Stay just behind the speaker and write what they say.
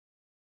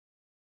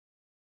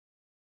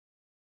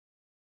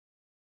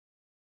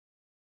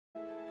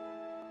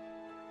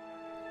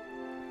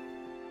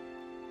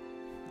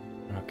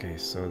Okay,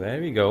 so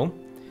there we go.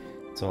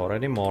 It's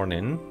already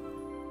morning.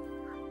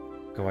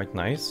 Quite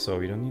nice, so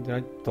we don't need a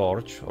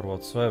torch or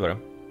whatsoever.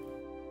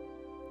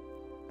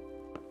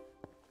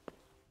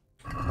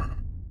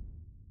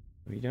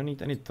 We don't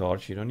need any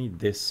torch, you don't need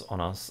this on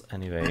us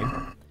anyway.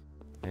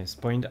 This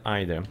point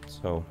either.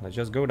 So let's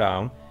just go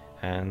down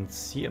and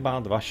see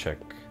about Vašek.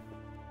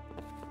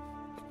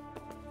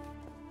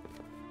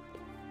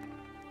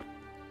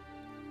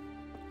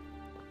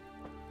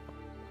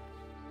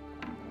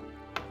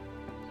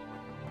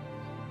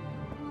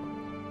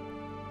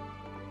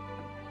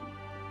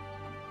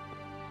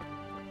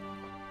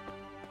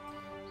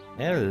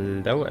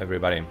 Hello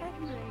everybody.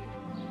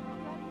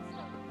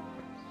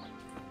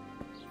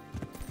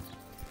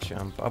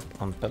 Jump up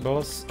on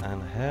pebbles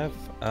and have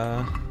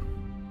a...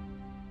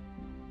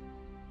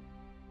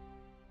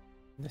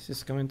 This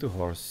is coming to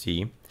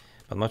Horsey,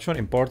 but much more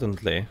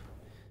importantly, a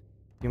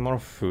few more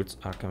foods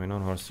are coming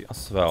on Horsey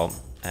as well,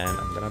 and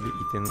I'm gonna be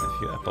eating a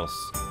few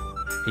apples.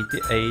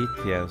 88,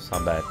 yeah, it's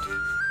not bad.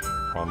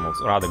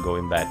 Almost, or rather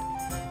going bad.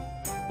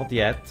 Not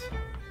yet,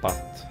 but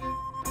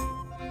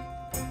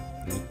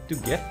need to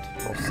get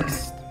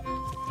processed.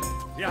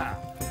 Yeah.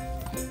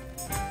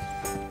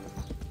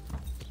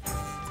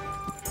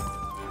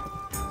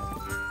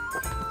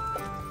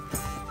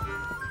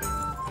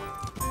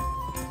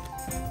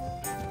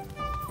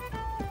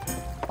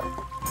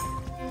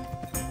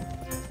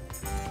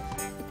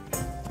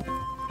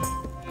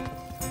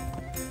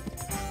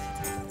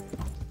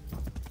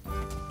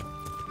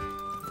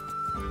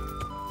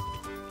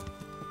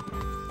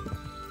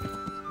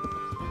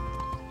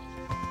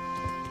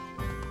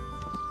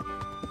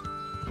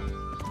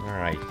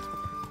 Alright.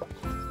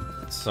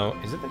 So,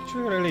 is it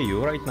actually really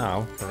you right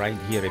now? Right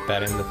here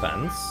repairing the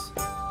fence?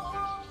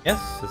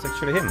 Yes, it's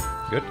actually him.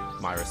 Good.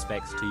 My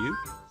respects to you.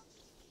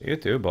 You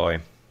too, boy.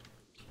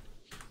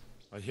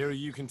 I hear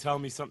you can tell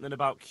me something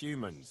about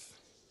humans.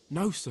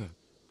 No, sir.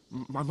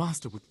 My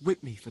master would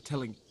whip me for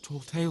telling tall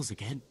tales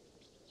again.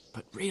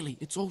 But really,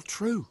 it's all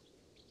true.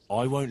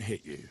 I won't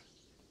hit you.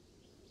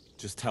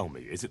 Just tell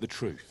me, is it the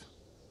truth?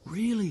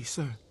 Really,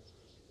 sir.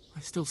 I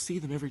still see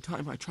them every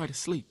time I try to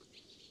sleep.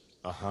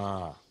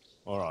 Aha.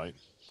 Alright.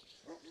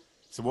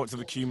 So what do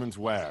the humans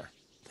wear?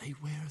 They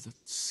wear the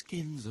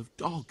skins of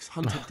dogs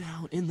hunted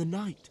down in the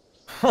night.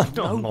 No,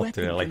 No not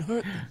weapon really. can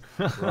hurt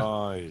them.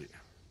 Right.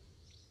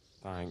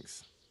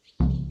 Thanks.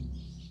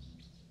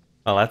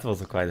 Well, that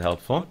was quite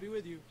helpful. I'll be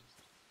with you.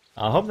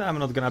 I hope that I'm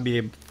not gonna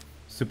be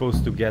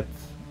supposed to get...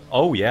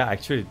 Oh yeah,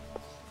 actually,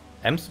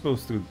 I'm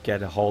supposed to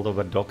get a hold of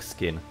a dog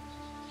skin.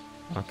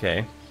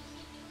 Okay.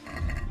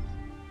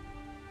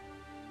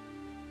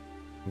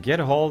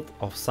 Get a hold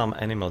of some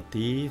animal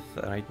teeth.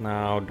 Right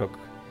now,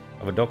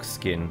 of a dog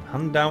skin.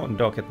 Hunt down a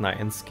dog at night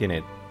and skin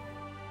it.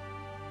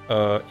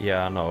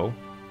 Yeah, no.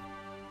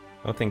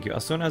 No, thank you.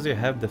 As soon as you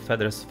have the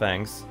feathers,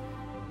 fangs,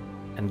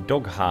 and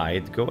dog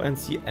hide, go and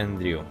see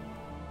Andrew.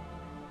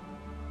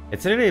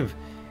 It's really...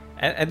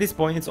 At this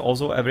point, it's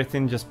also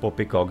everything just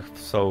poppycock,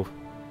 so...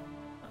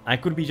 I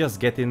could be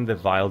just getting the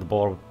wild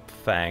boar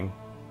fang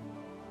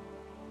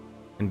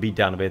and be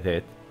done with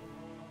it.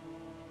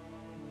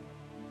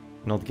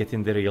 Not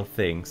getting the real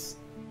things.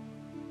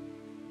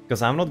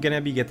 Because I'm not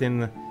gonna be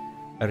getting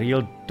a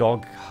real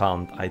dog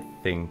hunt, I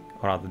think.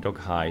 Or rather, dog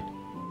hide.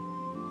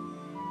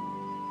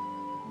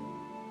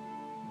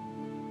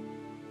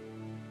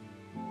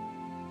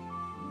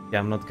 Yeah,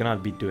 I'm not gonna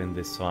be doing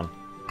this one.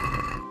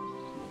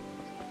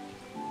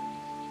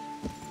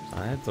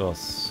 That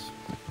was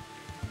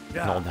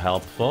not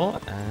helpful,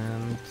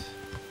 and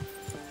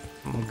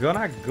I'm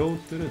gonna go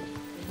to the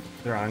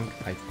trunk,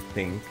 I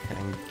think,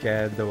 and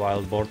get the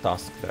wild boar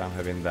tusk that I'm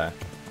having there.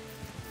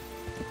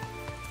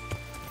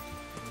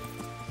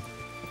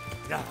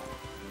 Yeah.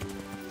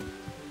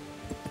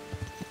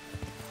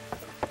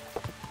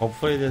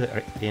 Hopefully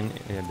the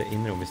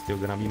inn room is still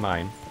gonna be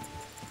mine.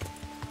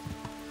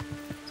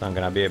 So I'm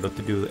gonna be able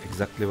to do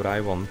exactly what I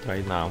want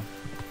right now.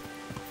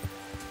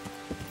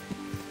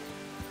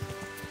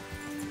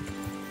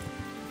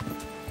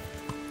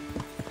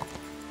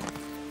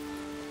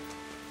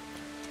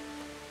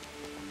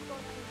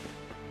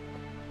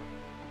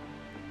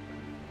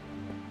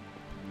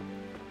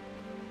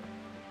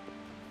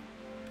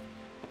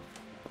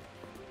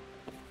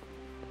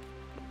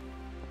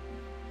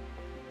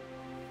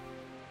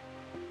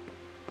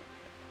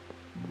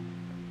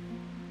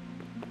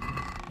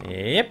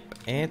 Yep,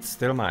 it's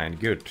still mine.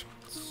 Good.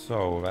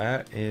 So,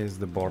 where is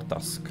the boar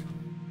tusk?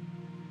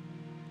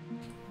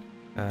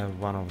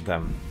 One of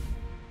them.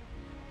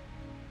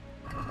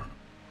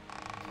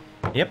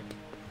 Yep,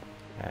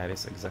 that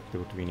is exactly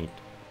what we need.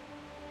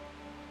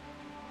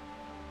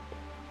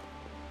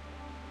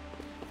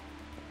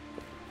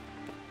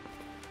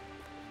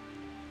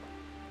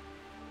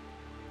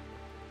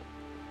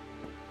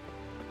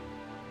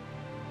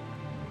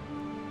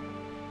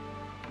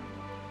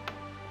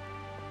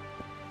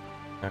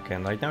 Okay,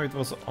 and right now it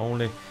was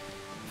only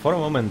for a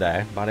moment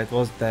there, but it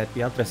was that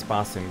we are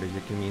trespassing,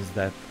 basically means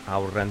that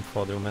our rent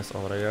for the room has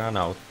already run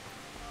out.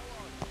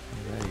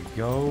 There you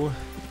go.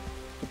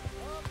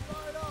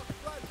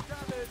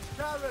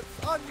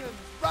 onions,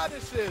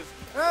 radishes,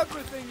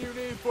 everything you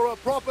need for a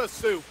proper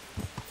soup.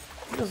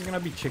 I'm just gonna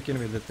be checking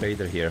with the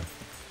trader here.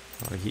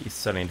 Or he is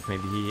selling.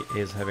 Maybe he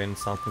is having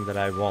something that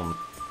I want.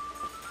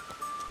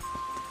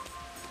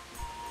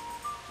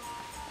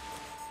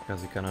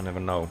 Because you kinda never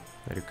know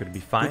where you could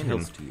be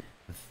finding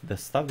the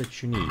stuff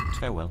that you need.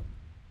 Farewell.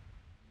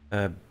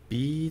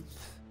 Beet,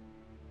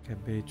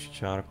 cabbage,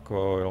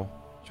 charcoal.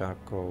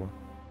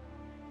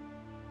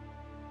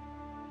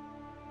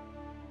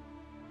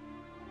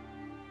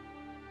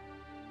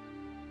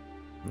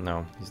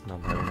 No, he's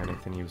not having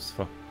anything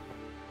useful.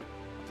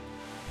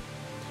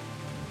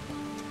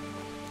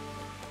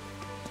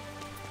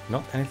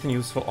 Not anything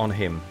useful on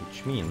him,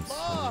 which means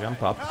when you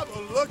jump up. Have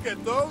a look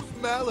at those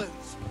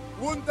melons.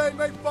 Wouldn't they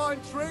make fine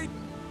treat?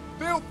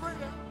 Feel free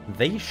to...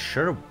 They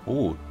sure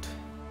would.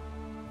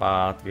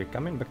 But we're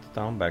coming back to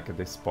town back at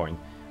this point.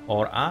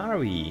 Or are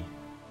we?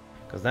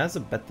 Because there's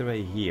a better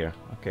way here.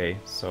 Okay,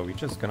 so we're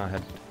just gonna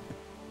head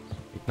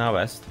now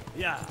west.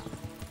 Yeah.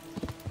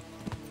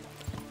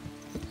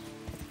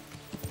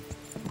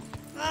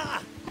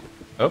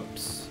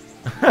 Oops.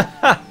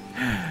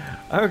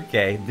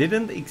 Okay,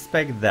 didn't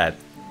expect that.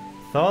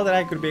 Thought that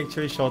I could be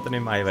actually shot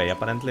in my way.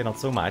 Apparently not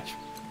so much.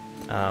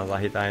 I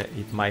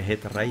hit my head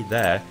right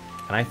there.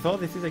 And I thought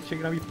this is actually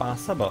gonna be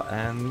passable,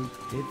 and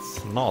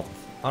it's not.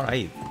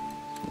 Alright.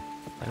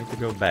 I need to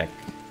go back.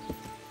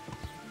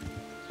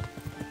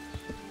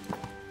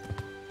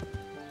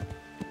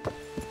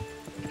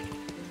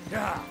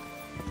 Yeah.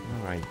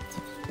 Alright.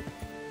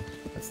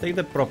 Let's take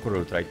the proper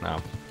route right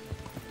now.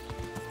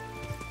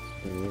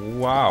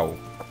 Wow.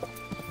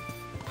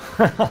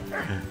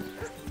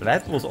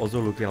 That was also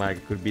looking like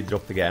it could be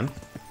dropped again.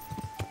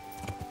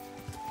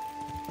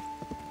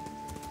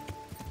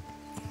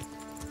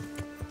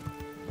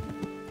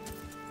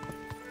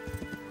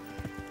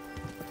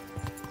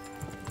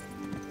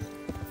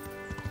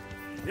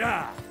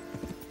 Yeah.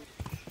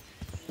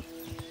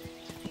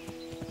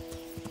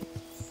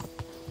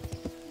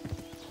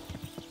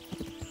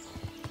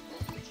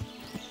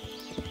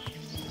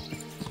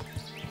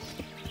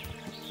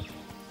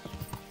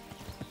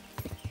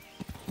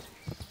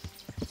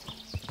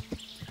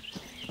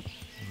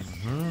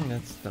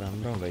 That's the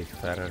random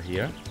wayfarer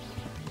here.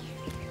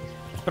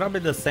 Probably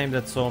the same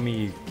that saw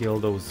me kill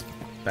those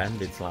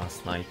bandits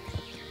last night.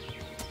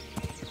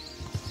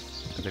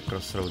 At the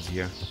crossroads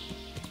here.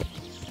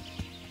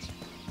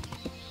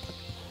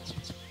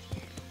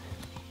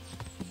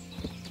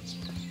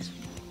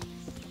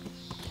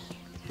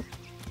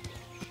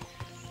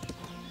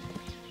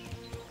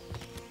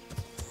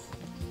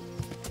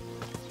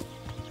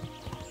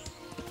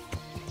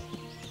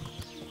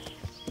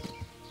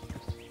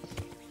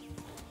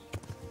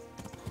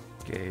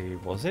 Okay,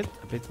 was it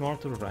a bit more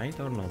to the right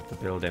or not, the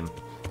building?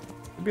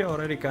 Maybe I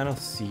already kind of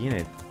seen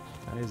it.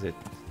 Where is it?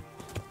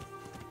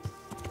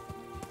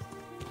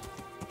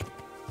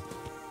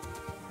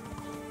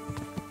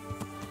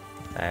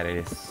 There it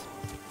is.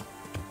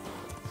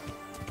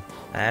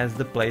 That's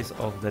the place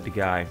of that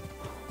guy.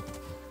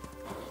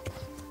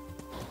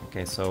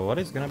 Okay, so what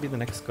is gonna be the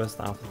next quest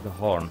after the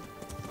horn?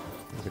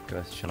 Is the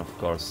question, of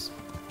course.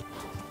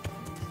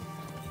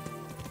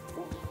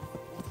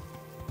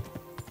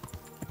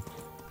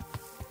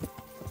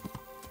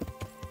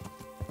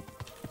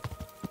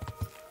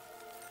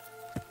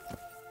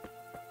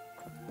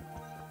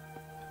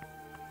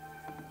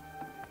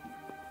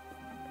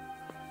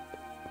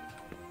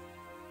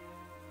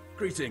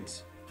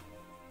 Greetings.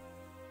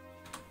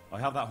 I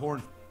have that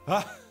horn.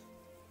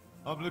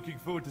 I'm looking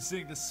forward to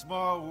seeing the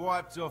smile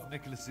wiped off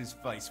Nicholas's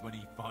face when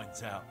he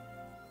finds out.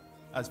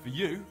 As for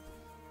you,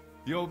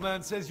 the old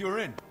man says you're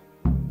in.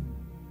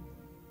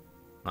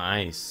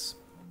 Nice.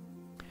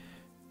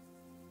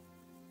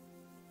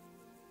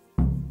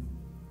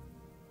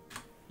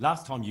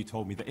 Last time you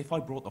told me that if I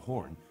brought the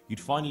horn, you'd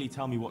finally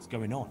tell me what's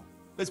going on.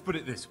 Let's put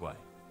it this way.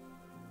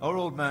 Our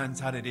old man's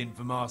had it in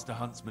for Master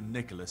Huntsman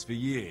Nicholas for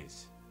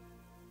years.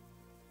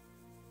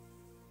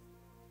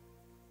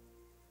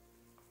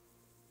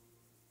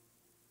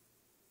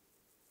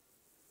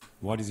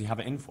 Why does he have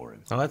it in for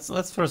him? Now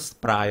let's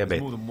first pry a There's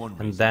bit, more than one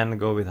and reason. then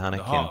go with The Hanekin.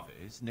 heart of it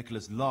is,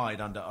 Nicholas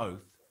lied under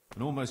oath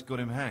and almost got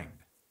him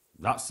hanged.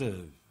 That's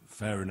a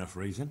fair enough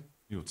reason.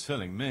 You're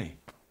telling me.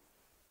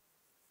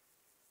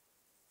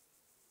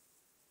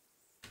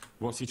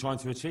 What's he trying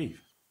to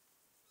achieve?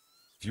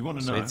 If you want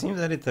to So know, it seems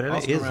that it really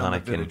ask is around the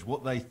Hanekin. village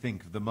what they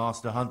think of the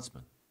Master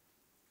Huntsman.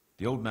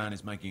 The old man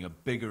is making a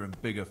bigger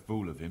and bigger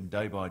fool of him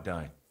day by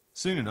day.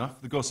 Soon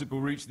enough, the gossip will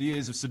reach the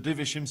ears of Sir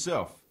Divish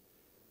himself.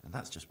 And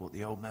that's just what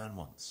the old man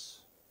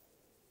wants.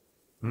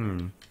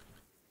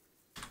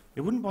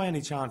 It wouldn't by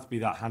any chance be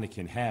that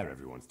Hanekin Hare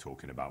everyone's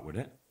talking about, would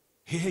it?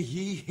 Hear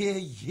ye, hear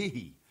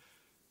ye.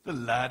 The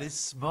lad is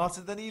smarter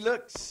than he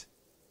looks.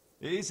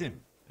 It is him,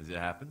 as it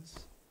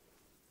happens.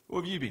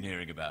 What have you been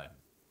hearing about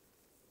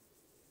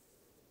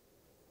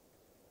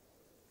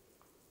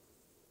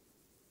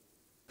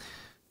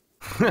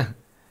him?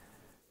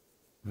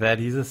 That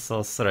he's a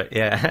sorcerer.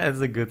 Yeah,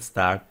 that's a good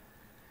start.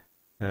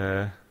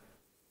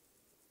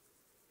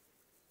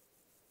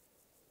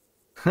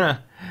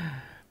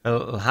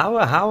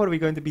 How are we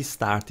going to be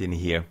starting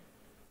here?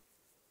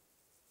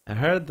 I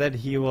heard that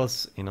he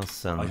was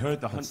innocent. I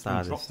heard the Let's huntsman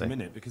start dropped this him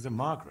in it because of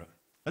Margaret.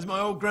 As my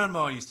old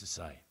grandma used to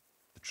say,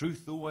 the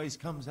truth always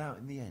comes out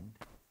in the end.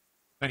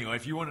 Anyway,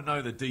 if you want to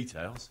know the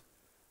details,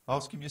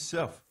 ask him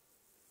yourself.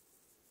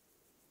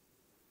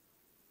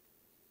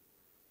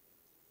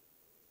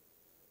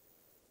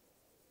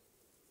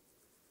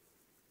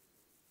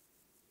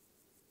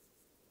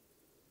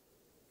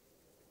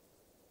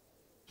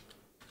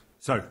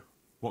 So,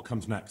 what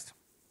comes next?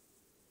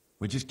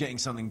 We're just getting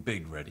something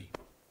big ready.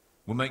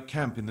 We'll make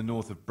camp in the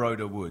north of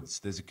Broder Woods.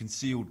 There's a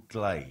concealed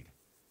glade,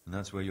 and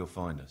that's where you'll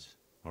find us.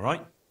 All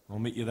right, I'll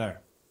meet you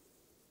there.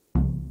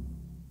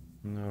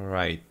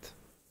 Alright.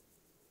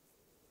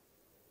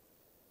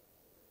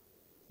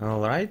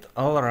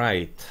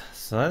 Alright.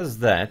 So that's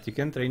that. You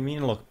can train me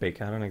in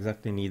lockpick. I don't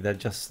exactly need that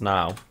just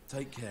now.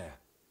 Take care.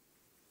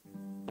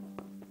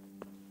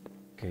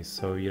 Okay,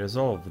 so we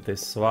resolve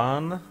this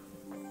one.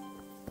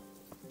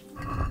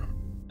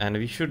 And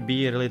we should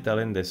be really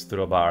telling this to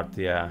Robert,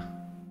 yeah.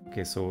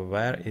 Okay, so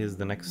where is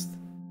the next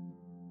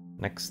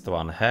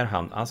one? Hare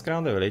hunt. Ask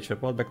around the village,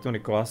 report back to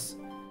Nicholas.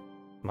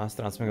 Must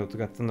transmit to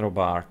Captain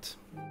Robert.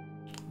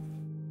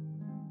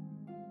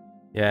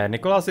 Yeah,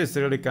 Nicholas is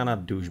really kinda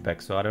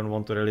douchebag, so I don't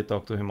want to really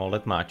talk to him all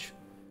that much.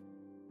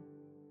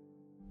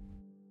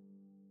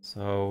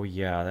 So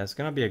yeah, there's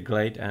gonna be a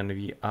glade, and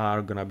we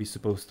are gonna be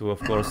supposed to, of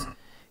course,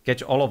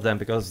 catch all of them,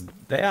 because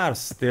they are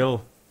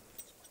still...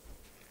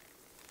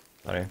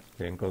 Sorry,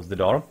 didn't close the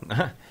door.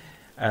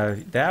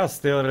 They are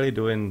still really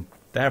doing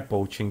their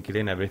poaching,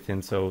 killing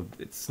everything, so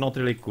it's not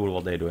really cool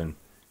what they're doing.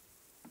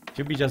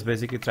 Should be just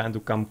basically trying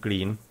to come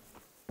clean.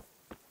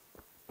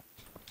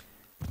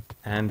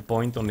 And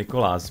point on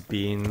Nicholas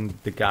being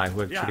the guy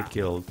who actually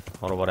killed,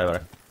 or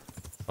whatever.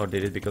 Or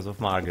did it because of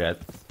Margaret.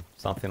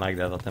 Something like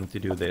that, attempt to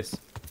do this.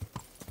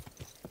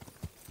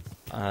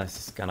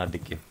 This is kinda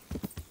dicky.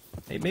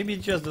 Maybe you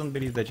just don't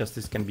believe that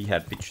justice can be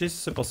had, which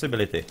is a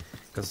possibility.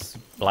 Because,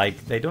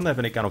 like, they don't have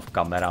any kind of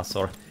cameras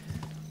or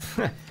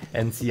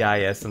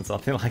NCIS and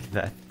something like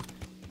that.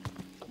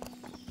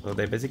 So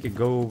they basically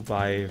go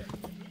by...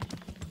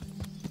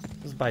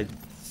 just by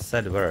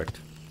said word.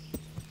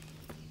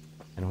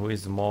 And who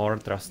is more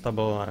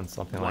trustable and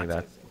something like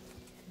that.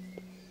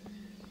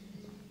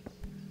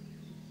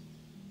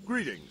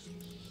 Greetings.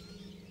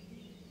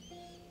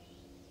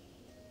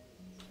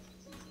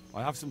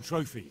 I have some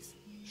trophies.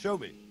 Show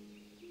me.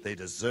 They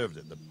deserved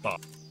it, the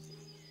buff.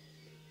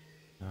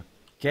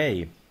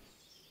 Okay.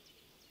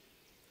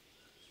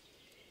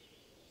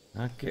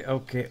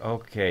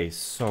 Okay.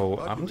 So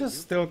I'm just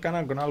still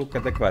kinda gonna look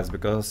at the quest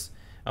because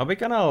I'll be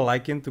kinda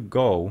liking to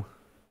go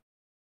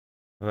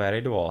where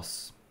it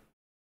was.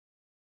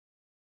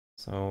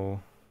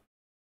 So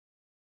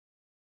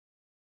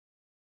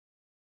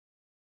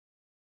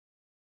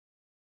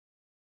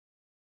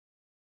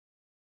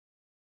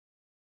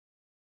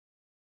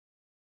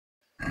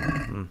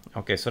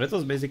okay, so that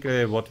was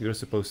basically what we were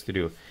supposed to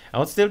do. I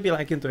would still be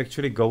liking to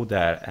actually go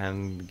there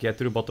and get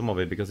to the bottom of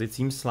it, because it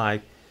seems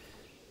like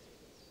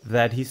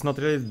that he's not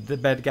really the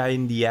bad guy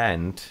in the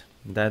end,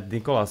 that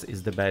Nicholas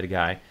is the bad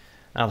guy.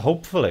 And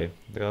hopefully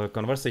the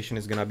conversation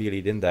is gonna be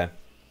leading there.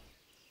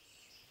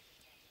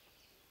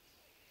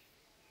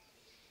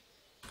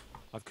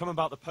 I've come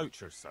about the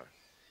poachers, sir.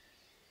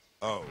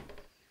 Oh.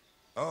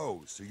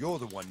 Oh, so you're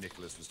the one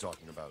Nicholas was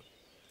talking about.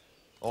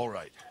 All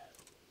right.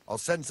 I'll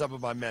send some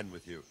of my men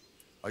with you.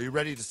 Are you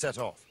ready to set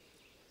off?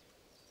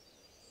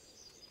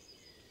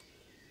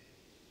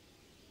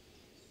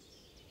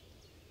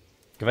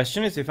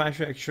 Question is if I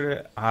should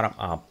actually arm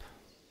up.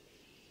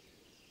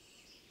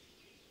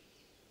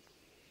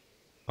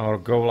 Or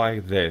go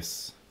like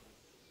this.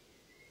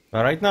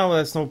 But right now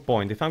there's no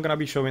point. If I'm gonna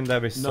be showing there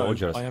with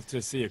soldiers, I have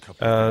to see a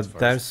couple of things first.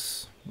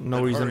 there's no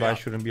Then reason hurry why I up.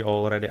 shouldn't be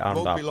already armed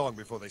Won't up. be long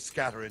before they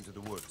scatter into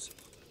the woods.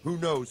 Who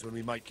knows when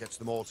we might catch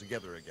them all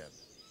together again.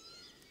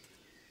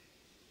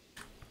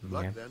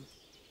 Luck Yeah. then.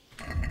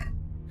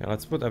 Okay,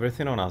 let's put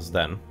everything on us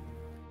then.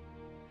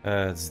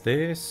 It's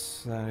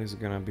this. That is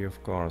gonna be,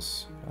 of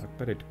course,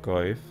 Perit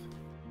Koiv.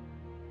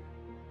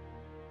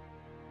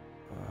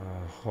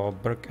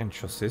 Hauberk and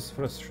chassis.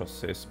 First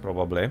chassis,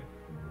 probably.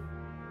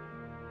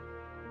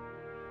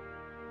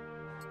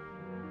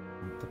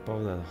 On top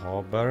of that,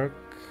 Hauberk.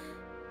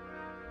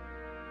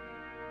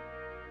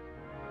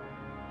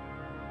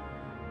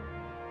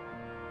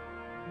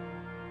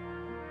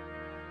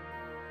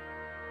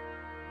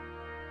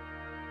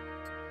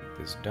 Put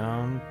this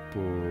down,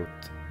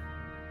 put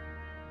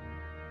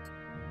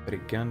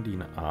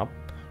Brigandine up.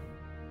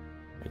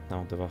 Right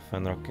now the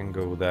Waffenrock can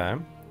go there.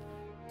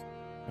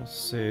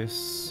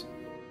 Chassis.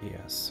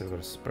 Yes,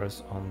 silver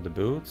spurs on the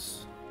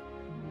boots.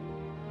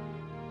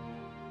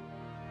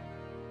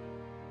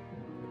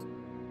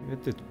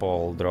 With it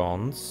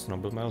pauldrons,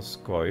 Nobleman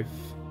Scoif.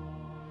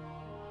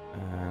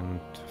 And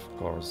of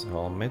course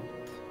helmet.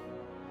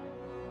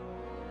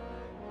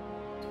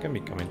 It can be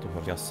coming to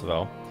her as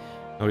well.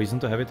 No reason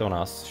to have it on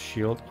us.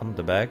 Shield on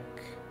the back.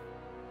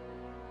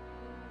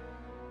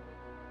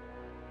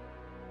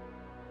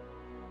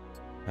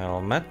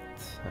 Helmet.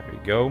 There we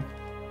go.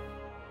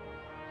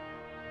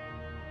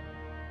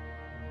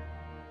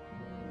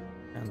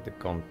 And the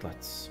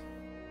gauntlets.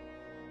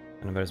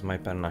 And where's my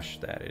panache?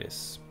 There it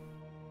is.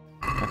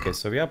 Okay,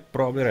 so we are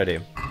probably ready.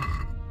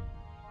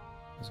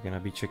 Just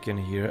gonna be checking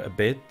here a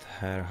bit.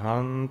 Hare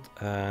hunt,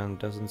 and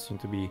doesn't seem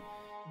to be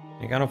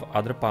any kind of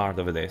other part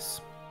of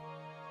this.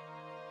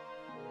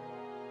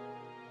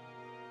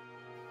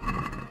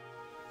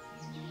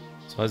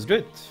 So let's do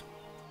it.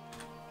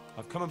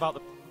 I've come about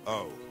the...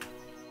 Oh,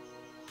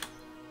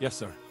 Yes,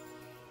 sir.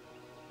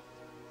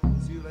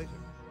 see you later.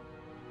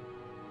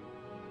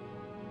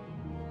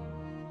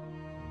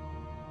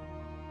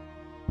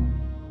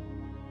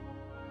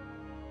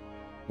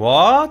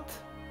 What?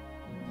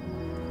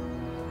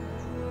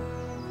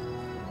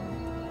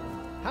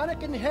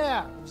 Hanekin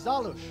Hare of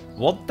Zalush.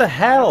 What the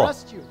hell?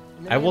 Arrest you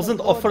in the I name wasn't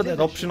of Lord offered that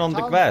Divish option on the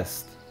Tal-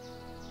 quest.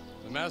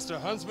 The Master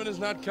Huntsman is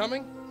not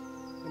coming?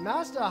 The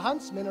Master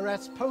Huntsman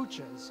arrests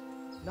poachers,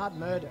 not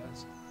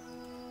murderers.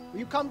 Will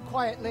you come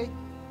quietly?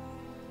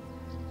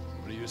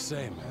 What do you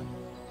say, man?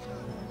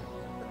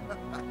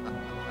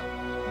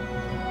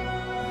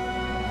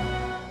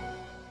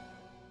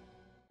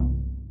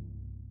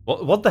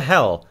 What the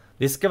hell?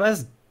 This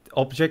quest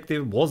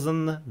objective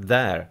wasn't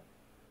there.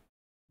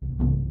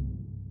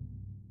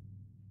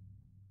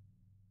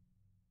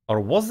 Or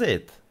was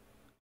it?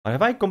 Or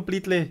have I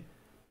completely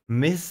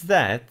missed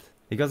that?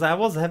 Because I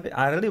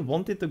really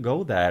wanted to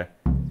go there.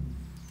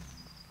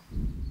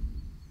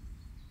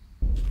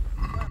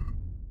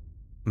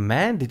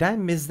 Man, did I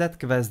miss that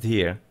quest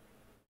here?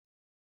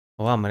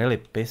 Oh, I'm really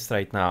pissed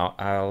right now.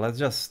 Let's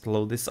just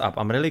load this up.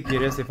 I'm really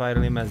curious if I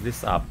really messed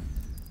this up.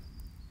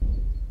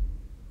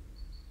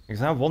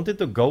 Because I wanted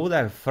to go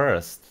there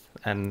first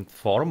and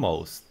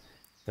foremost.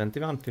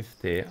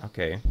 2150,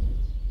 okay.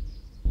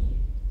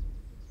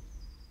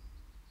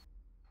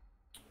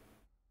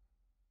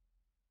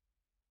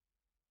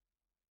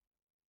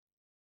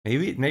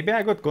 Maybe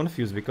I got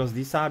confused because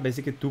these are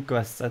basically two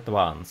quests at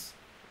once.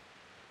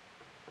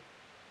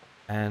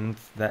 And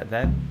that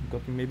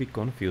got me maybe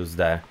confused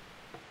there.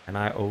 And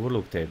I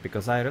overlooked it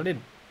because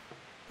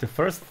the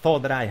first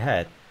thought that I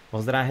had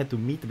was that I had to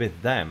meet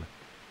with them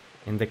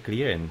in the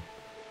clearing.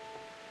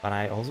 But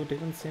I also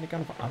didn't see any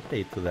kind of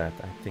update to that,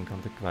 I think,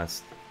 on the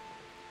quest.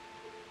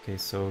 Okay,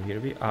 so here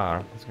we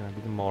are. It's gonna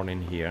be the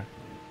morning here.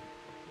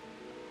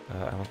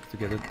 I want to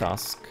get a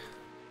task.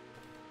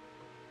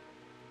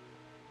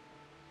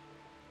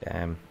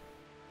 Damn.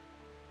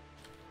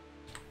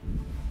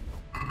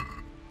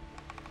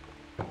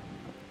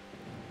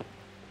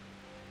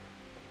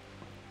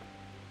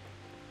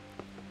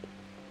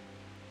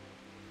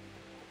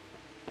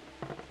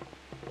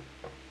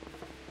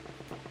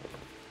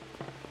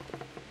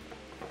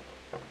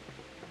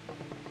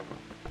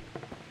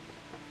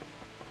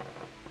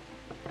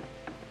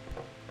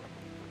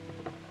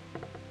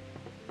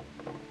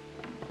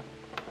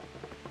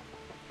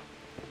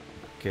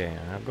 Okay,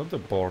 I've got the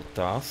board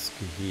task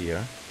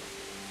here.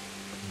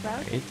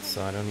 Right,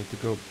 so I don't need to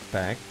go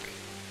back.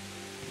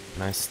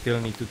 And I still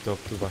need to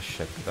talk to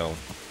Vashek though.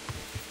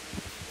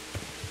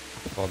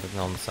 All the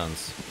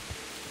nonsense.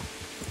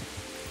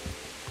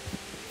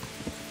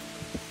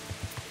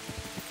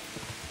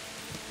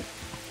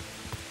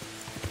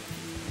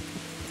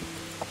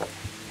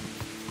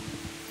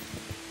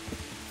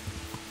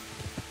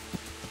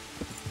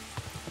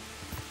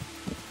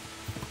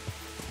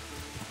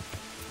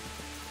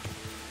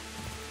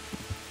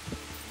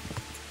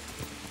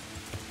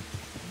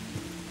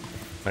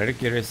 I'm really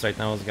curious right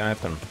now what's gonna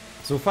happen.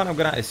 So far I'm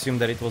gonna assume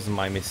that it was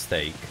my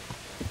mistake.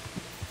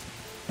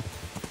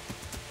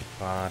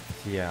 But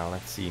yeah,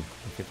 let's see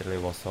if it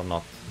really was or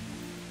not.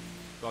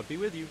 God be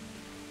with you.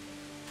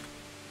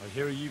 I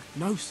hear you.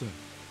 No, sir.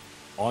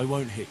 I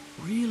won't hit.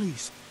 Really,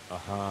 sir.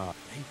 Aha.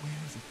 Hey, where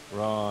is it?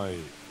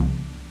 Right.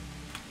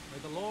 May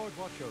the Lord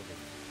watch over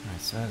you.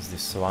 Alright, so there's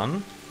this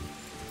one.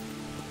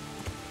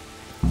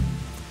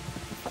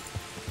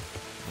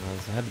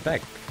 Let's head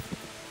back.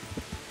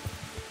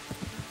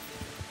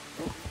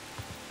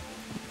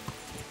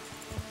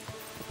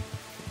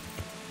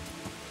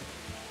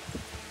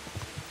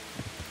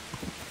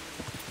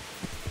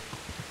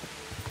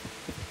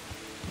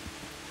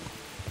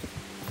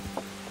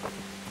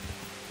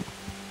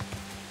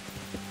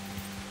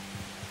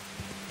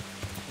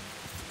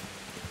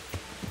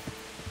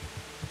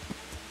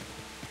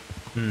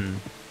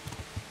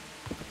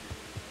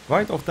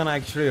 Quite often I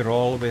actually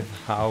roll with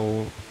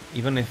how,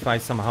 even if I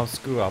somehow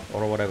screw up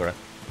or whatever,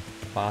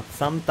 but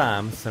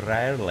sometimes,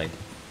 rarely,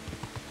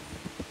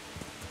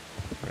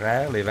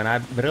 when I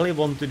really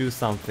want to do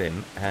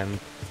something and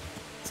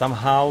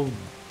somehow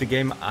the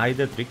game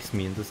either tricks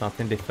me into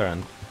something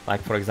different,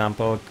 like for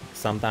example,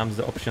 sometimes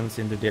the options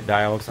in the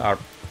dialogues are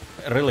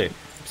really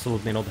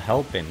absolutely not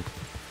helping,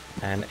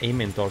 and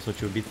aiming towards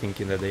what you'll be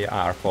thinking that they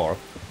are for.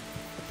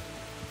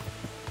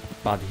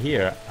 But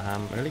here,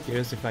 I'm really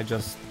curious if I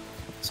just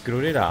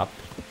screwed it up,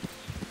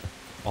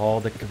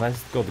 or the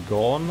quest got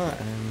gone,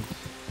 and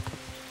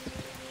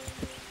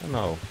I don't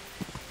know.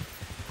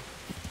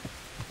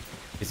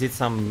 Is it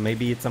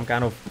maybe it's some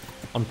kind of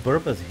on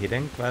purpose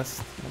hidden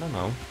quest? I don't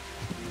know.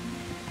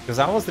 Because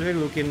I was really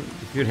looking,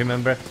 if you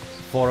remember,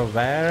 for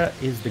where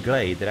is the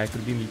glade that I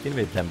could be meeting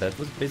with them. That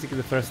was basically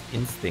the first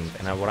instinct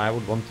and what I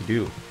would want to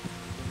do.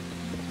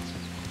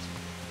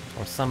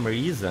 For some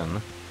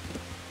reason,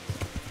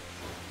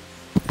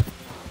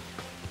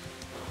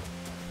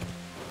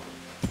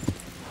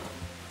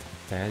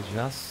 I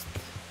just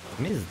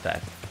missed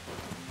that.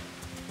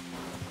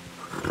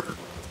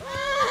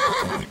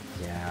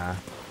 Yeah,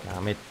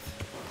 damn it.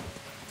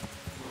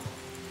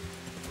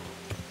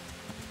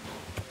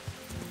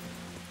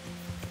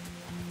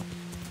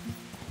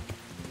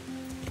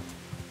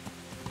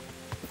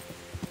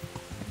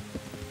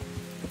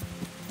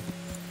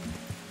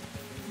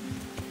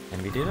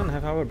 And we didn't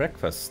have our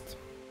breakfast.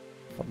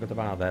 Forgot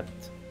about that.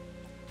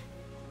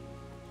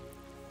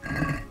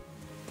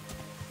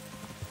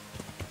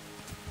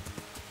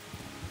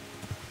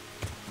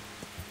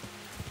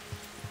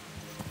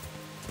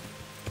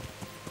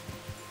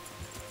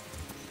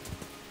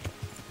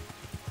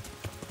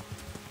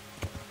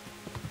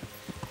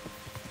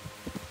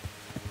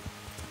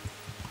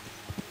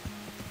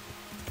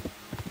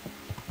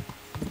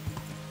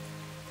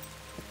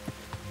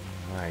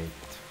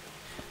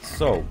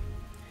 So,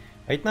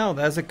 right now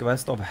there's a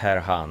quest of hare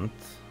hunt.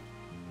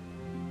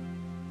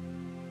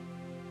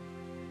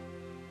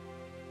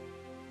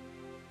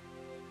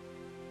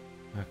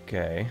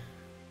 Okay.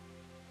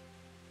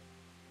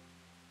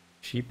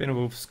 Sheep in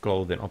wolf's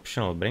clothing,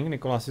 optional. Bring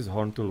Nicholas's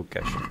horn to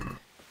Lukesh.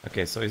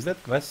 Okay, so is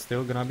that quest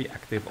still gonna be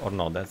active or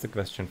not? That's the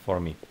question for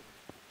me.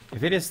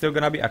 If it is still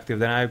gonna be active,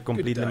 then I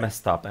completely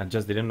messed up and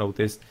just didn't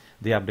notice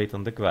the update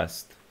on the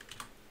quest.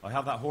 I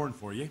have that horn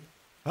for you.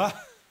 Huh?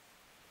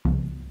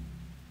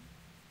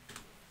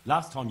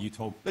 Last time you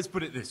told... Let's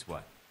put it this way.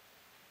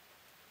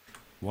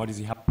 Why does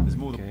he have... There's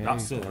more than...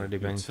 That's it. Already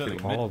been through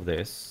all of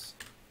this.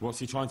 What's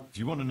he trying to... If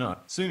you want to know,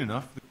 soon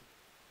enough...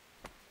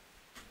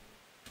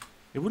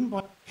 It wouldn't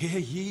buy... Hear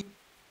ye?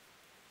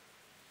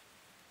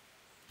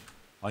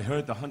 I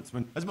heard the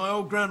huntsman... As my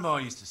old grandma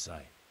used to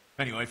say.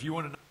 Anyway, if you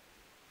want to know...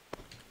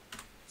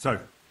 So,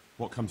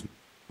 what comes...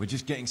 We're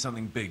just getting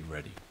something big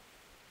ready.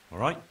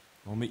 Alright?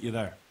 I'll meet you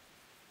there.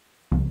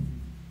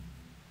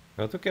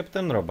 Go to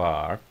Captain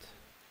Robert.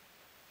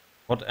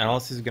 What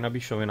else is gonna be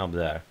showing up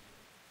there?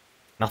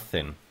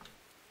 Nothing.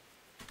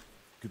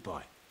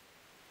 Goodbye.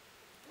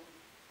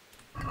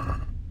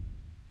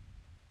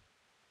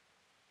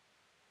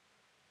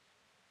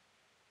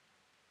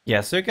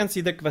 Yeah, so you can see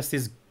the quest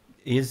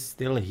is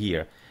still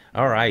here.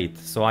 Alright,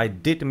 so I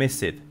did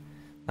miss it.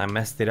 I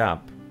messed it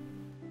up.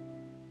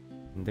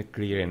 The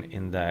clearing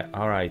in there.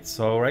 Alright,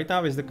 so right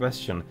now is the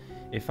question.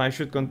 If I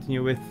should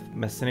continue with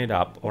messing it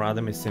up or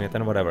rather missing it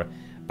and whatever.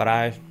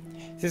 But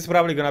this is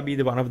probably gonna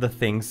be one of the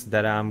things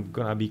that I'm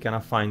gonna be kinda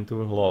fine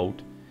to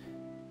load.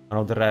 One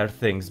of the rare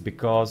things,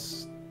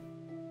 because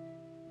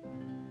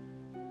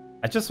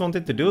I just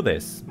wanted to do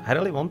this. I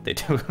really wanted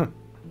to.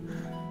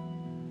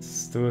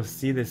 To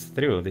see this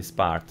through, this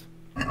part.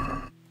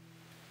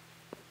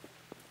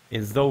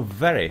 It's though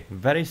very,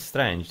 very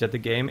strange that the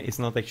game is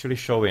not actually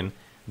showing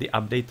the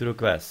update to the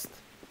quest.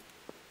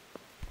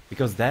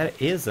 Because there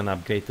is an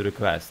upgrade to the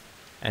quest,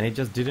 and it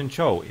just didn't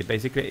show. It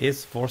basically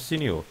is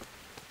forcing you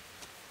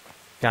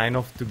kind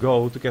of to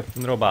go to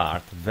Captain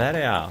Robert,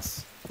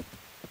 whereas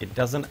it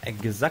doesn't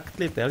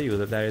exactly tell you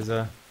that there is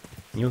a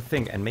new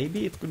thing. And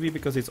maybe it could be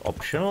because it's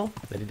optional,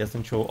 that it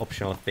doesn't show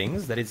optional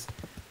things, that it's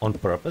on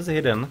purpose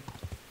hidden.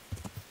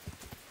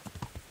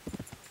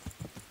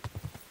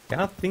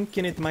 Kinda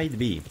thinking it might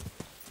be.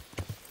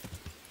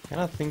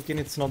 Kinda thinking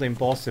it's not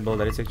impossible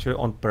that it's actually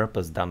on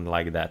purpose done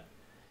like that.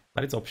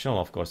 But it's optional,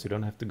 of course, you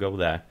don't have to go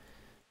there.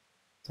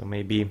 So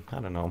maybe, I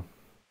don't know.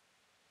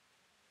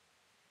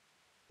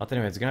 But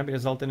anyway, it's gonna be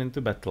resulting into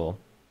battle.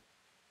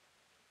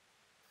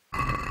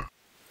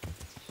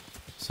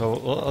 So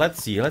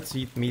let's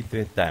meet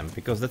with them,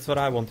 because that's what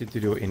I wanted to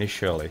do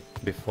initially,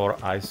 before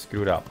I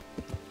screwed up.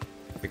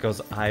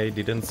 Because I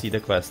didn't see the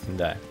quest in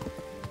there.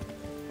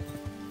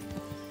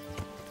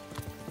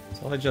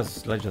 So let's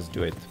just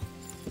do it.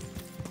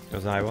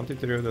 Because I wanted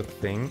to do the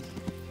thing.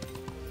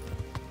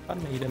 I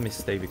made a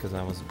mistake because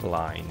I was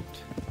blind.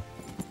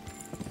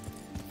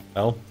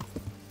 Well.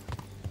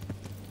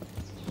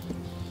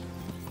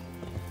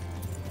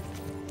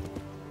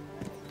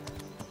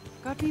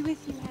 God be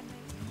with you, Henry.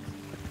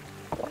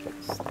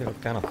 Still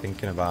kind of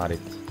thinking about it.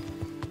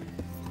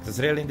 Because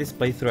really in this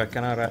playthrough I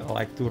kind of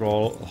like to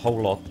roll a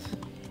whole lot.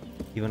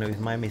 Even with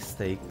my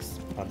mistakes.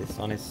 But this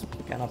one is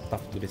kind of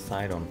tough to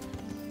decide on.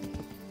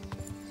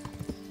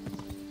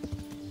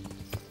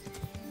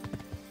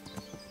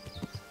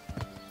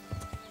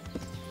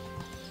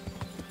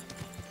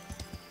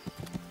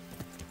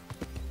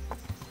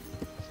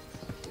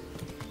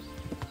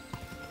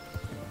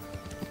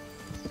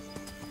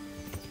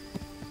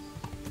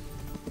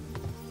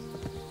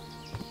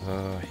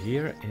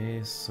 Here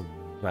is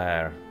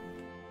where?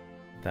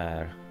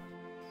 There.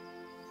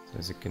 So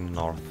it's like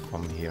north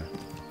from here.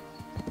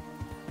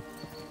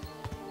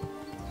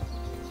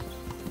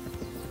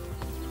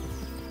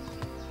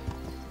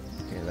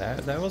 Okay,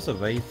 There was a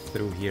way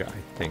through here,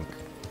 I think.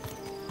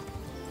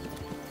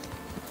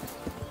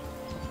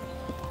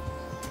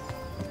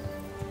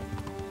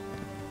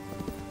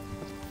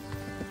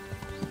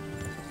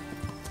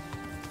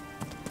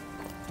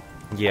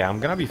 Yeah, I'm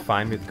gonna be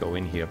fine with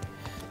going here.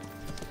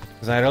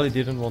 Because I really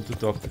didn't want to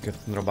talk to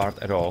Captain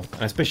Robart at all.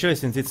 And especially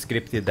since it's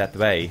scripted that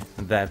way,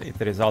 that it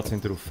results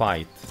into a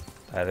fight.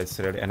 That is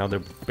really another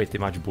pretty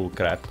much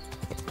bullcrap.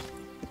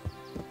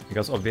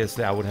 Because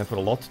obviously I would have a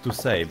lot to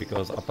say,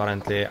 because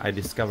apparently I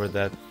discovered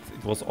that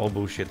it was all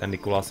bullshit and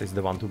Nicholas is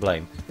the one to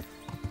blame.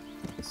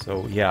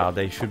 So yeah,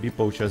 they should be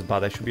poachers,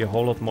 but there should be a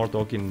whole lot more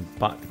talking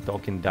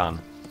done.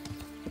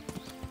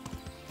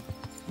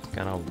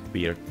 Kind of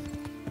weird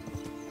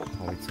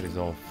how it's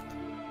resolved.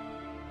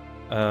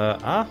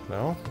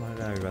 Well,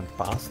 I went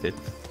past it.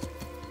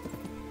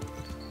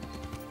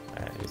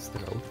 There is the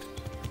road.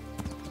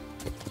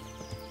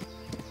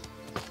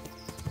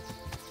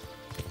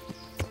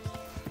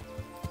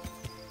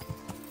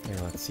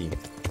 Okay, let's see.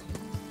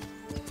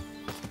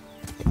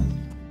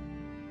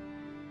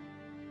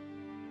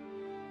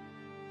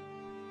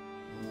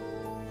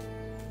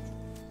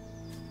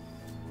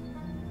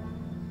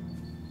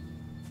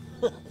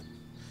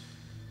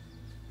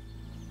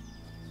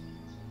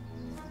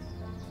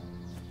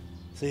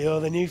 So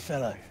you're the new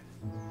fellow.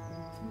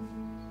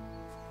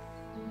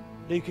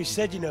 Lucas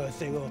said you know a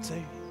thing or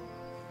two.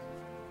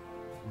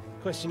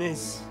 Question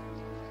is,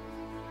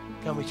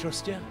 can we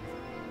trust you?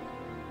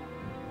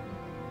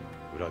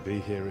 Would I be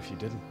here if you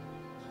didn't?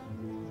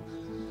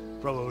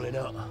 Probably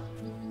not.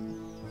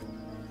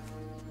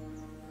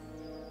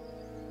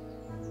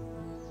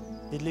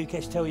 Did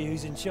Lucas tell you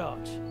who's in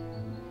charge?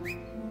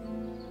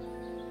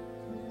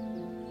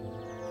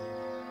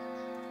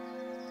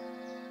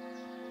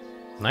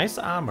 Nice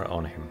armor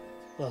on him.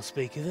 Well,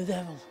 speak of the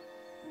devil.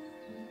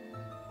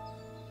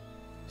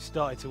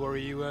 Started to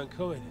worry you weren't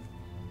coming.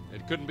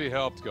 It couldn't be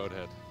helped,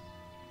 Goathead.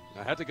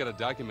 I had to get a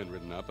document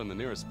written up, and the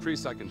nearest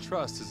priest I can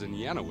trust is in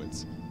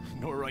Janowitz.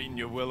 Not writing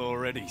your will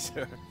already,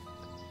 sir.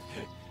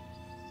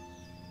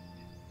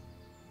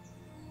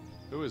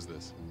 Who is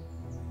this?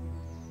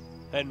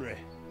 Henry.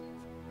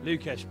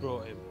 Lucas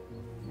brought him.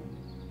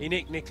 He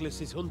nicked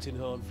Nicholas's hunting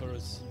horn for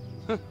us.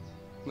 Then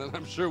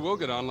I'm sure we'll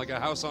get on like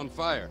a house on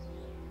fire.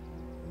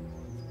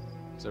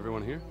 Is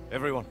everyone here?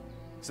 Everyone.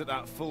 Except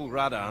that fool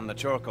Rada and the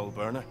charcoal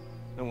burner.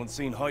 No one's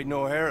seen hide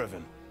nor hair of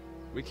him.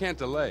 We can't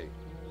delay.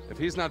 If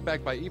he's not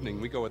back by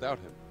evening, we go without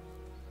him.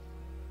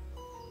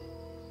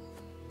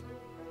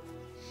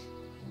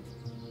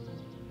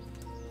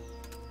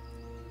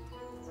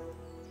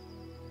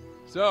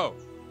 So,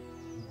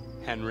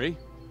 Henry,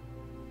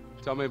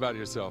 tell me about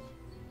yourself.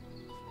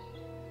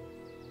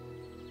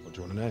 What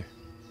do you want to know?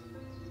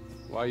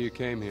 Why you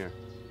came here.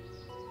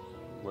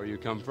 Where you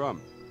come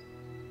from.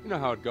 You know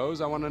how it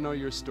goes. I want to know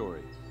your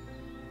story.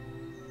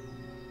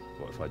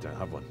 What if I don't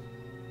have one?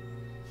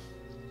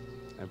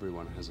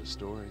 Everyone has a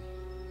story.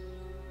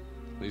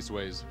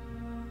 Leastways,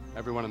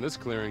 everyone in this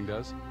clearing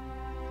does.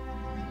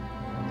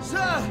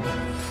 Sir!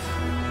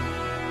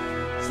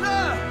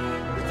 Sir!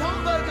 The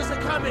Tomburgers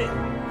are coming!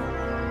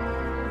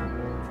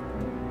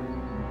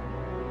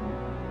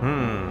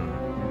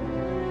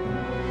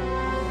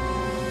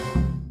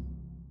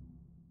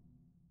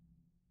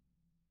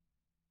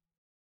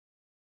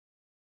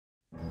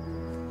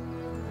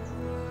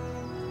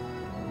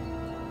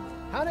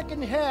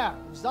 Hanekin Hare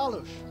of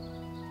Zalush,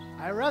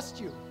 I arrest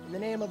you in the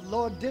name of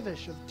Lord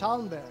Divish of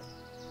Talnberg.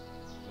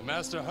 The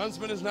Master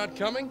Huntsman is not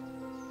coming?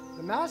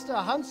 The Master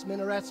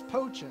Huntsman arrests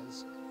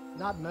poachers,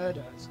 not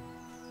murderers.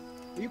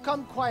 Will you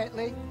come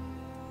quietly?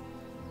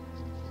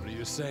 What do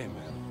you say,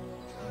 man?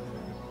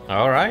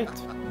 Alright.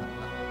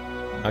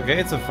 Okay,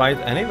 it's a fight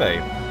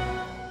anyway.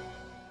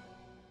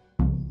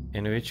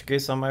 In which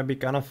case I might be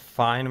kind of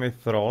fine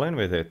with rolling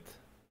with it.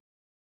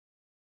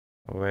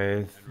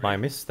 With my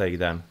mistake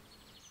then.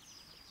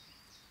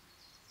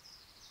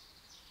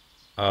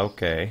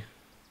 Okay.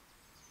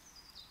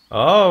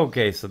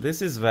 Okay, so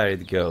this is where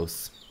it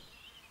goes.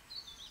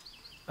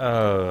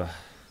 Huh.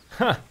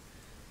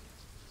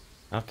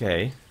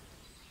 Okay.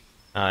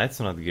 That's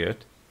not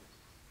good.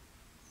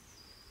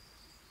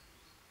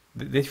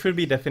 This should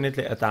be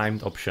definitely a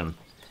timed option.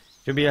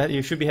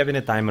 You should be having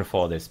a timer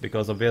for this,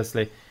 because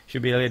obviously you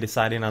should be really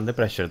deciding under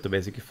pressure to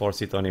basically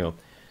force it on you.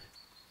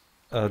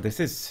 This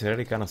is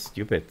really kind of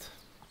stupid.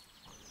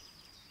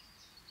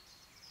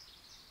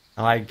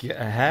 Like,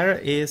 Hare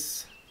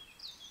is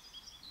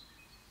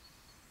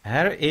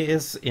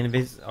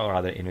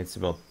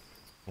invincible.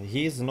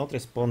 He is not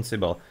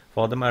responsible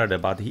for the murder,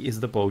 but he is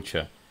the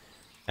poacher.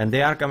 And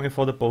they are coming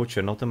for the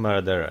poacher, not the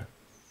murderer.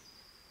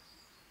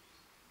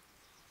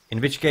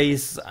 In which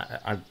case,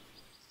 I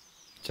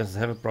just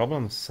have a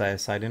problem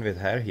siding with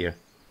Hare here.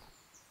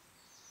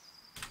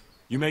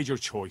 You made your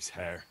choice,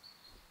 Hare.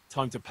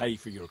 Time to pay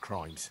for your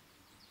crimes.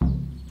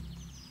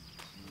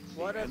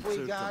 What have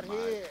we got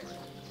here?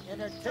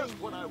 Entertainment.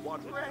 What I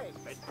want.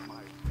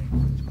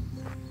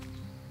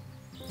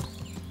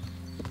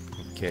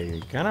 Okay,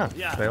 you cannot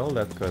fail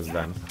that cause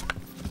then.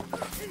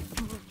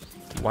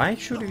 Why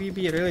should we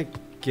be really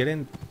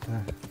killing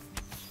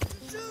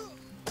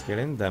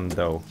killing them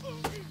though.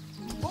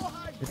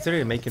 It's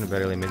really making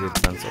very limited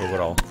sense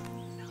overall.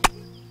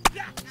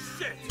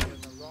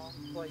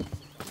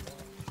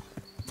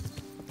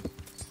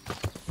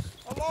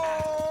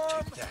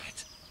 Alarm! Take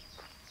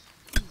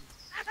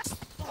that.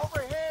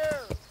 Over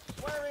here!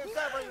 Where is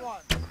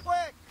everyone?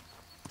 Quick!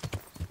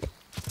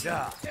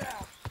 Yeah.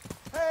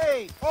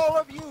 Hey, all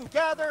of you,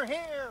 gather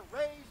here!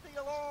 Raise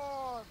the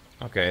alarm!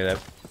 Okay, that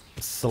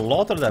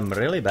slaughtered them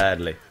really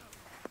badly.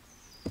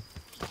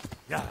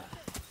 Yeah.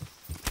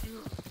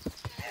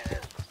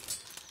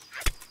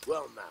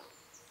 Well now,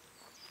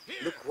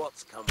 look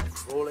what's come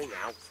crawling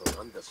out from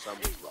under some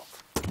rock.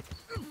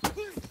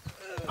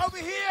 Over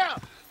here!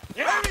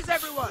 Where is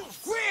everyone?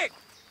 Quick!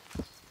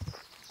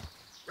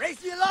 Raise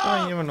the I alarm!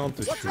 don't even know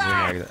to shoot him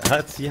like that.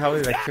 Let's see how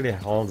it actually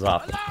holds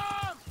up.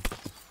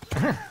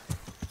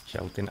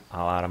 Shouting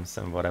alarms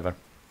and whatever.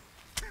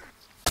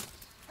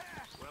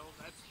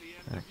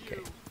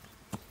 Okay.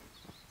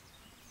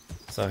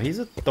 So he's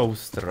a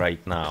toaster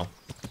right now.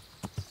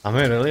 I'm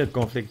having really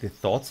conflicted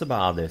thoughts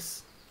about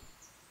this.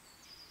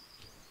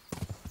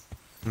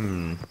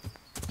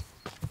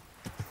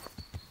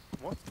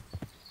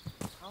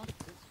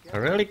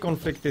 Really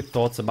conflicted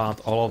thoughts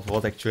about all of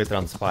what actually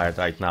transpired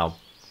right now.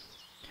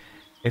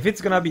 If it's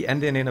gonna be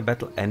ending in a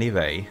battle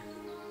anyway,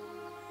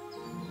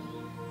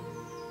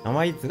 I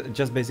might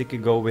just basically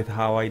go with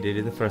how I did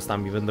it the first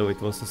time, even though it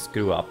was a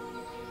screw up.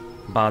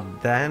 But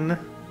then,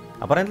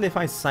 apparently if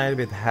I side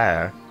with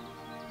Hare,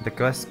 the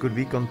quest could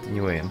be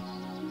continuing.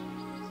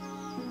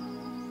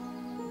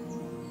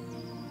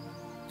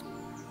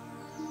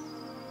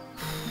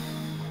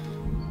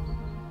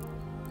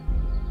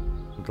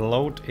 The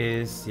load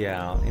is,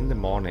 yeah, in the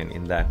morning,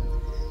 in that.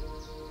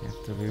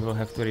 We will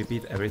have to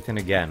repeat everything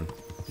again.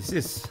 This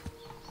is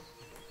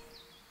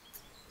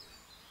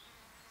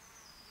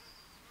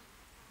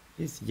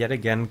yet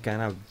again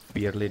kind of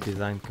weirdly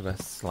designed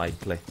quest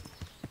slightly.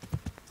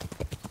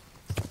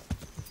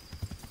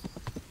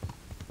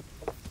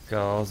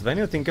 Because when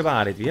you think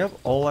about it, we have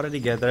already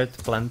gathered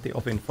plenty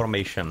of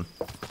information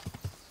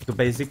to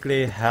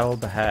basically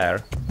help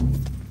Hare.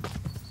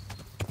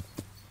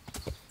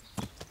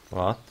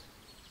 What?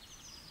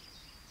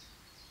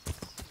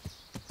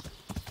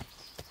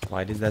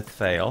 Why did that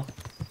fail?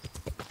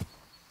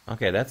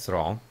 Okay, that's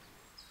wrong.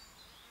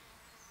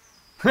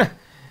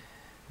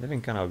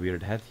 Having kind of a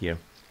weird head here.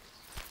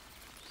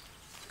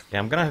 Yeah,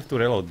 I'm gonna have to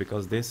reload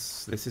because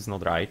this is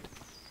not right.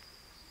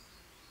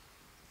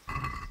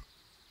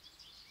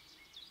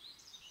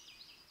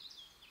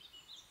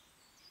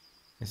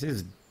 This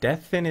is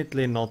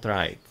definitely not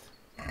right.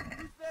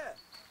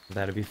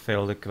 That we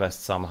failed the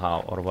quest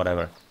somehow or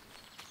whatever.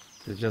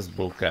 It's just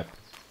bullcrap.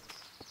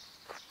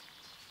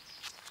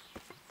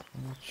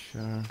 Not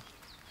sure.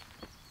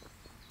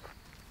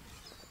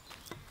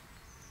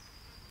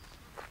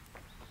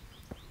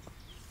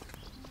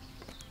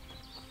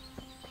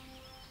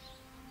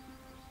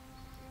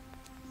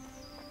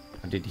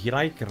 Did he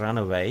like run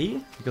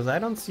away? Because I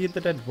don't see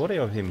the dead body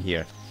of him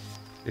here.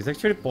 It's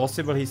actually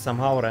possible he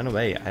somehow ran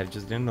away. I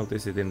just didn't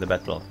notice it in the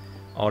battle.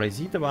 Or is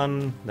he the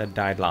one that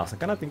died last? I'm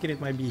kinda thinking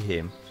it might be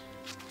him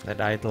that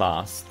died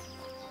last.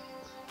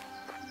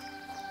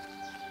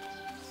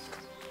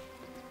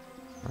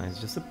 Oh, he's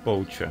just a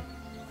poacher.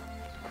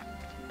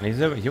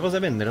 And he was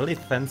having really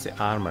fancy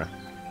armor.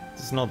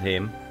 This is not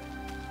him.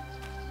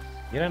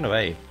 He ran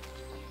away.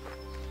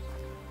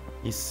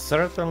 He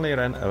certainly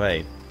ran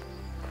away.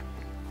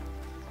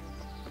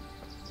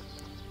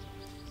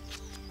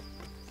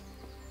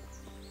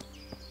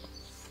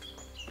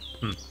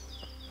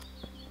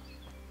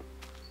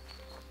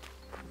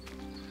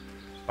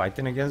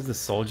 Fighting against the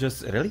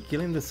soldiers, really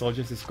killing the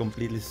soldiers is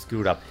completely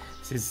screwed up.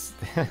 This is...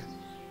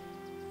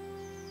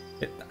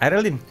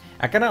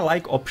 I kind of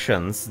like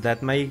options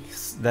that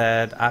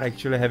are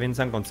actually having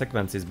some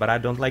consequences, but I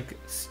don't like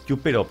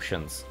stupid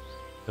options.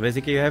 So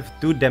basically you have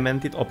two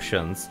demented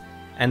options,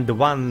 and the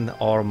one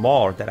or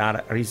more that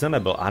are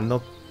reasonable are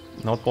not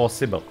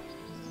possible.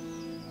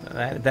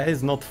 That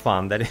is not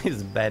fun, that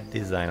is bad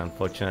design,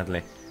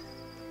 unfortunately.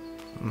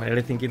 I'm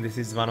really thinking this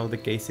is one of the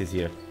cases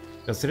here.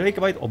 Because really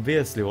quite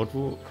obviously what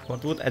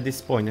would at this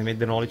point, and with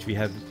the knowledge we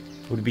have,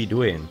 would be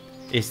doing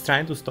is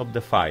trying to stop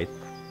the fight.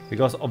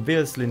 Because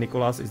obviously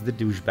Nicholas is the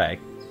douchebag.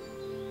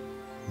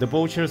 The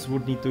poachers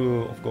would need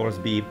to, of course,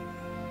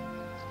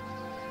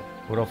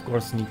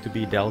 need to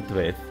be dealt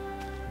with.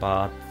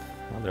 But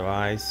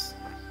otherwise...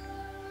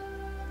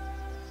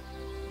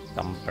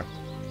 Dumper.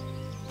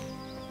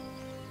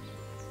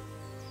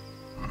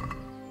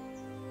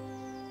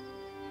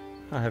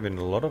 I'm having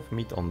a lot of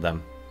meat on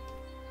them.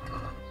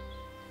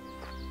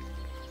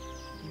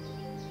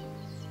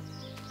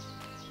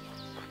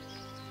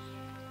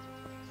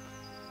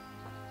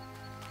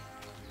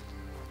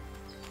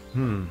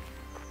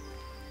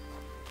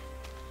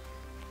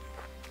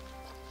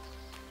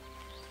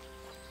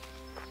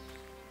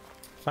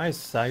 If I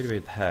side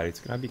with Hare, it's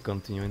gonna be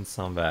continuing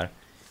somewhere.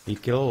 We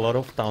kill a lot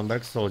of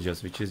Townberg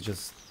soldiers, which is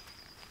just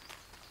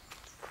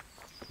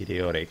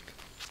idiotic.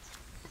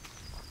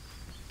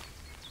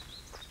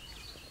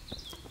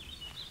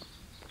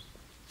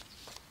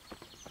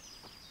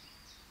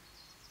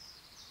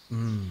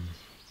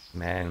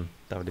 Man,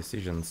 tough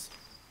decisions.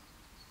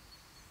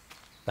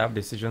 Tough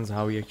decisions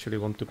how we actually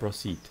want to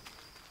proceed.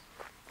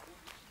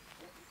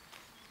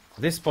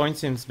 At this point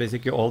seems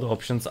basically all the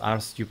options are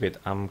stupid.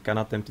 I'm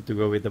kinda tempted to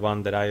go with the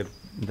one that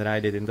I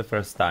did in the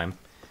first time.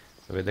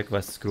 With the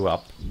quest screw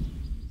up.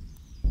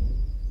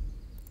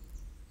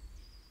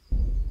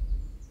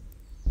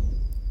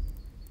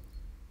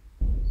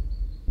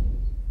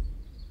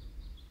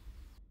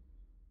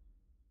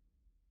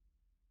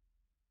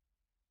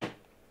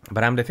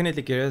 But I'm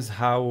definitely curious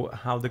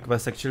how the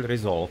quest actually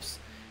resolves.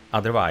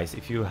 Otherwise,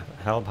 if you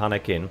help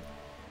Hanekin.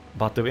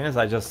 But to be honest,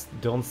 I just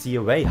don't see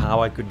a way how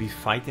I could be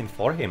fighting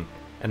for him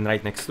and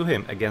right next to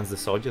him against the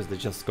soldiers.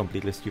 That's just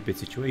completely stupid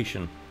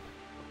situation.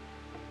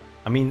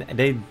 I mean,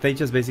 they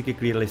just basically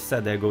clearly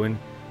said they're going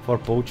for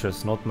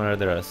poachers, not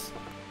murderers.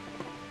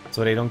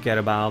 So they don't care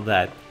about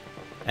that.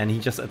 And he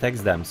just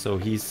attacks them, so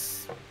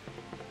it's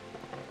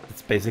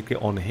basically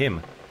on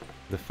him,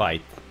 the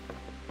fight.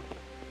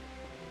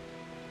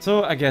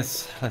 So I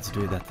guess let's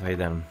do it that way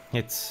then.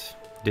 It's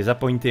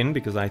disappointing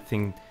because I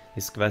think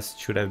this quest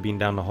should have been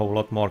done a whole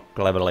lot more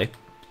cleverly.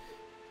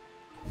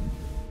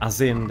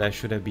 As in, there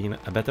should have been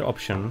a better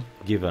option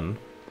given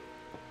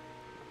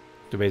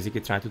to basically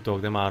try to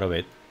talk them out of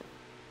it.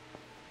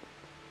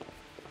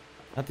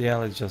 But yeah,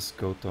 let's just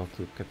go talk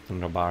to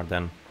Captain Robard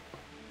then.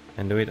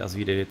 And do it as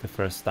we did it the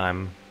first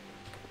time.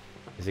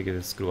 Basically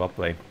the screw up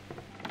way.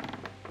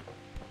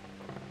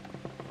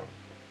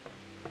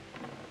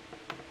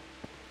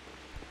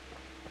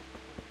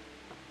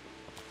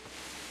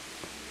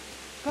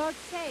 God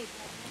save.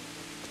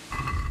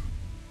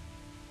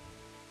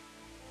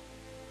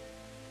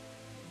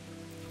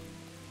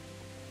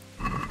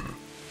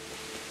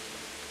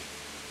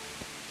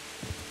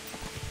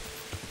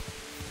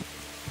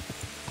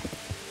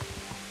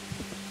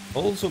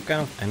 Also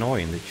kind of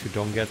annoying that you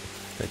don't get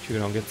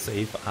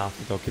save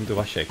after talking to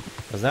Vašek.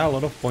 Because there are a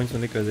lot of points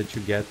on the quest that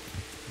you get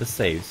the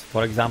saves.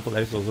 For example,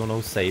 there is also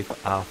no save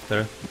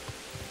after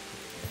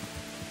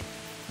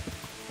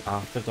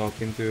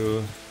talking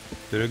to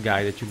the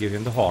guy that you give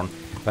him the horn.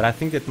 But I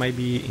think that might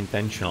be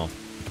intentional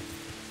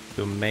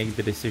to make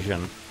the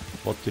decision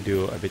what to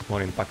do a bit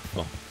more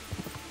impactful.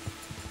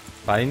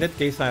 But in that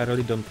case, I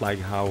really don't like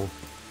how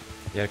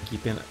they are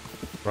keeping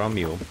from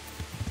you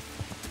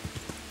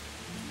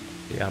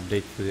the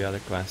update to the other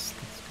quest.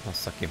 It's kind of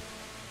sucky.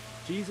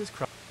 Jesus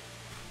Christ.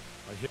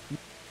 I hear...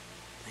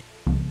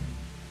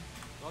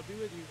 I'll be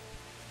with you.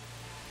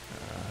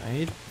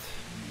 Right.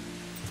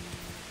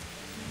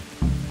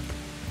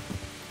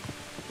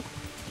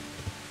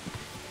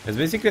 It's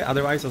basically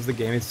otherwise as the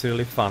game is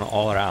really fun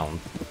all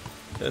around.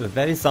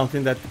 That is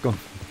something that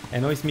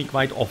annoys me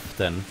quite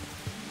often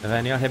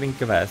when you're having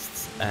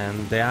quests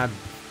and they are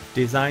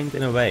designed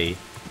in a way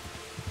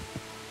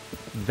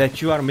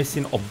that you are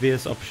missing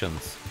obvious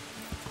options.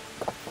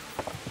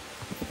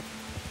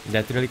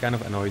 That really kind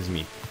of annoys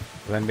me.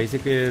 When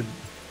basically...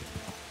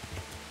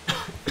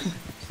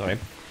 sorry.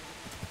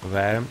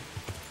 Where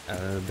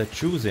the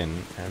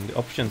choosing and the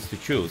options to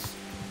choose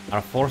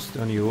are forced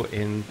on you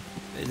in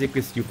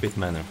basically stupid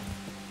manner.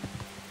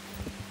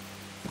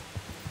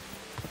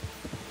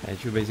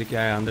 And you basically,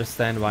 I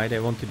understand why they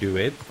want to do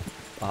it,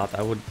 but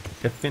I would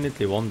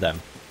definitely want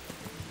them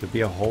to be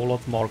a whole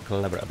lot more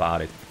clever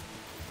about it.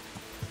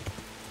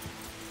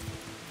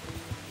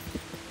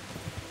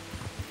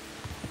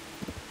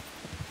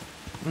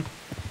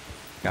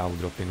 Cow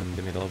dropping in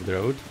the middle of the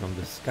road from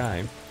the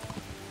sky.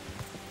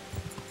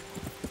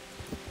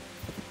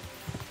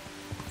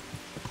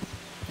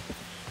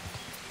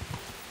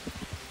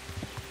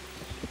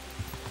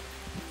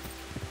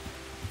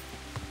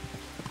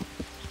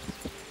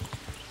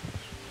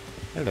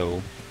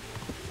 Hello.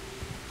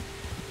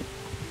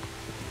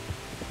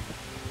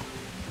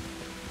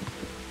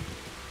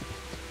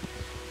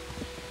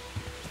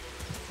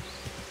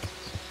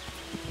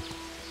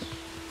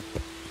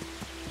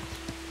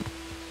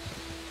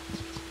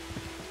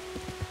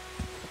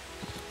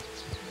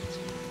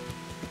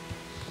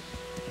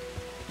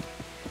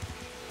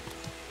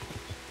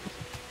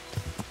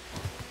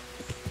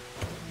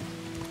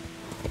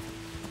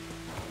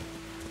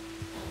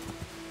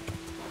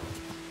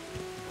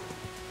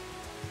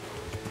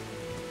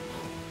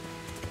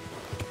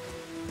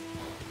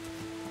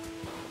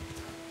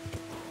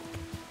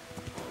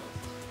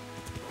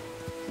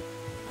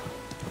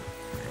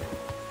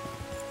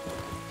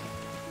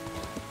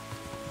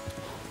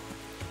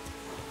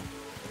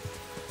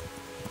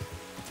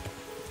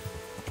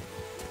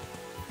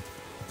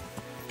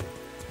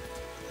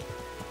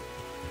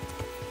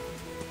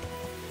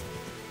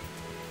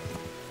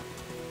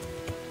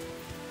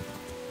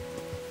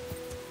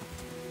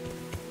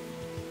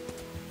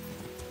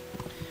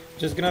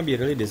 Just gonna be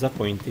really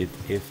disappointed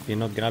if we're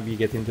not gonna be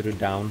getting to the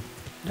down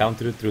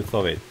to the truth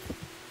of it,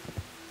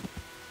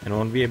 and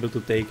won't be able to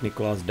take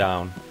Nicholas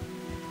down.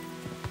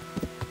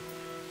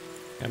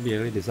 Gonna be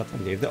really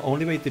disappointed. If the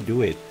only way to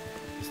do it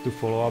is to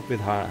follow up with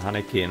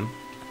Hanekin,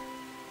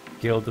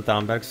 kill the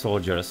Tannberg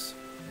soldiers.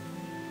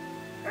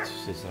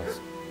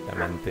 Jesus,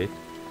 demented.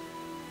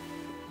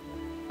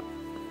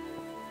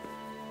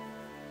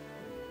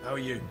 How are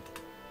you?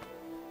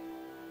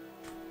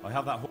 I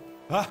have that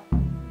Huh?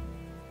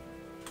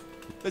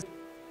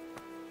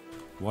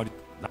 Why did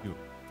you...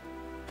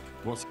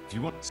 What do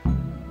you want?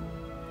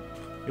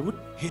 It would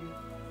hit...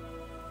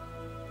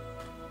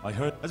 I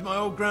heard... As my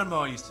old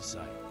grandma used to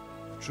say,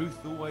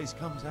 truth always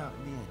comes out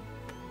in the end.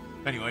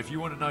 Anyway, if you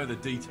want to know the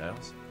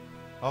details,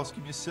 ask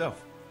him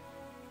yourself.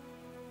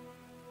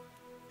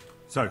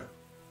 So,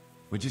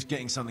 we're just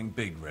getting something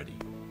big ready.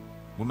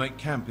 We'll make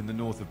camp in the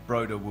north of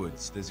Broder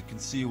Woods. There's a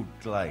concealed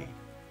glade,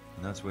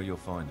 and that's where you'll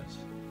find us.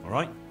 All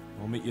right?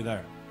 We'll meet you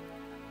there.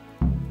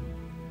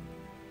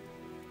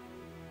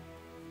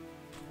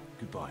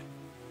 Goodbye.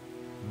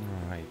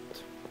 All right.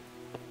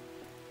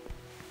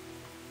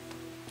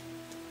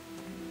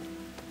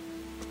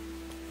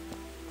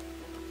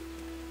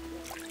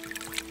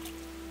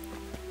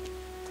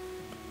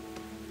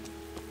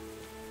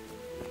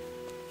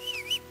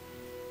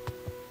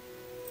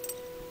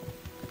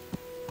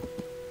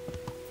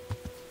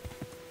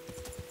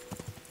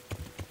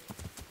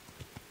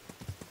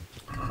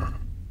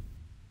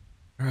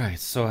 Right,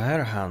 so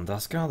Hare Hunt.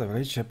 Ask around the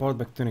village, report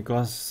back to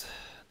Nicholas.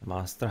 The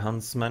Master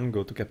Huntsman,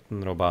 go to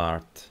Captain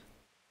Robart.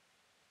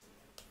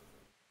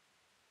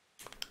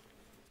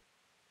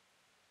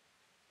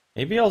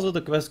 Maybe also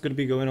the quest could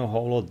be going a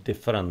whole lot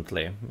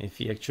differently if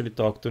he actually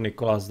talked to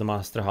Nicholas, the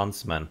Master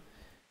Huntsman.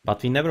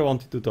 But we never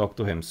wanted to talk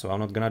to him, so I'm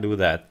not gonna do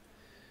that.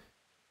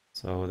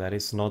 So that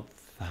is not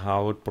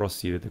how I would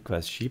proceed with the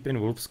quest. Sheep in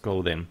wolf's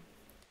clothing.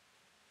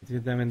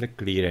 Visit them in the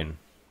clearing.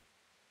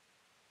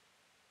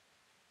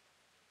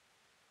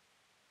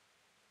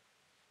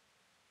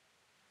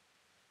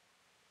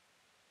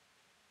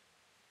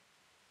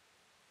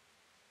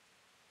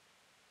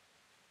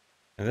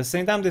 At the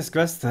same time, this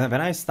quest, when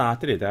I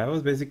started it, I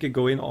was basically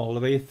going all the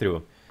way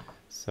through.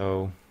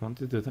 So,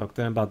 wanted to talk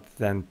to them about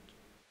then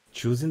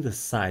choosing the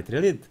site.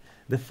 Really,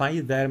 the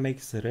fight there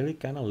makes really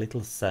kind of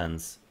little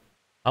sense.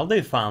 How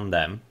they found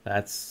them,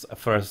 that's a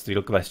first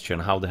real question.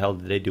 How the hell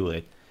did they do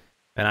it?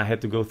 And I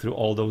had to go through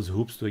all those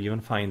hoops to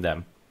even find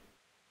them.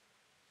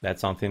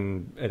 That's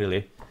something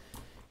really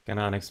kind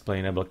of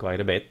unexplainable quite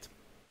a bit.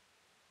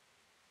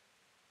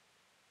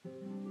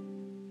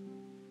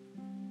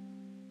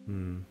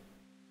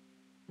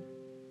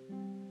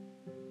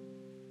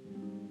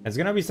 It's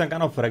gonna be some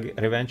kind of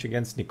revenge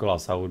against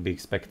Nicholas, I would be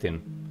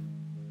expecting.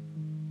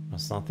 Or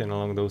something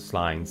along those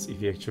lines, if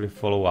you actually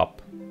follow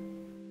up.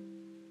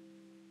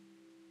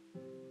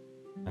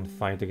 And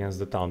fight against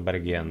the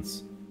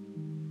Townbergians.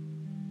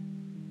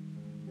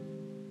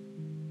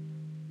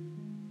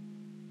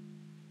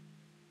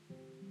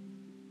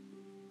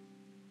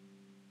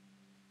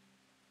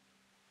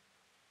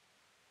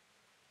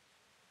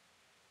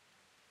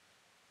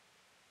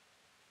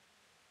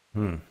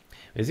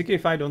 Basically,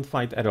 if I don't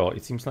fight at all,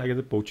 it seems like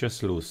the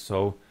poachers lose,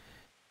 so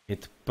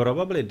it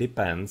probably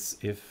depends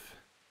if...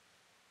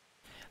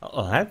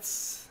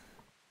 Let's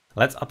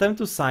attempt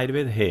to side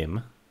with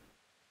him.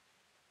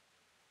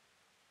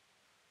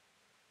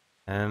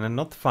 And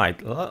not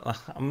fight.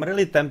 I'm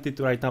really tempted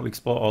to right now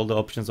explore all the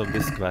options of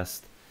this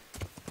quest.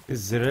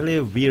 It's really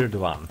a weird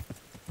one.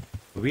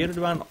 Weird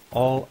one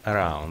all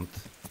around.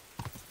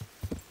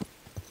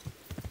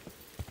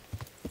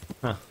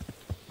 Huh.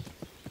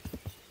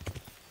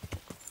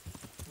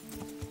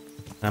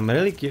 I'm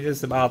really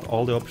curious about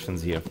all the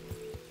options here.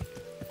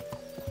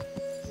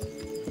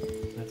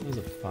 That was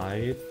a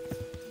fight.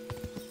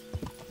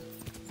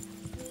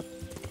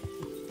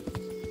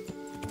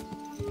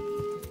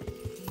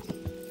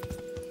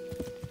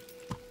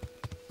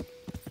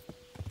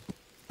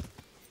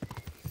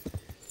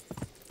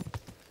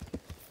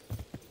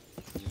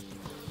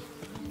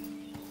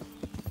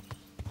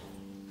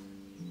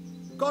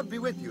 God be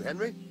with you,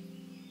 Henry.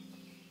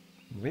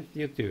 With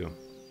you too.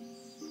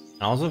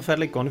 I'm also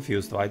fairly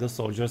confused why the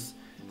soldiers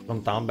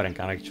from Townberg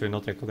are actually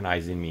not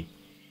recognizing me.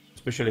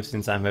 Especially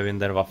since I'm having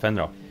their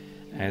Waffenrock.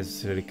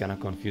 It's really kinda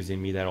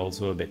confusing me there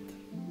also a bit.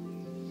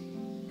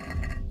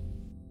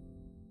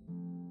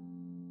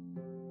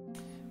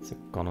 It's a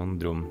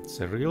conundrum.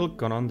 It's a real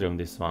conundrum,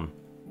 this one.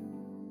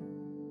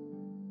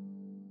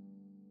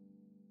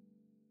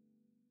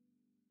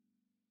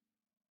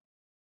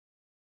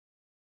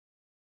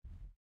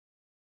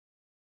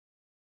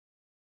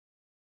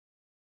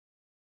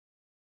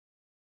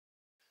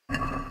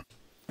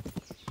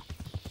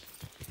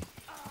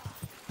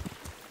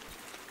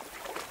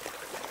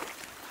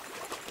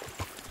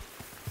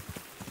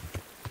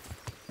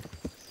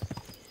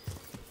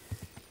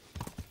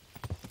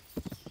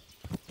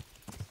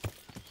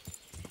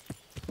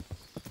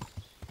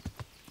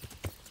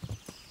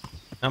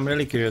 I'm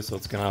really curious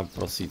what's gonna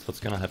proceed, what's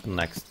gonna happen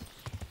next.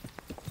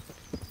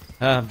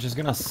 I'm just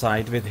gonna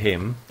side with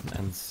him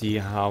and see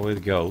how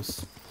it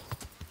goes.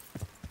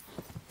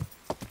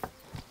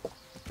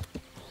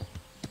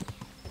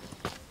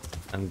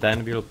 And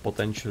then we'll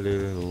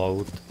potentially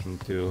load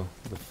into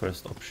the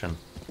first option.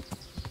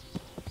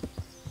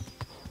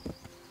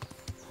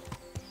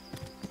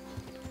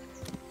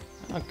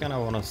 I kinda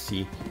wanna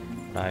see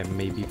what I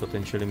may be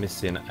potentially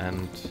missing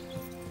and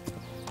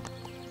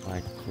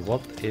like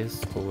what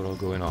is overall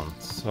going on.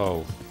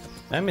 So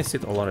I missed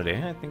it already.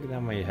 I think I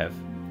may have.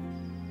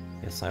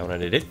 Yes, I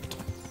already did.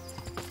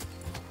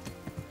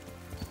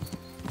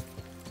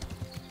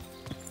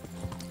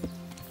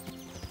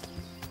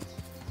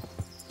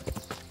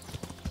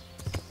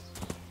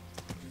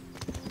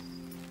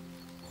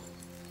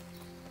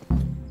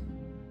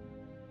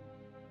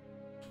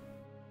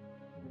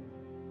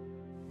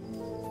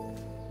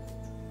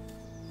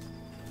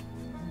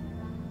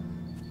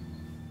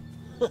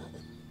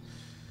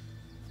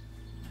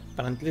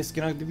 Apparently it's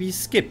going to be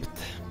skipped.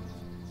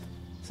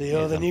 So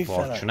you're the new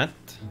fella. Unfortunate.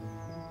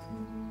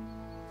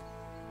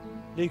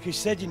 Lucas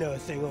said you know a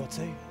thing or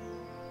two.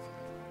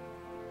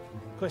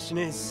 Question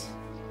is,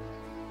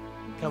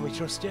 can we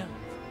trust you?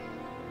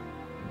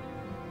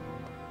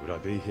 Would I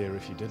be here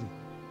if you didn't?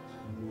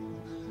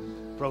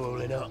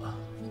 Probably not.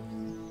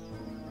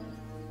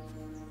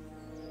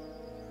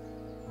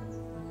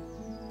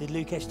 Did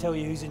Lucas tell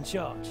you who's in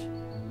charge?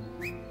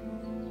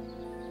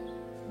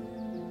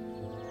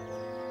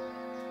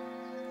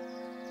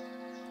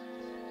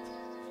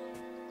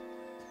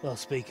 Well,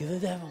 speak of the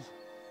devil.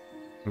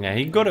 Yeah,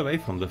 he got away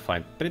from the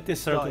fight. Pretty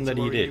certain that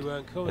he worry did. you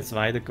weren't coming. That's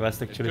why the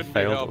quest actually Couldn't be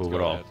failed helped, go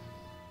overall. ahead.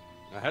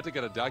 I had to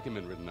get a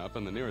document written up,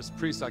 and the nearest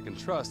priest I can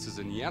trust is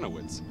in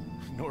Janowitz.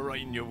 Not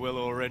writing your will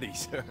already,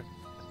 sir.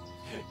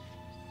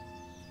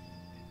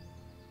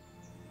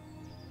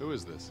 Who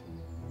is this?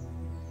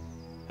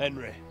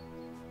 Henry.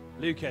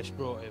 Lucas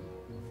brought him.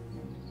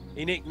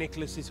 He nicked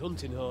Nicholas's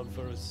hunting horn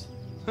for us.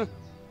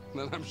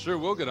 Then I'm sure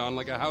we'll get on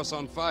like a house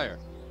on fire.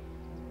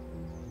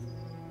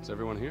 Is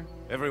everyone here?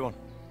 Everyone.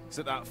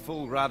 Except that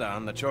fool Rada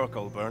the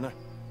charcoal burner.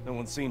 No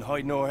one's seen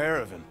hide nor hair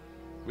of him.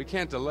 We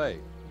can't delay.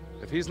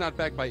 If he's not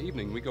back by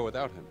evening, we go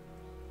without him.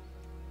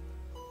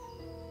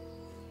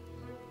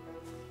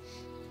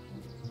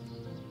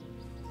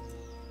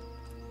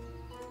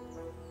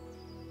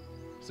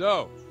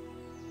 So,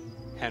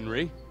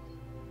 Henry,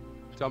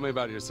 tell me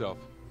about yourself.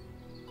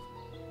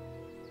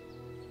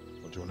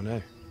 What do you want to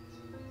know?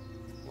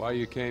 Why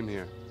you came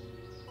here.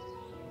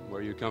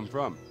 Where you come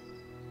from.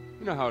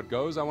 You know how it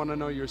goes. I want to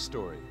know your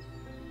story.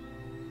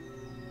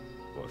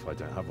 What if I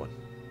don't have one?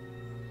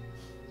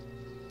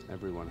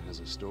 Everyone has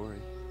a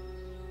story.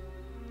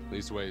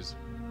 Leastways,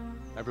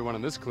 everyone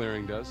in this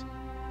clearing does.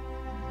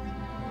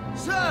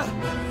 Sir!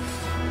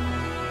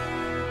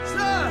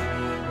 Sir!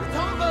 The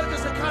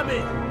Tolbergers are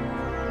coming!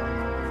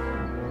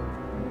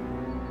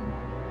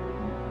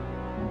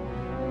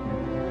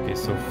 Okay,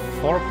 so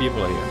 4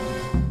 people here.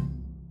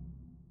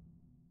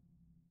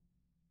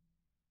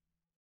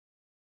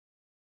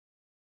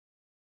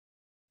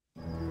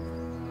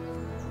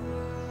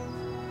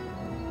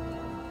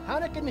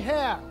 Hanekin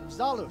Hare of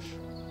Zalush.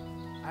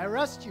 I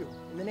arrest you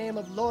in the name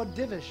of Lord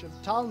Divish of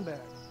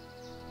Talmberg.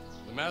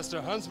 The Master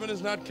Huntsman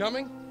is not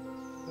coming?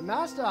 The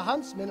Master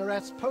Huntsman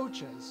arrests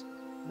poachers,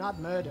 not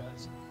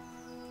murderers.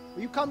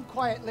 Will you come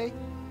quietly?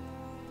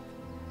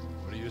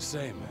 What do you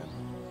say, man?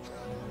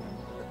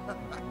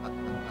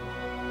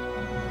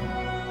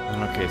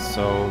 Okay,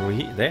 so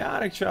they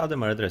are actually the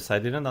murderers. I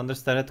didn't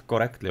understand it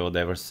correctly what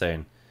they were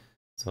saying.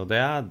 So they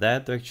are there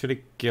to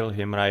actually kill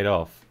him right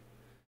off.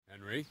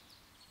 Henry?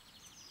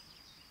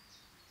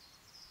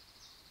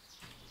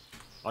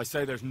 I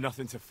say there's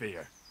nothing to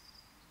fear.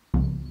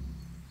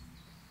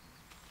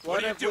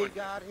 What have we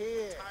got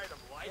here?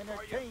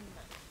 Entertainment.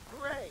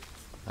 Great.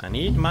 I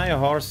need my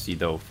horsey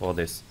though for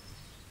this.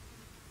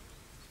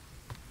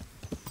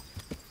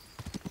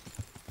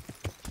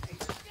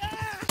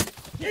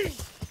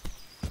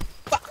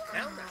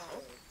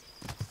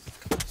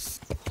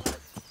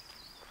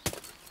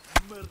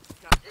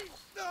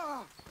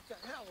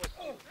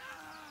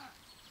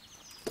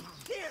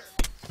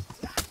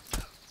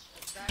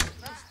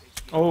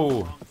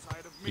 Oh,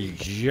 he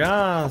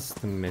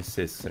just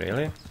misses,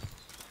 really?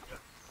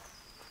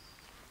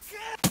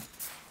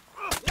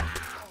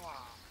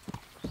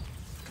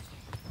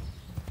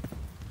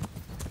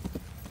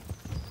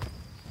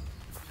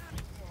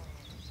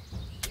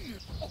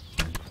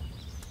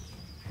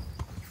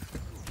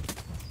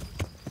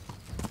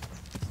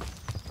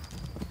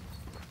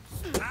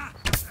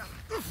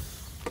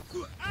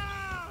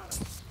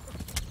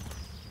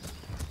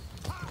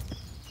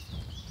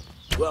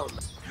 Well,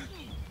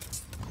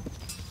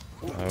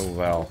 Oh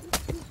well.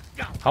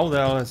 How the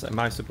hell am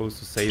I supposed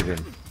to save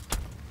him?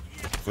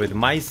 With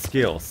my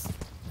skills.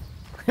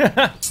 You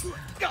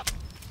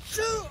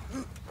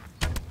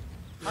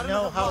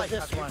know how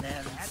this one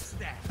ends.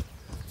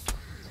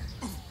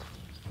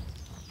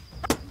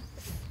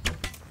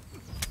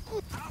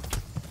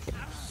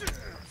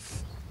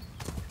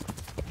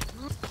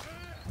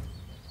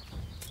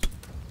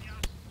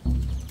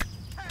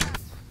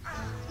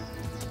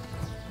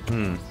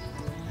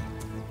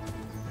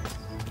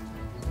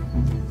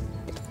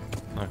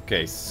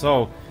 Okay,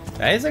 so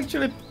that is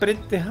actually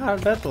pretty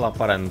hard battle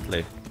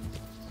apparently.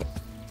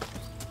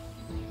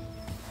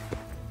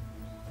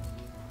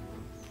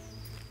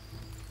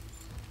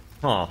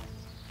 Huh.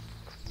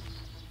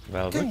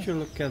 Well, would you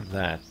look at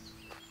that?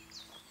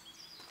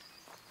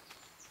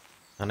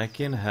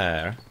 Hanekin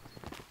Hare.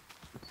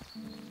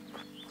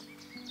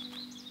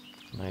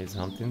 Nice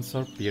hunting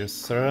sword,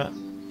 piercer.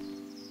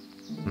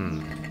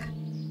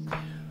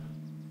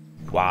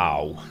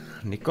 Wow.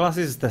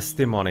 Nicholas's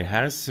testimony,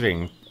 Hare's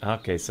ring.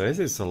 Okay, so this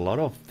is a lot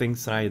of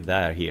things right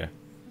there here.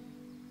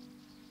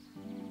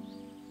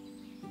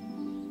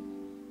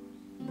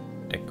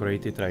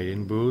 Decorated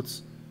riding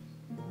boots.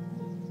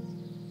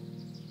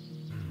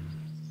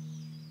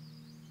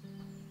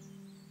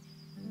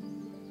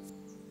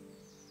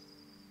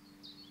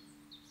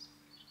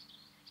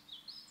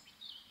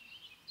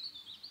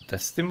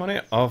 Testimony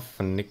of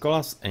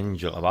Nicholas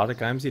Angel about the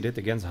crimes he did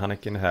against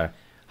Hanekin Hare.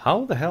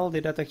 How the hell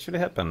did that actually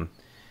happen?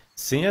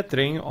 Signet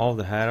ring of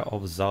the Hare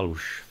of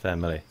Zalush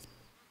family.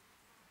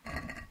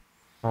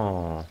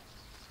 Oh.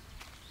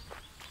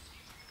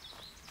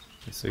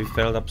 So he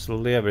failed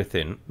absolutely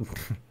everything.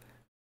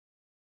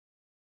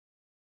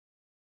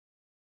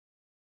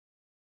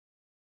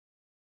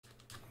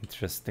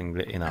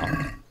 Interestingly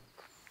enough.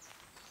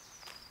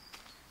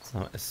 So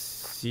I'm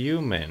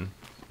assuming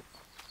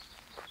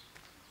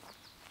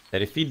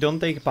that if we don't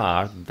take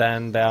part,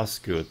 then they are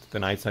screwed. The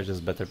knights are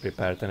just better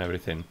prepared and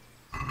everything.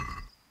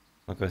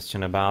 No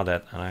question about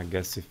that. And I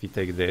guess if we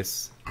take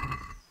this...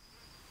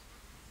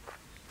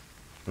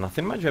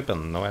 Nothing much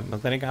happened. No,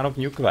 not any kind of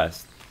new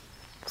quest.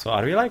 So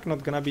are we like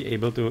not gonna be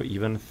able to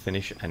even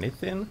finish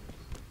anything?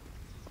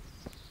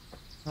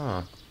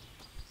 Huh.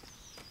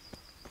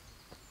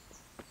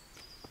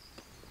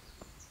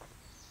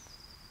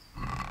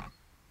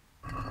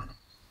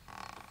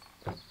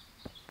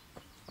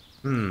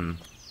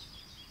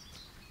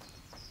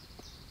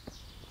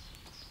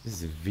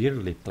 This is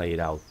weirdly played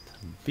out.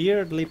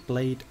 Weirdly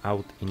played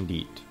out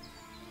indeed.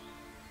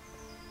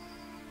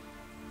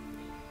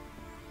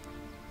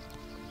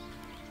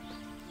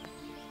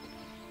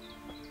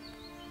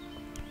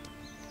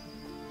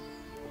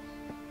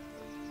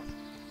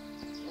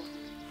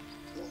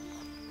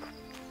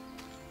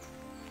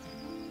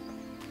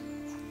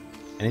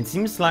 And it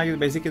seems like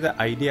basically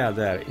the idea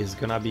there is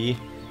gonna be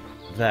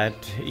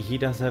that he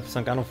does have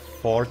some kind of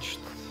forged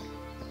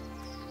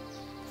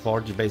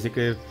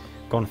basically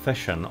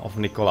confession of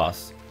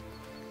Nicholas,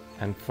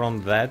 and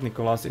from that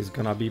Nicholas is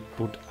gonna be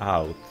put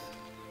out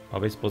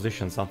of his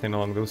position, something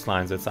along those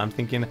lines. That's, I'm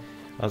thinking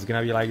that's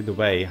gonna be like the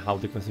way how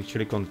the quest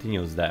actually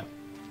continues there.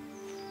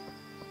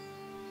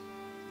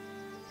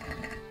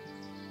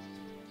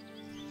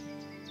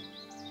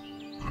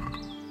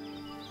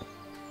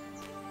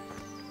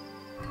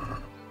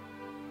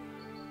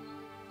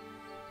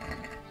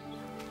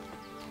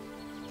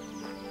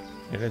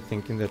 Really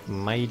thinking that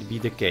might be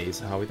the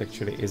case, how it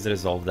actually is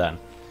resolved then.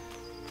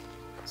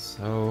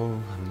 So,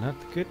 not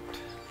good.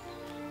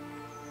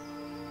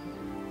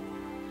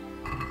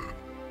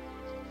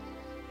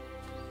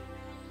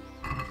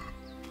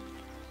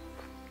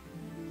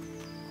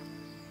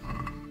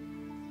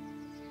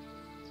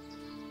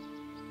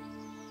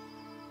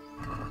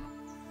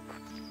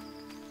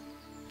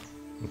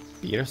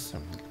 Piercer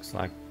looks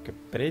like a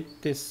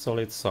pretty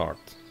solid sword.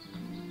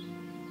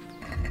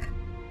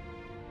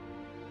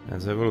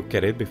 Let's have a look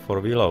at it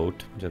before we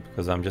load, just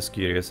because I'm just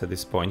curious at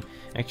this point.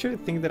 I actually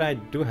think that I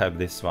do have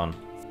this one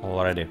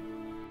already.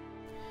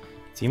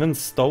 It's even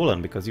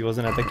stolen because he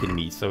wasn't attacking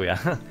me, so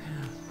yeah,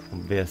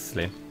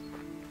 obviously.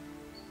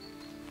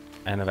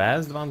 And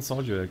where's the one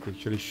soldier that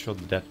actually shot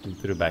that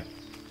into the back?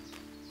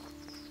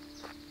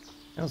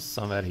 It was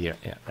somewhere here.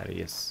 Yeah, there he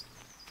is.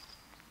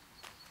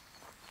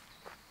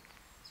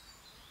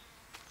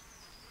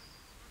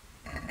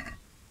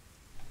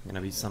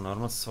 Gonna be some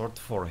normal sword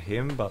for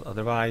him, but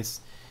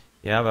otherwise...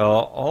 Yeah, well,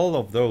 all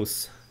of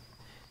those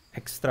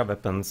extra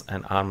weapons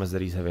and armors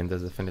that he's having,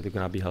 that's definitely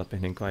gonna be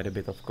helping him quite a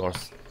bit, of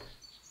course.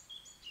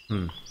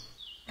 We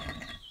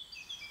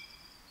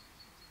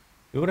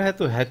would have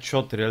to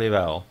headshot really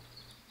well.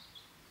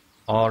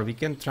 Or we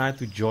can try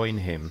to join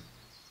him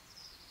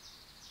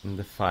in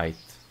the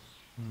fight.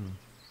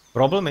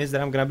 Problem is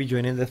that I'm gonna be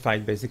joining the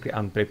fight basically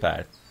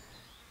unprepared.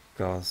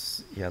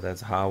 Because, yeah,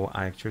 that's how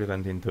I actually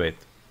went into it.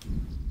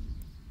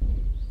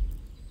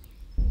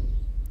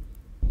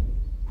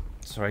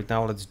 So right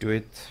now let's do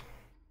it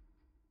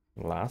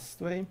last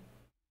way.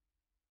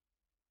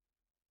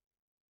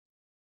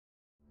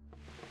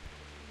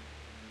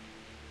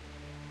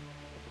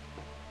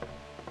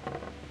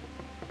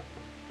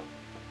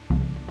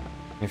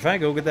 If I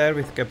go there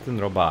with Captain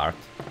Robart,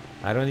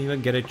 I don't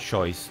even get a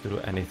choice to do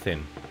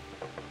anything.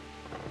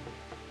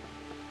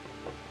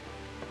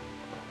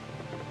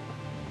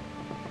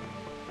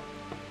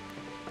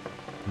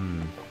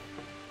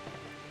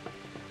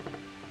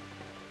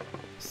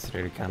 It's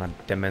really kind of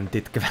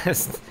demented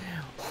quest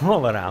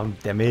all around,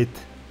 damn it.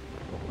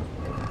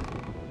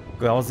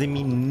 Causing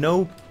me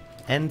no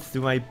end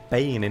to my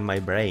pain in my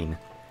brain.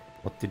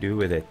 What to do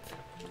with it.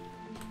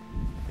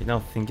 You know,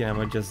 thinking I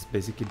might just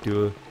basically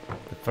do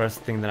the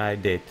first thing that I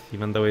did,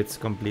 even though it's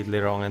completely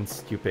wrong and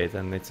stupid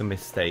and it's a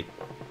mistake.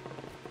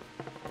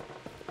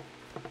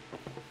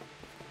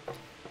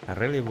 I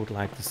really would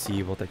like to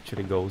see what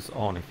actually goes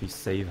on if we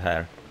save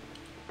her.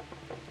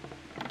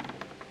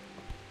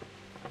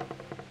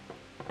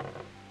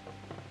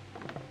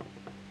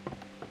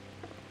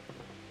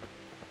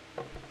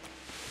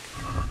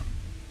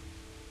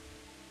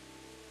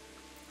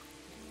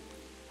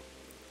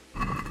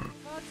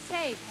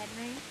 save,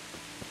 Henry.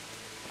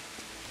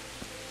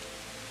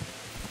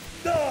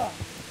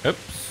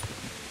 Oops.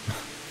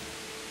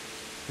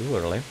 Too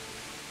early.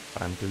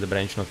 Until the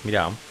branch knocked me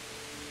down.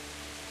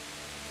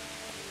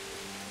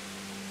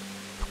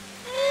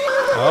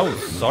 Oh,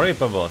 sorry,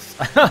 Pavos.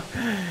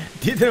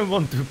 Didn't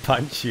want to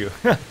punch you.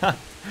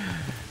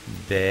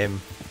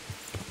 Damn.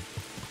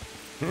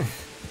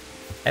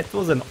 That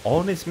was an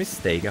honest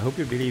mistake. I hope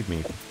you believe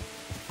me.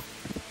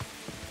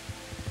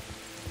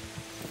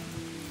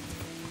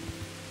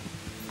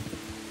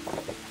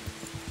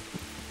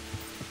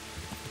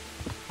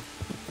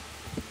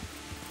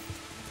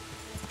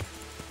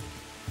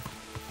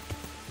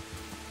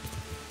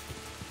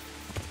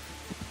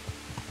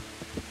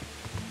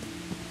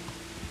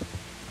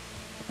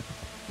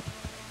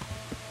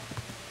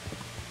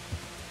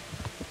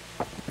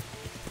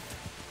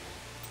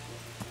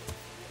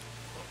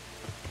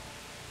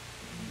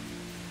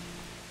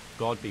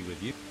 God be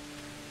with you.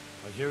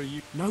 I hear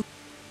you. No.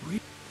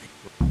 Good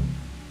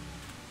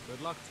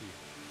luck to you.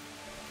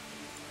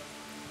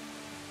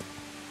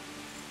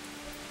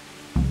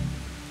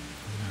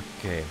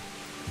 Okay.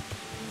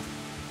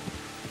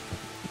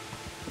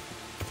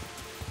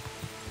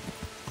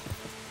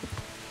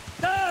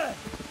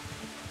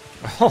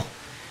 Oh,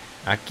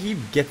 I keep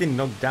getting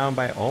knocked down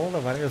by all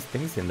the various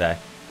things in there.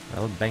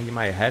 Well, banging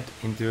my head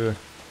into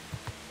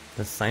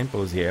the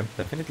signpost here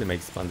definitely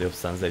makes plenty of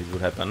sense that it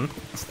would happen.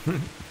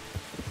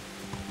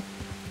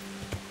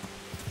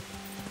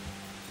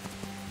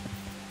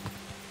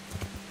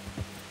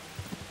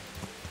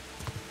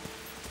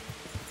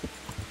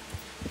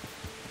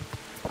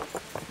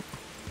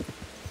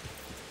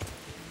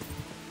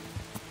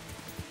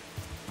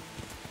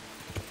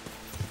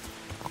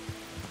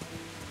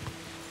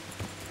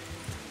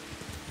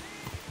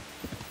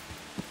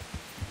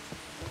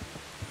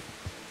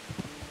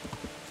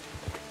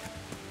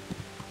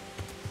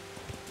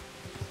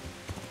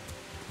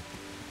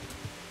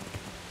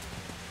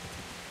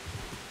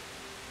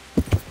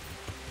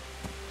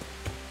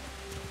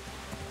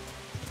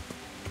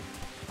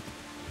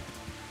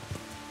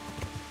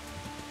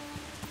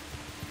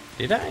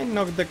 Did I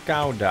knock the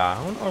cow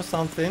down or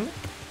something?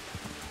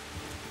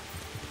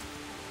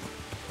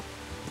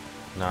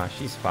 Nah,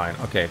 she's fine.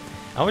 Okay.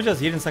 I was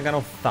just hearing some kind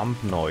of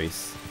thump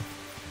noise.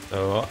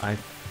 So I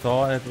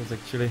thought it was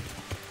actually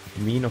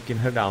me knocking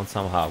her down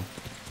somehow.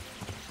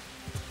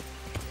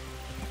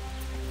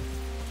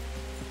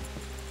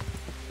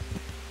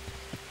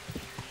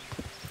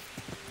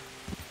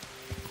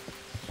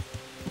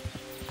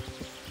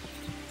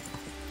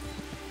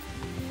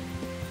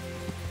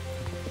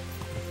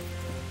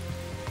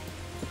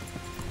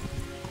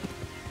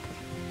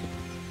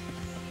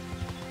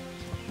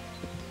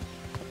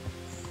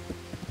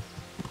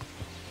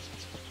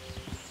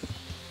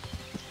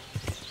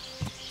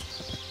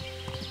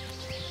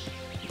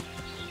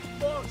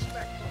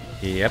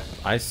 Yep,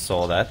 I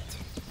saw that.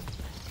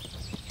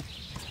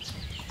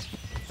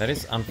 That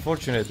is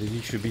unfortunate that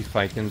he should be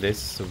fighting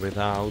this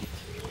without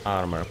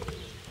armor.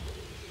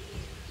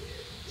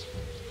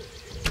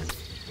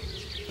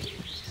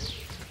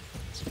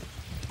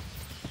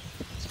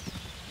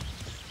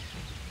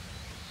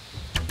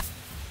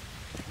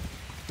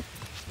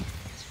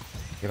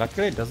 He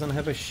luckily doesn't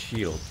have a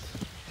shield.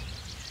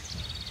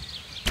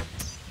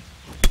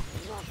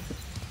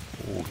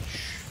 Ouch.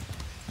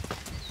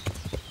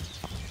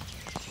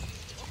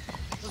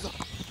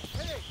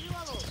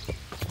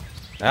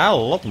 Ah, a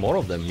lot more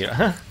of them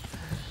here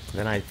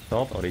than I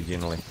thought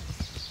originally.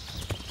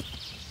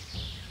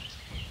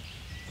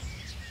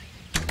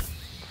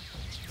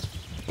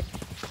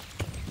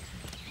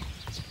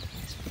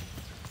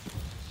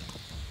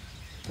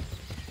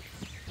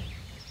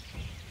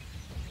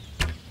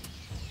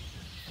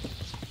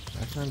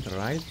 That went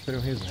right through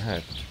his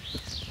head.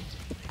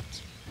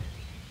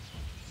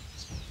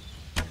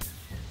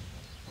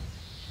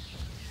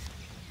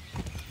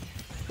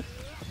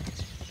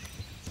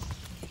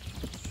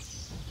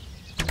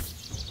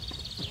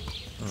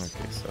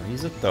 Okay, so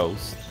he's a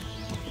toast.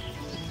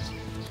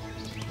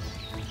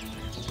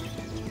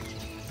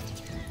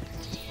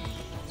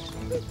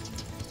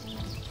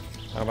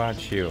 How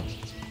about you?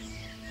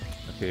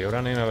 Okay, you're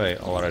running away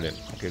already.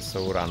 Okay,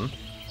 so run.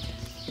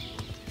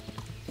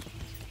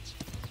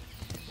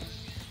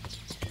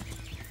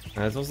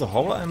 That was the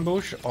whole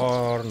ambush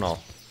or not?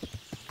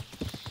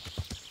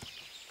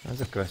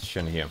 That's a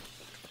question here.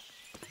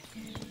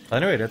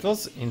 Anyway, that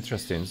was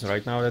interesting. So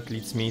right now that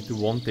leads me to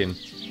wanting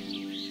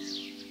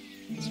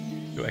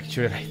to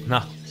actually right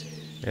now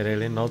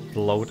really not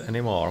load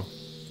anymore.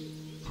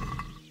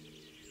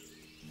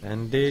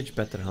 Bandage,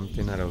 better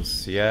hunting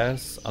arrows,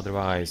 yes.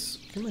 Otherwise,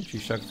 human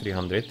Shishak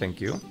 300,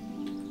 thank you.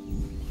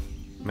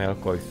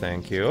 Melkoi,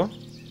 thank you.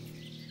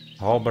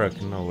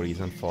 Hauberg, no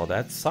reason for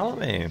that.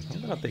 Salve, I'm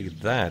gonna take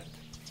that.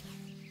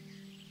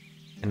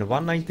 And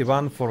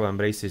 191 for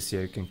embraces,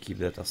 yeah, you can keep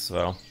that as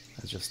well.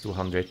 That's just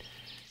 200.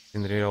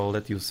 Isn't really all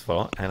that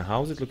useful. And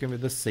how's it looking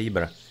with the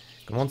saber?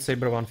 Come on,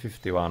 saber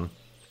 151.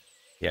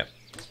 Yeah,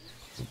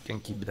 you can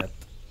keep that.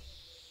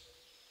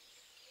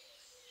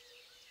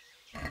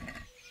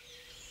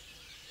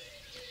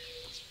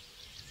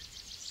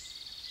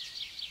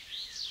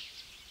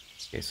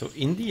 Okay, so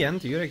in the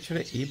end, you're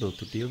actually able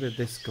to deal with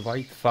this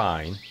quite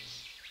fine,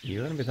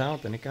 even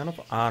without any kind of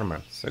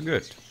armor. So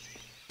good.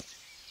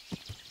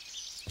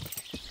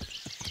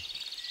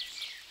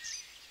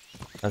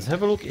 Let's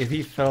have a look if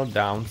he fell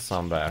down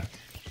somewhere.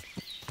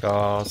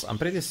 Because I'm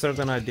pretty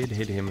certain I did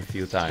hit him a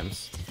few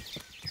times.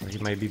 So he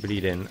might be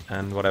bleeding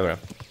and whatever.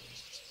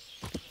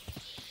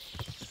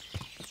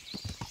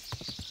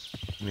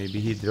 Maybe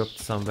he dropped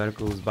somewhere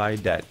close by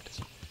dead.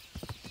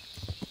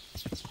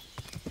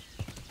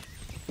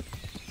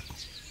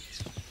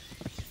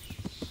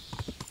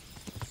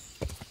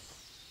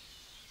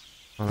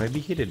 Or maybe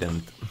he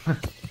didn't.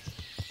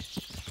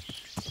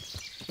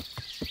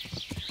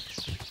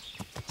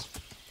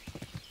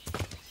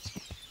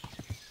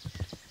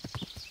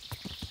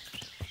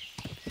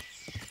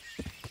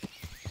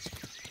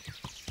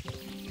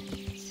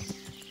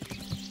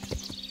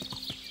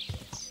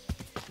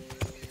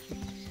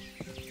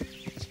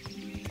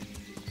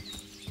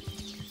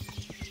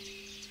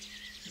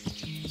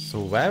 So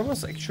where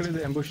was actually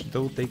the ambush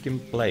though taking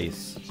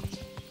place?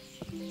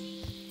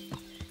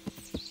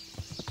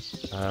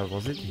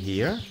 Was it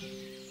here?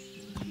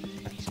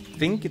 I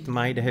think it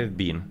might have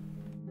been.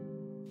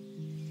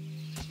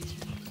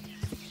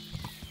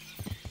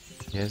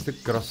 Yes, the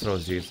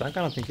crossroads here, so I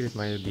kind of think it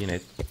might have been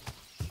it.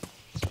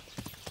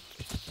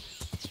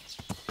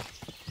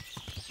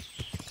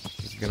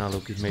 Just gonna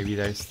look if maybe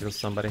there is still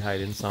somebody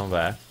hiding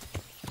somewhere.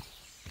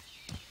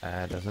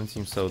 Doesn't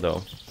seem so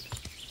though.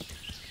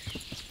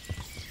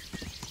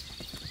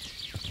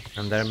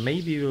 And there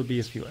maybe will be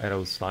a few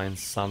arrows flying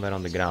somewhere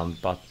on the ground,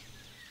 but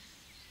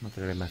not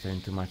really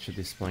mattering too much at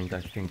this point, I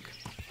think.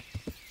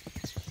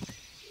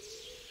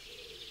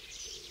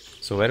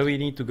 So where do we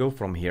need to go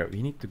from here?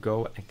 We need to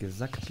go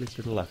exactly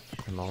to the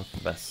left, the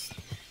northwest.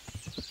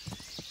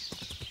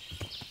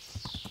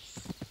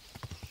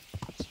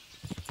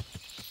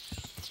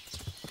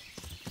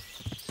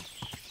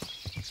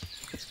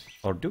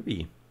 Or do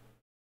we?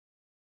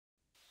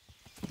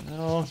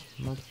 No,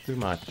 not too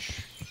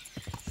much.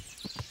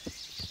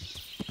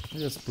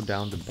 Let's just put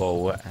down the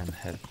bow and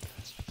head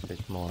a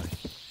bit more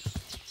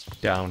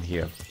down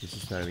here. This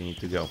is where we need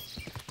to go.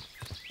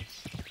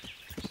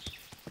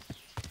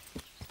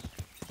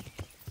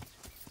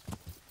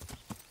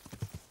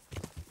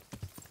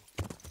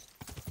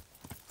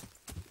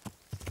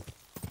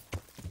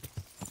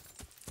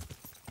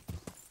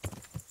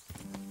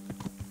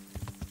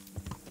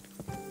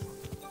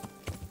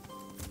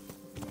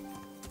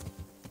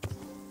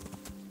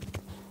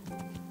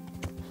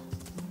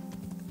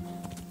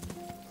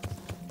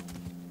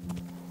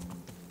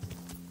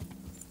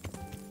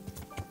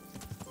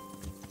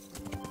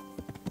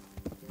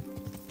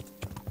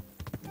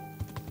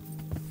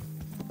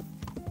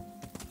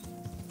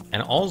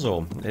 And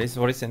also, this is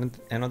what is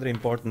another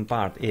important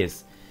part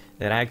is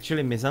that I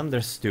actually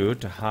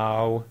misunderstood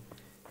how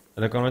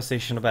the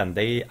conversation went.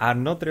 They are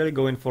not really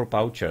going for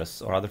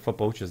poachers, or rather for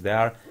poachers. They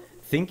are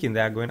thinking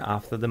they are going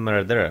after the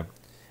murderer.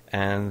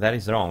 And that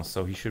is wrong,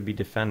 so he should be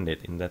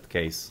defended in that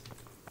case.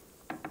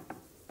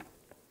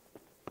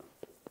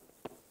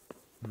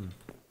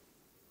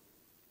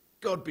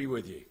 God be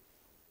with you.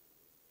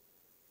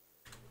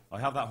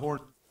 I have that horn.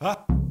 Huh?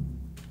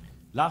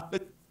 Laugh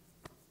it.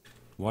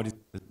 Why did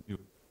you?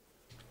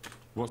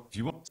 What do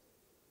you want?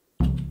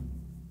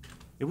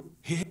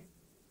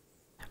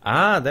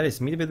 Ah, that is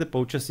meet with the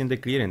poachers in the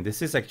clearing.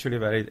 This is actually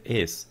where it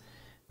is.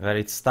 Where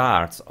it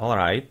starts.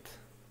 Alright.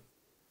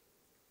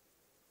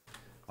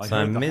 So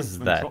I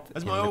missed that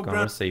in the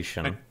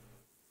conversation.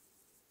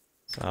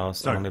 So I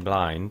was only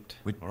blind.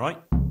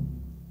 Alright.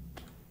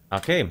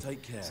 Okay,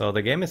 so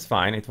the game is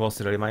fine. It was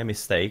really my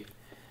mistake,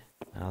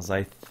 as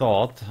I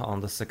thought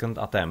on the second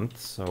attempt.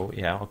 So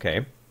yeah,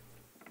 okay.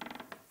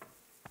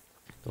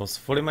 It was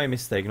fully my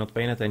mistake, not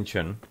paying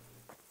attention.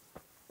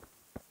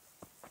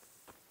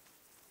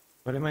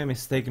 Fully my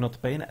mistake,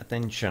 not paying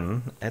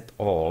attention at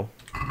all.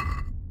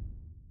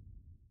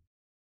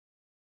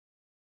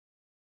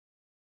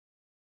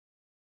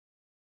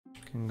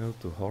 Can go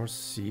to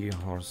horsey,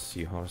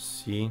 horsey,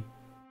 horsey.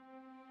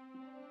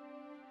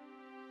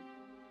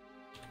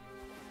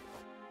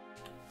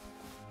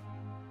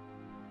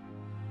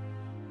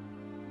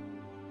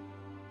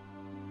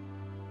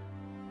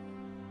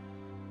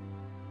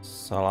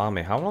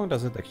 Salami, how long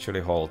does it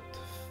actually hold?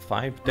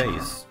 5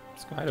 days.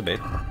 It's quite a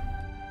bit.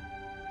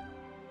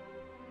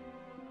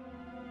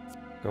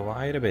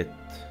 Quite a bit.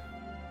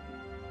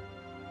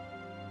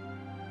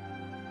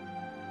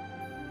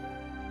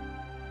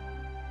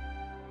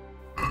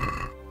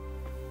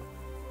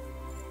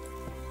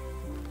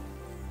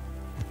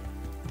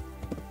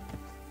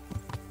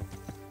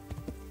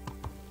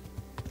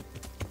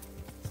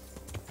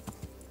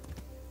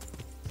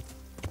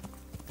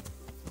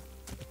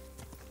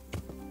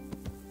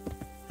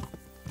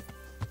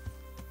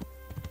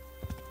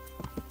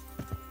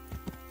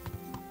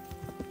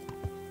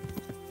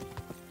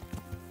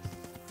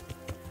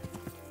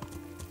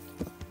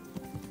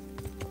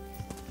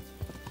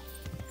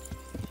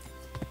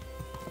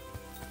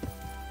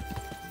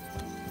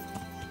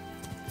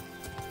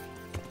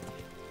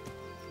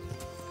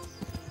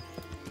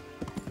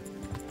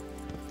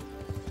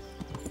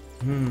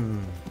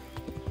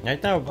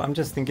 Right now, I'm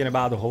just thinking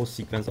about the whole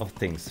sequence of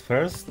things.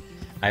 First,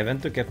 I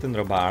went to Captain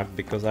Robart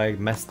because I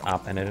messed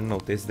up and I didn't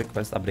notice the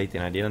quest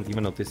updating. I didn't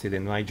even notice it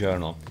in my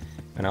journal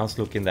when I was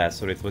looking there,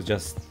 so it was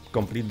just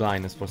complete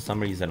blindness for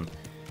some reason.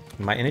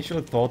 My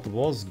initial thought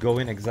was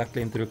going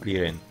exactly into the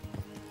clearing.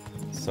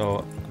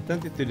 So, I'm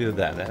tempted to do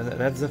that.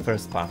 That's the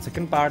first part.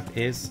 Second part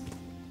is...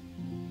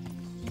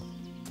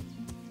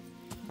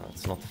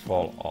 let's not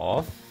fall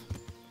off.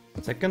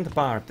 Second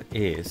part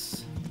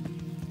is...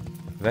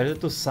 whether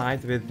to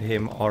side with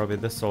him or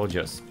with the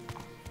soldiers.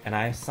 And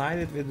I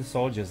sided with the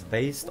soldiers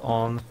based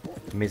on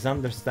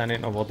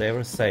misunderstanding of what they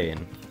were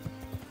saying.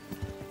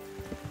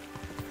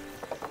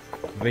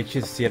 Which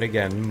is yet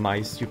again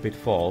my stupid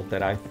fault,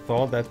 that I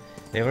thought that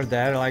they were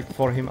there like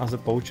for him as a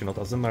poacher, not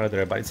as a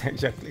murderer, but it's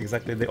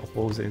exactly the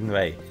opposite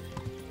way.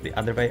 The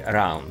other way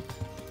around.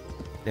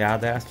 They are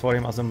there for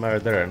him as a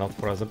murderer, not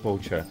for as a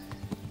poacher.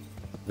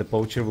 The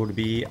poacher would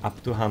be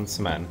up to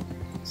Huntsman.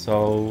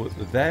 So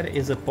there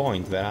is a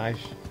point where I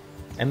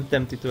am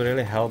tempted to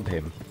really help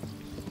him.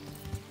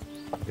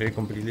 Really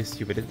completely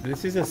stupid.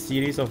 This is a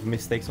series of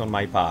mistakes on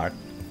my part.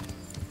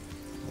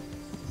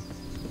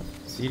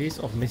 Series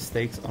of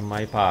mistakes on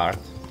my part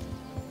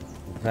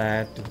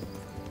that...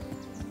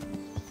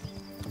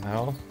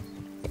 well...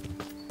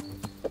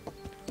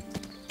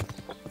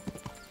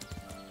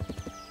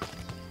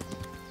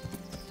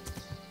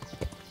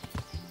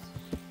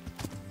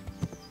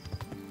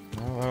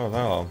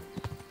 well.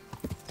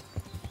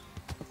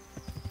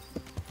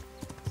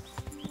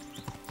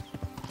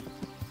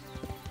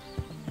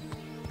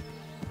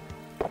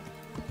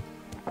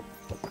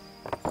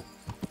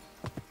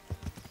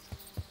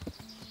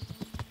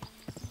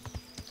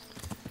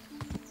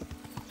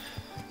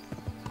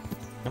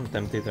 I'm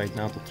tempted right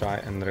now to try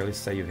and really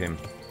save him.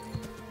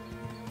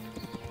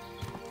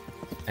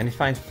 And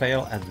if I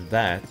fail at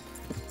that,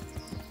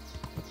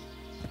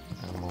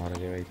 I'm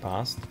already way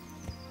past,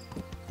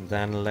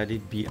 then let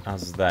it be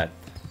as that.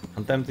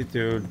 I'm tempted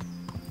to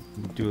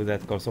do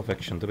that course of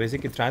action, to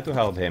basically try to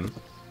help him.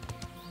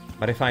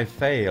 But if I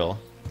fail,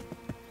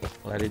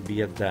 let it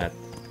be at that.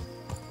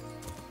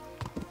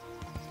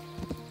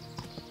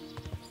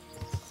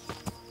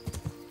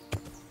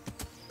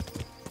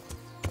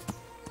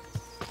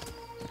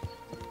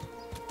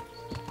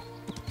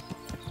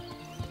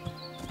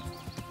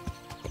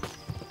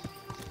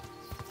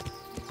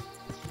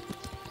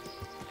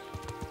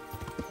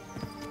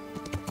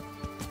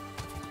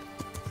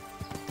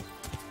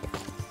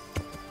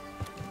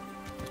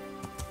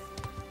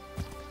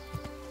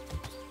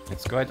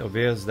 It's quite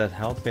obvious that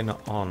helping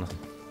on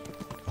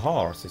a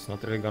horse is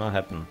not really gonna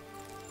happen.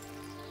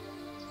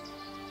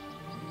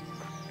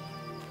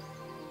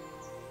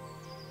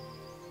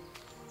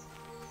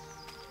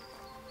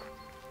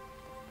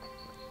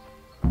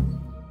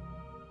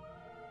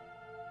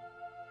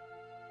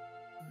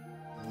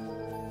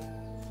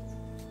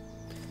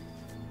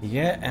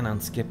 Yeah, an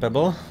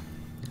unskippable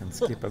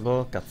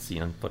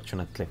cutscene,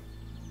 unfortunately.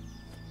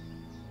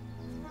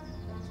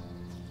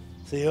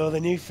 So you're the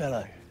new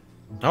fellow?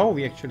 Oh,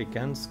 we actually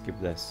can skip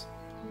this.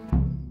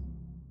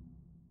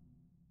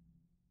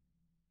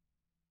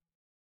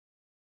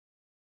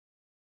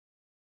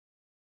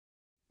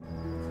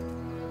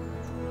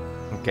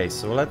 Okay,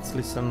 so let's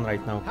listen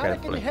right now Hanekin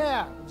carefully.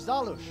 Hare of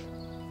Zalush.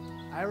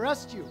 I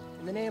arrest you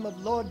in the name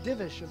of Lord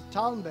Divish of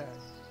Talmberg.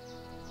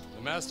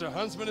 The Master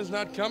Huntsman is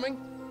not coming?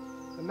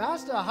 The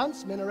Master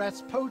Huntsman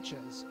arrests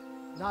poachers,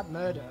 not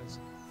murderers.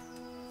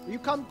 Will you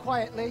come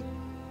quietly?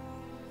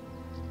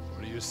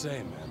 What do you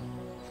say, man?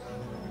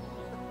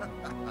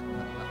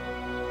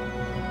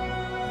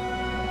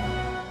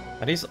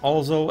 That is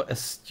also a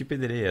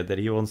stupid idea that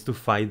he wants to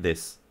fight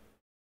this.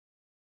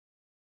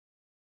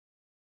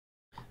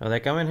 Now they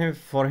come in here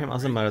for him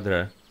as a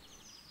murderer.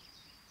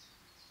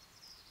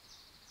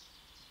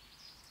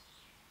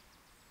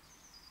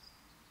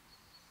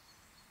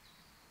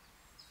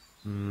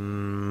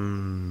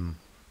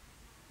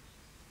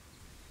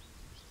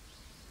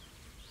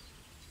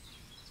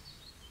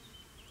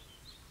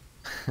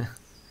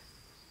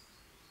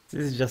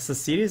 This is just a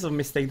series of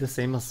mistakes the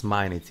same as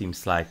mine, it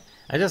seems like.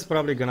 I'm just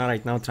probably gonna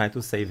right now try to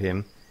save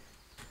him.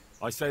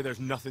 I say there's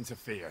nothing to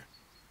fear.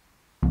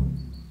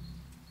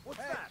 What's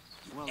that?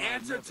 Well,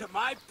 answer to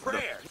my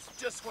prayers.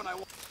 Just when I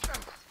want.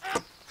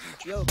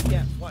 You'll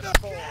get what's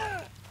for.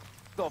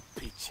 Go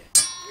peach.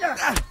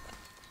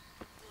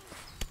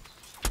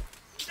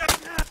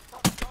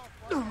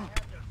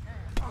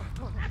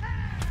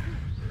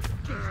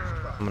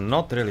 I'm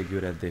not really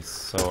good at this,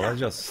 so let's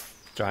just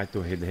try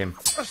to hit him.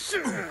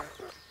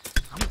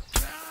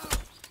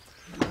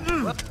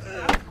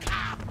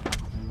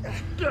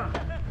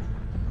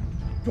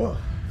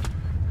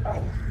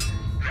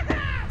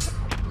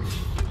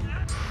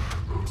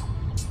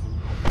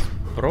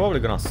 Probably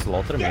gonna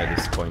slaughter me at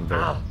this point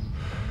though.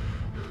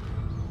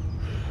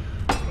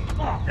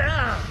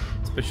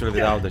 Especially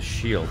without the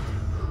shield.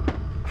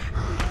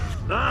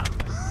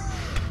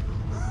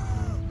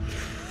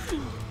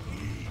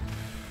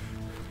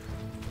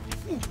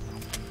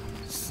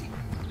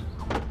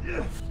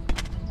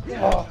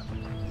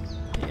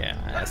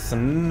 Yes.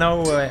 There's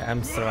no way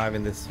I'm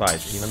surviving this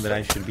fight, even that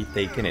I should be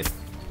taking it.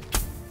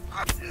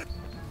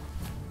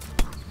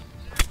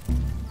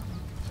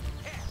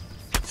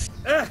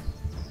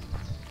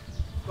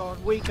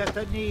 Gone weak at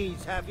the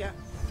knees, have ya?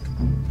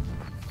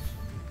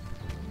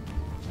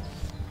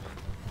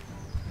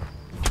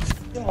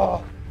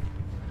 Oh.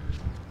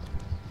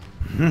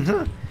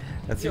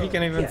 Let's see if we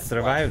can even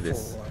survive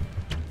this.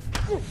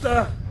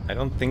 I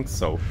don't think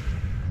so.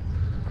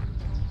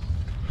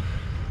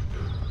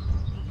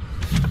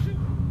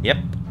 Yep.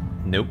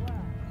 Nope.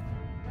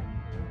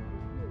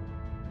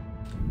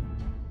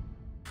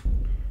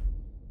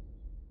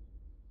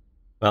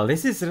 Well,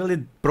 this is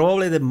really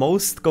probably the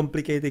most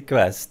complicated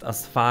quest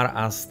as far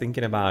as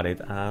thinking about it,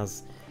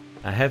 as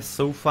I have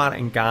so far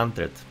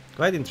encountered.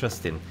 Quite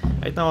interesting.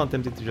 Right now I'm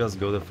tempted to just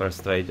go the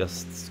first way,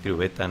 just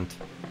screw it, and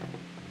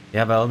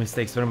yeah, well,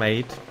 mistakes were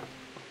made.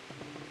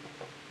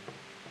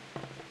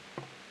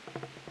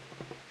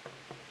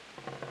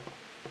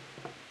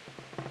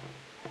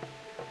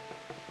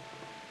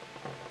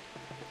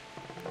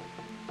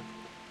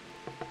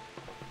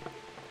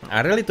 I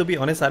really, to be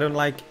honest, I don't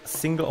like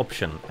single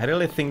option. I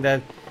really think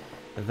that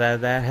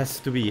there has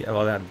to be,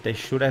 well, that there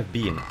should have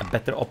been a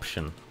better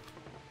option.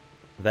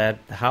 That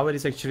how it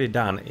is actually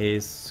done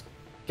is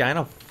kind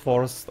of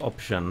forced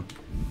option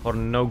for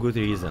no good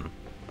reason.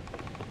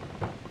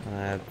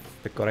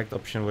 The correct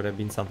option would have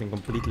been something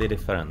completely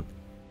different.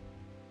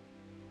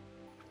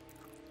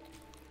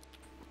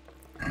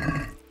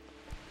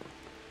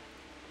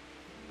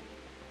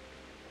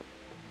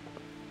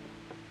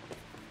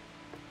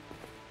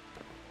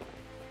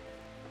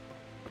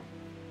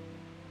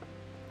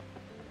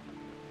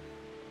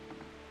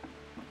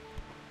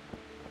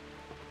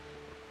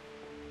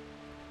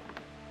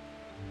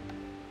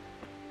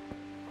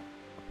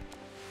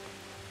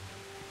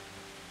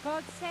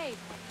 God save.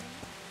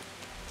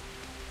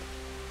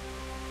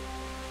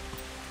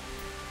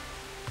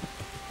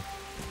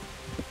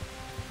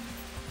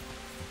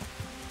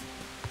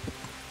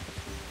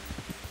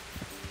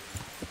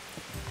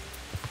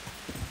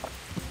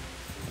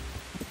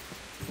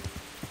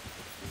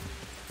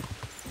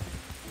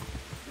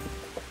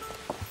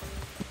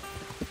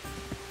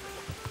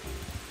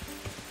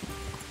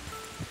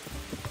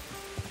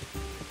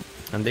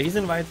 And the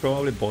reason why it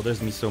probably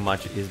bothers me so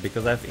much is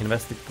because I've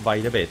invested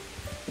quite a bit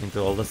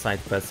into all the side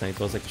quests, and it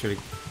was actually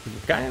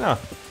kinda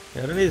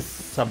a really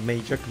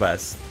sub-major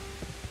quest.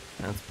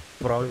 And that's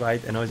probably why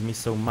it annoys me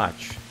so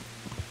much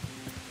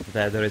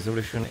that the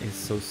resolution is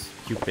so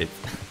stupid.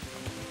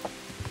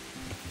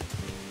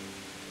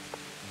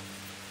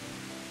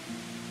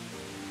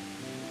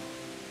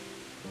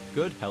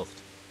 Good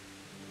health.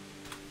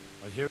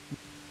 I hear.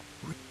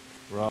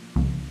 Rob.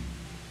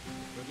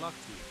 Good luck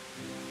to you.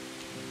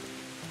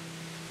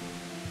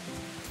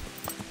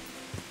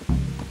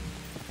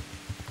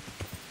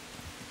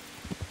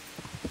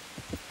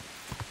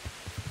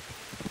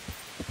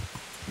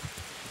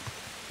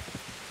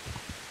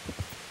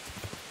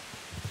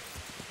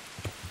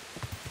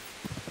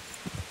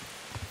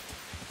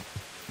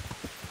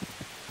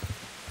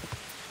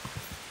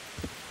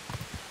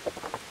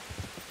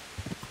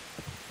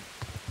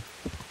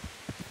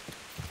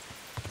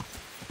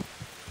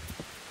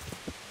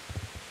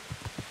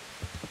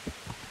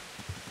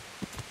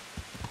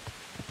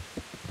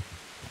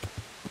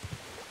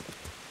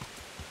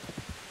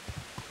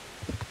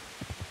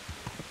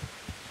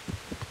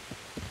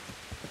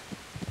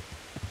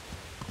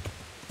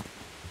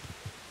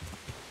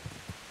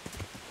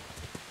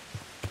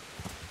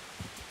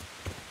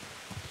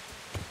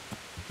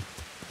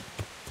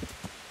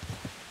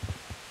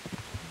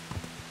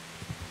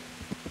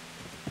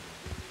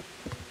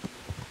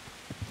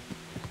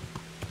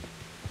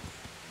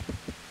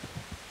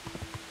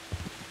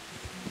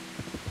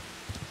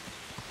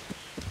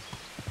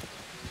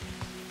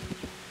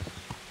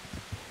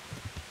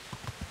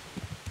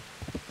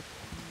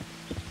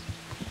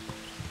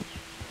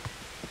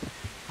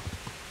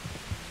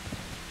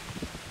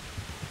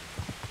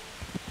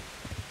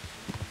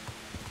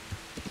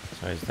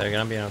 So is there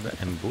gonna be another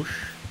ambush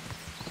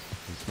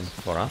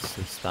for us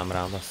this time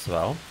around as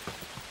well?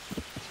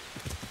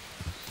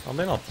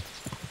 Probably not.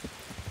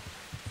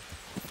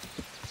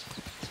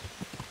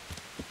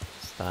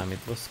 This time it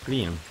was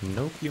clean.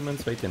 No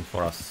humans waiting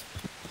for us.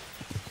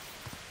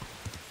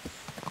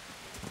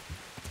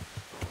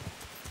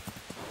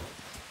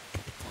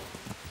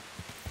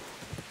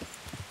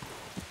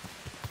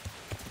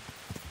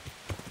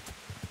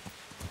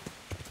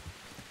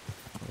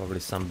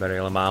 Probably some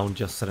burial mound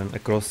just ran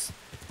across.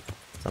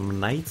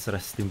 Some knight's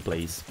resting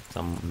place.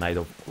 Some knight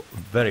of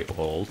very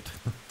old.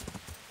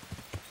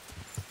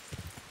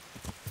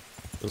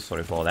 So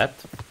sorry for that.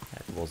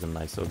 That wasn't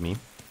nice of me.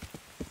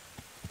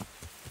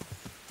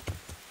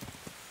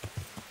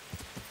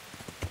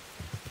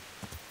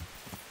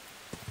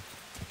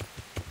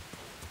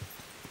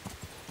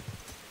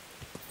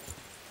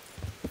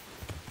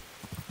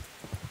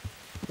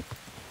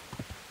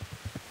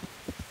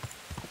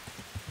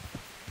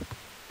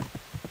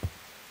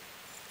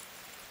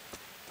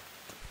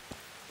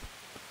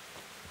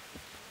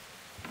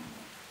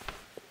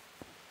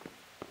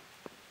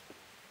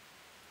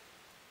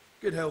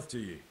 Good health to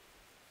you.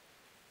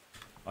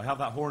 I have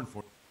that horn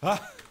for...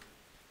 Ah!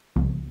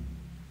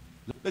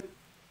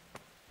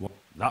 What?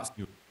 That's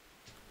new.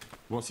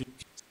 What's he...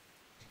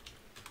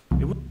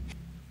 It would...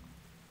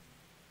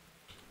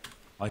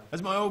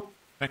 That's my old...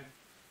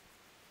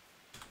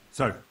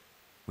 So,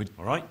 we...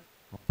 Alright?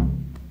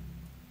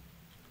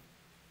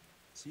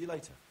 See you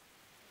later.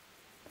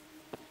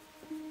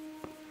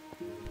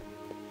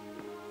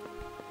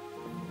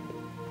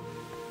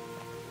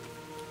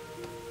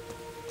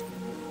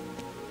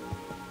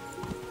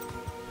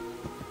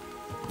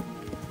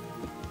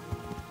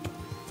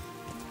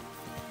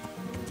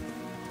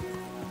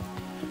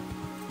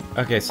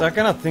 Okay, so I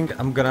kind of think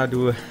I'm gonna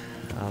do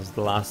as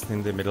the last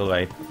in the middle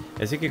way.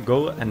 As you can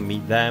go and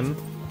meet them,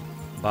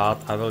 but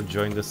I will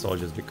join the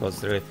soldiers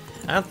because really,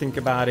 and think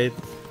about it,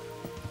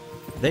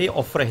 they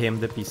offer him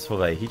the peaceful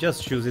way. He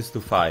just chooses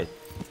to fight.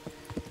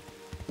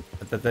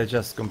 But they're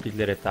just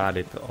completely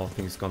retarded, all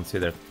things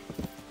considered.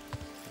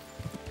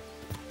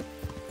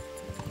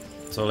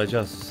 So let's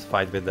just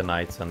fight with the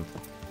knights and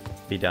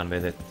be done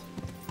with it.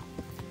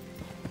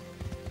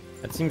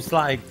 It seems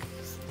like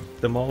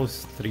the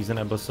most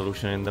reasonable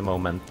solution in the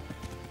moment,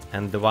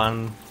 and the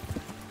one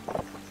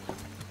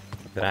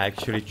that I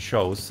actually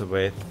chose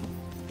with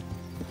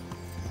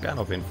kind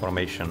of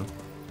information.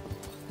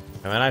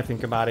 And when I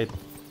think about it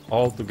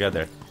all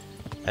together,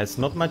 as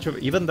not much of,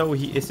 even though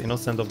he is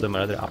innocent of the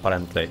murder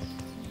apparently,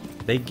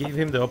 they gave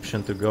him the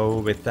option to go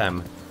with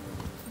them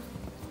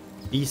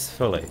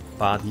peacefully,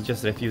 but he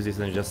just refuses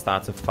and just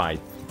starts a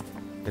fight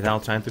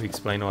without trying to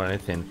explain or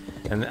anything.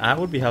 And I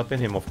would be helping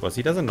him, of course.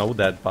 He doesn't know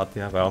that, but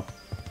yeah, well,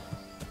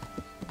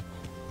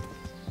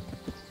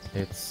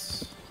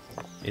 it's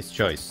his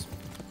choice.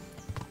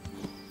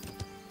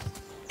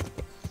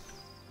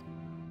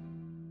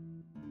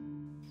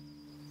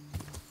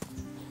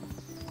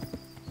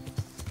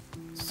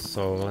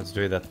 So let's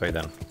do it that way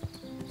then.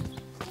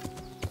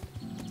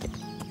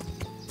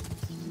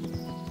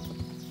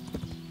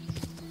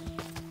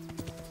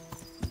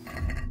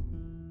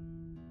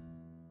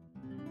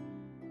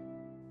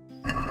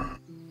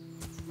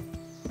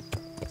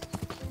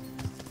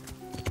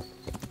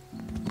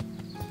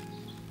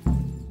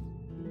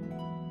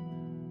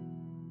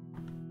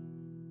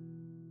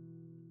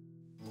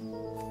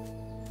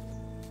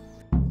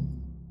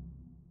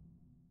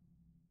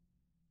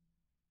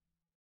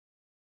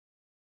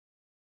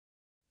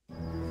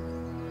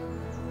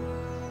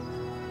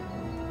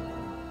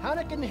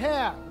 Hanekin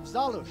Hare of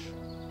Zalush,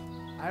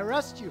 I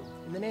arrest you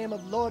in the name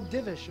of Lord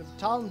Divish of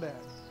Talmberg.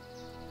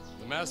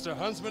 The Master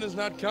Huntsman is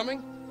not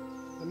coming?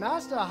 The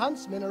Master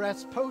Huntsman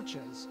arrests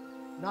poachers,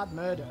 not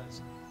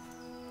murderers.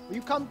 Will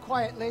you come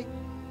quietly?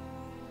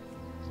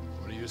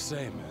 What do you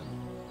say, man?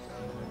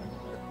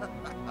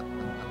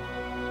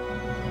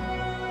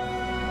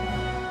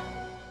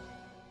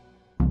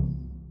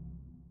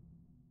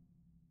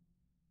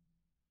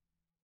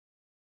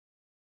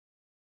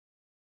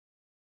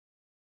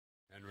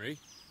 Henry?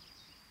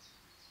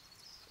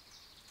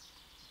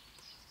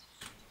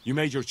 You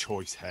made your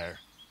choice, Hare.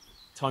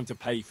 Time to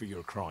pay for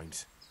your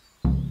crimes.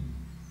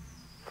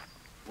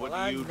 What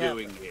are you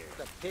doing here?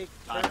 The pig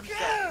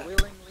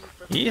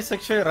He is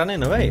actually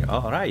running away.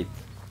 Alright.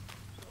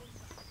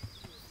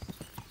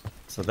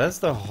 So that's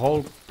the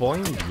whole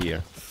point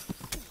here.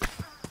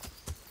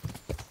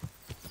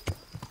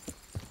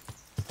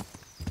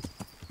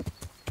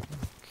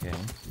 Okay.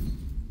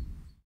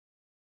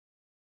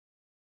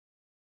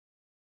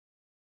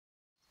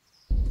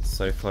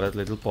 Sorry for that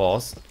little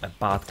pause.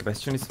 But the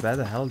question is, where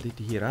the hell did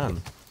he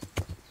run?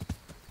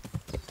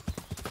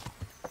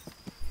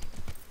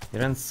 He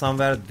ran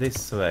somewhere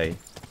this way.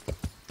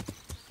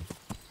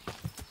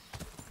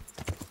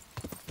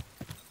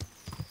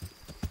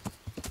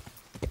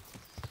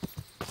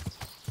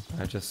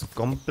 I just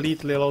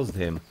completely lost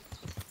him.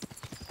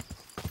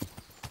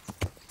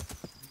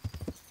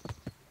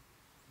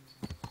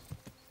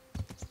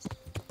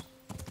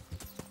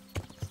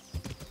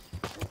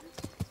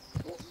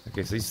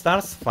 Okay, so he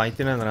starts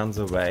fighting and runs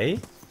away.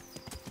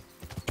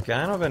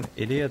 Kind of an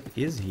idiot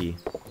is he?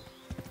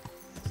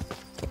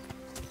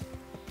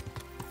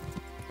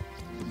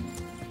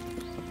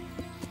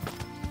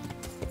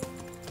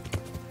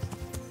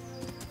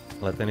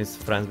 Letting his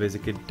friends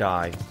basically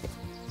die.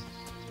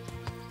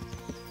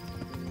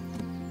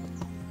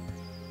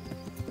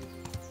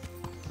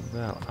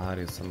 Well, are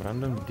you some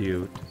random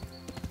dude?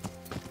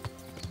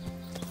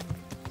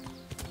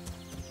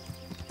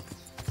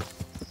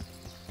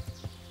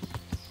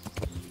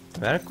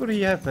 Where could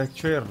he have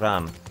actually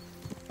run?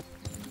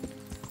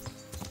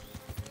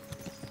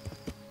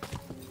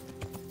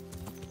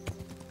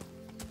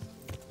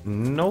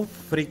 No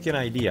freaking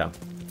idea.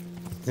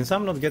 Since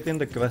I'm not getting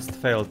the quest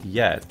failed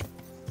yet,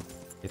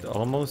 it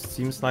almost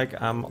seems like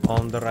I'm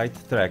on the right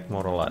track,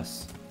 more or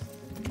less.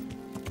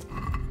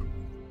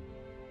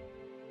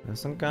 There's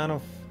some kind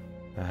of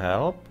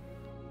help?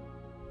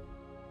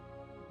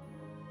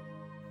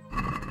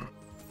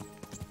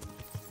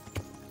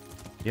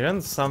 He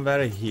ran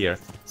somewhere here,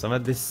 somewhere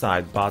this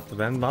side, but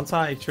once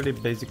I actually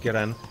basically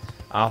ran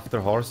after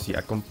Horsey,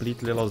 I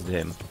completely lost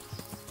him.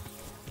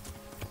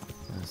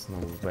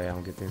 No way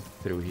I'm getting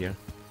through here.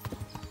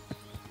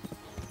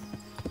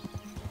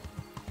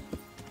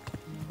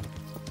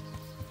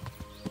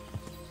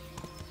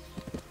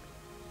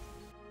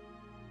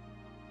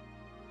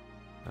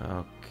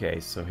 Okay,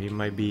 so he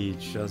might be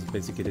just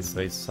basically this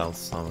way south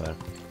somewhere.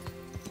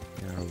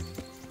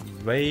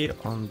 You're way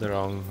on the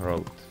wrong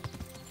road.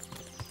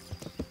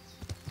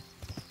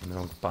 On the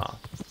wrong path.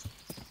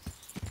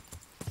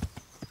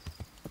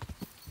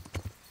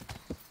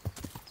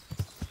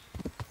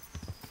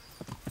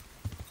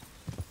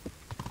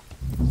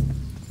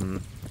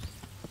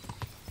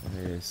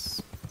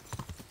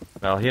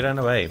 Well, he ran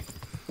away.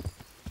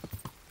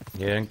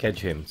 You didn't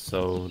catch him,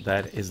 so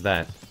that is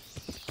that.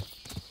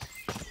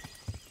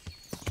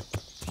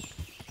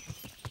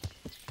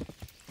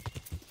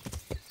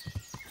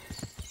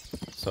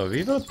 So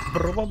we will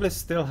probably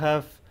still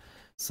have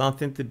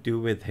something to do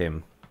with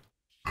him.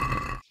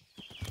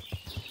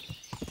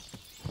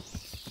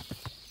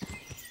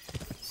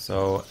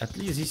 So at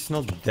least he's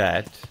not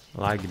dead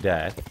like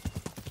that.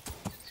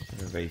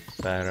 Way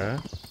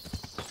fairer.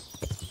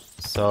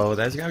 So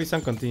there's gonna be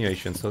some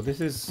continuation. So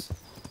this is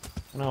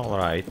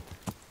alright.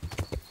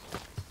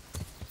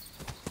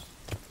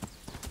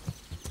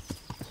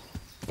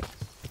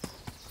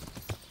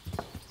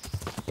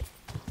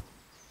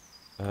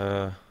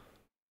 Where's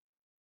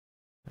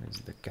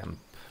the camp?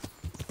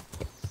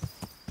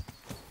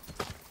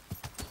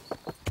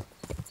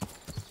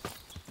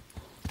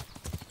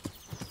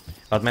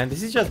 But man,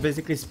 this is just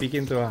basically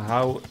speaking to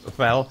how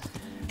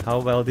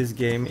well this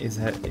game is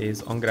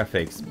on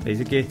graphics.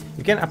 Basically,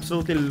 you can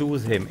absolutely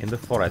lose him in the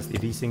forest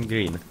if he's in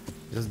green.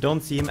 You just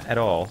don't see him at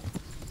all.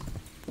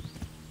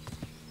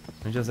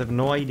 You just have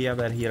no idea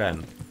where he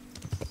ran.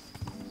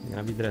 You're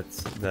gonna be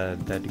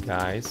dead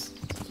guys.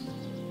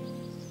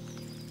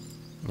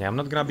 Yeah, I'm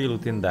not gonna be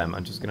looting them.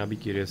 I'm just gonna be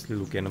curiously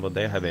looking what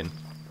they're having.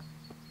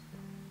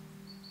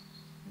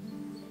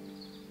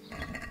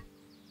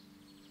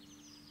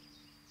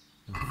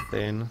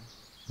 Nothing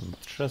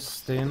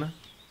interesting.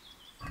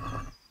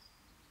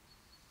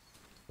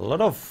 A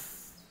lot of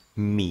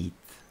meat.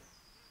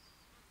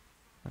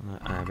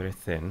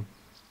 Everything.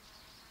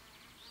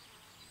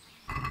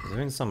 There's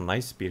been some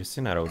nice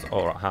piercing arrows.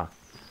 Oh, aha.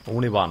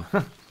 Only one.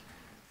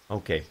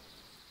 Okay.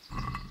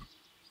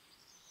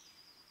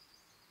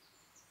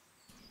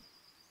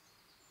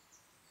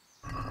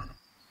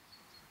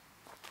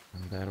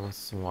 And there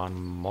was one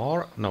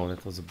more. No,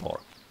 that was a boar.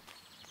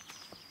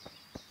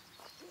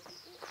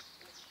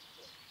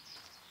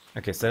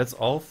 Okay, so that's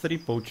all three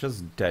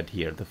poachers dead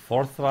here. The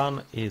fourth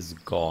one is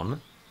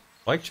gone.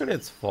 Oh, actually,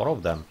 it's four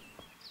of them.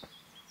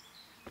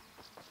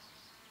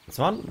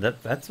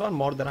 That's one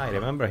more than I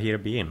remember here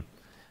being.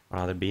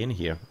 Rather being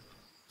here.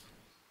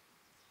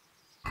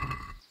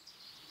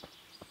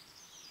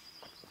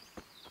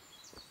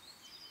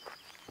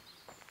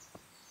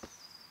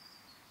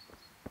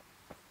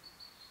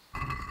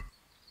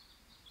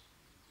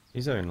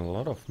 These are in a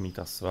lot of meat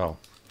as well.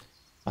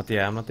 But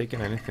yeah, I'm not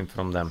taking anything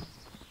from them.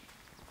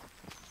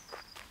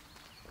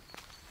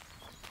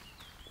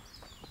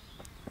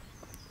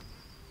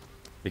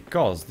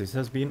 Because this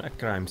has been a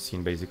crime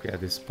scene basically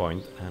at this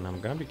point, and I'm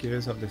gonna be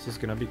curious how this is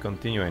gonna be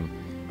continuing.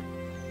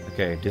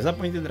 Okay,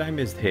 disappointed that I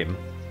missed him,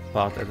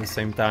 but at the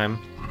same time,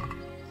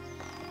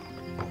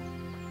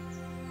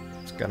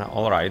 it's kinda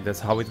alright. That's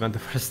how it went the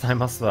first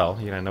time as well.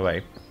 He ran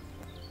away.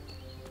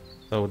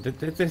 So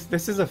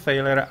this is a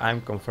failure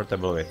I'm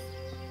comfortable with.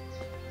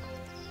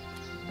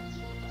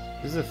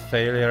 This is a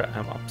failure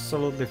I'm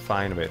absolutely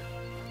fine with.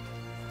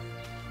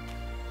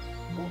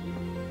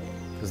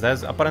 Because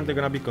there's apparently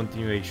gonna be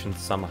continuation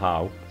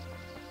somehow.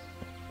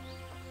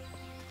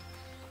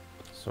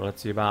 So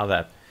let's see about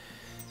that.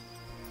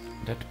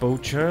 Dead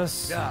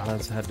poachers. Yeah.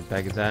 Let's head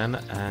back then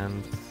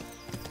and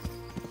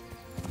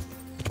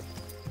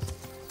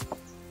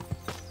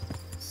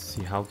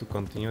see how to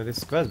continue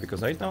this quest.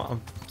 Because right now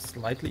I'm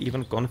slightly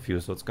even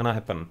confused what's gonna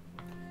happen.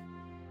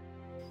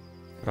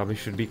 Probably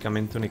should be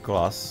coming to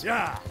Nicholas.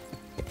 Yeah.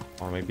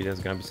 Or maybe there's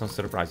gonna be some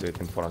surprise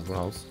waiting for us, who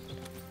knows?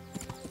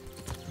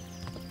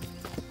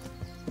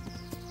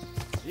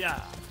 Yeah.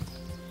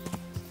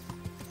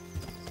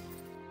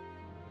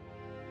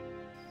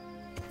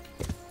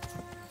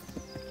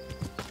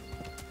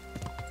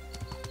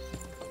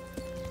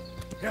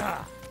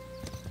 Yeah.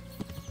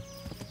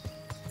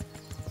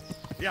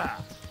 Yeah.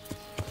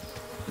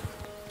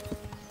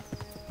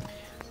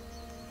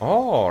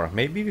 Or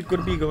maybe we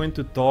could be going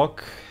to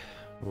talk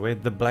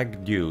with the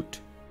black dude.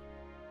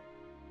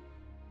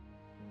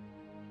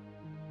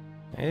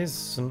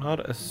 It's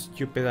not a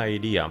stupid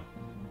idea.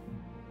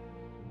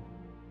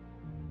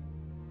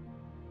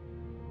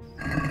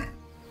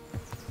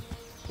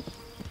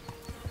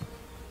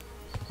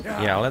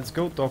 Yeah, let's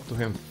go talk to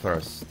him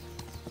first.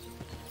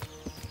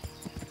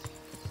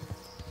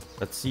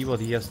 Let's see what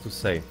he has to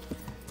say.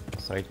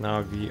 So right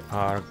now we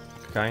are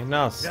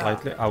kinda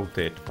slightly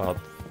outed, but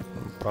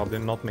probably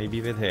not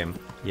maybe with him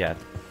yet.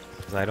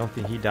 Because I don't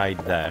think he died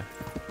there.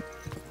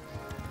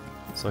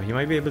 So he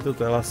might be able to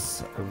tell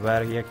us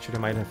where he actually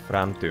might have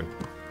run to.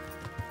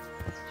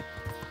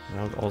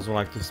 I would also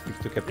like to speak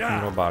to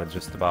Captain Robart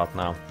just about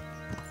now.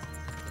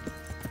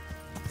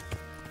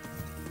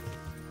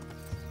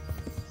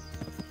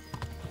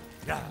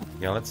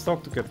 Yeah, let's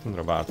talk to Captain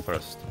Robart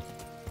first.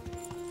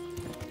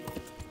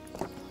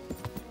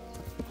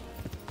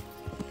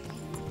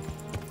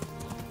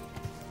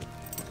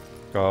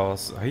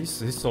 Because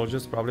his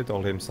soldiers probably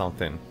told him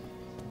something.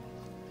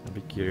 I'd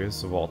be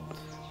curious what.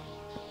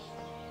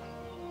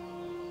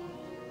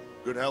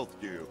 Good health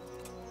to you.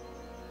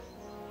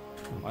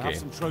 Okay,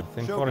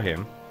 nothing for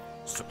him.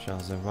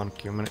 Just have one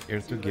human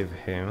ear to give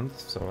him,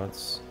 so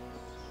let's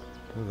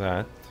do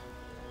that.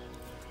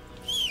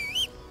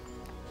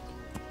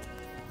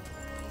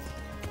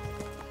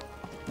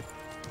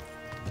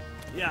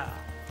 Yeah.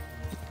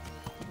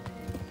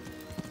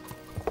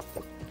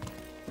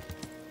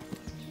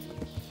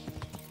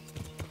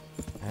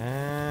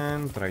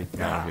 And right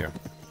now here.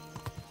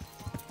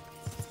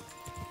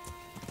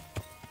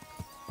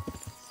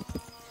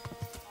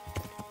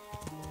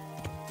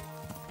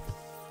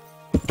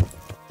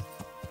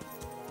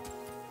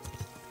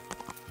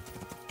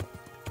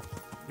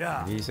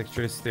 Yeah. He's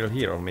actually still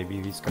here, or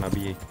maybe he's gonna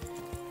be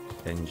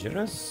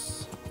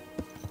dangerous.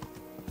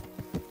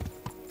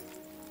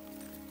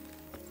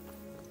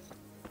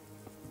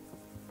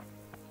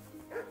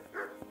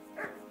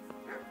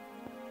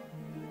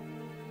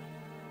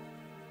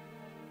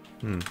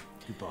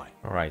 Goodbye.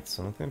 Alright,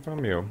 so nothing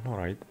from you.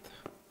 Alright.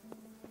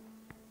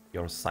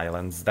 Your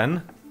silence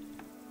then.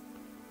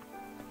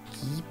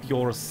 Keep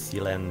your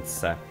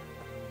silence.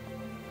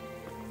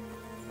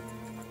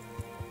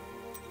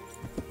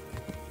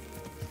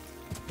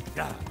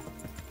 Yeah.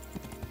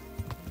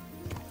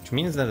 Which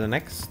means that the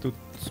next to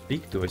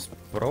speak to is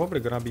probably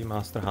gonna be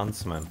Master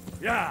Huntsman.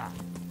 Yeah.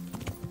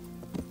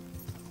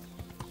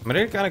 I'm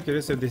really kinda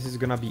curious if this is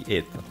gonna be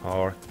it,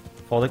 or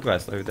for the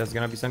quest, or if there's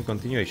gonna be some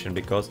continuation,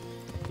 because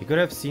you could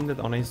have seen that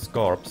on his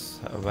corpse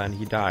when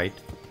he died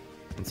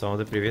in some of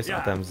the previous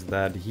attempts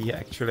that he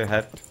actually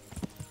had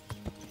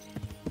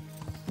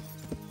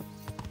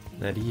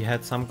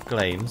some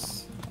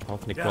claims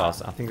of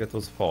Nicholas. I think that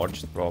was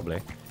forged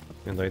probably,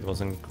 even though it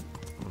wasn't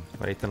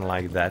written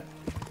like that.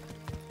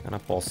 Kinda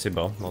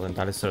possible, not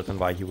entirely certain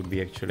why he would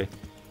be actually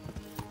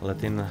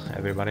letting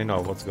everybody know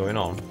what's going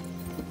on.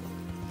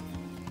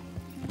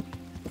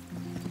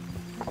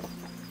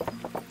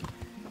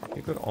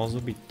 He could also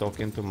be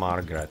talking to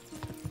Margaret.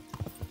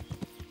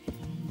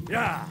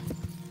 Yeah.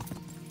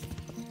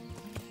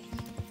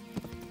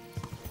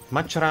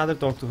 Much rather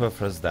talk to her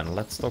first then.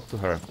 Let's talk to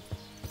her.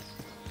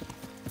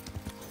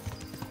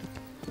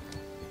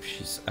 If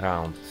she's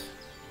around.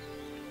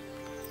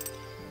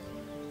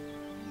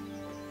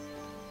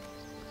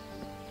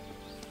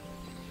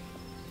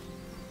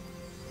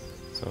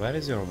 So where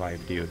is your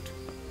wife, dude?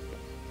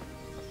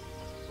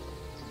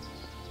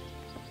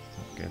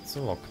 Okay, it's a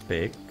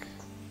lockpick.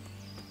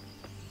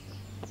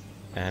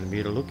 And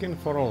we're looking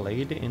for a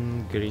lady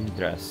in green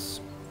dress.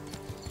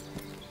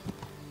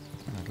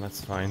 And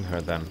let's find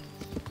her then.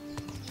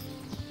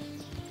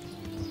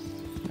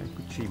 Where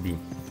could she be?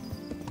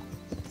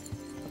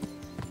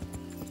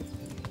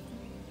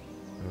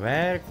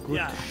 Where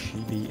could she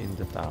be in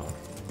the tower?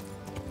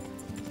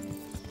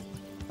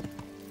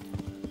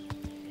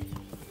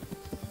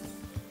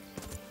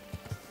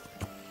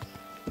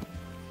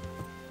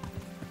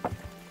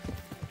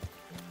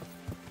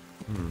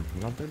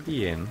 Not at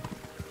the inn.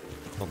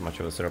 Not much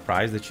of a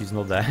surprise that she's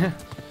not there.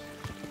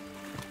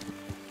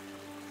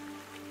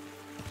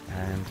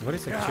 And what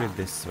is actually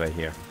this way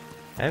here?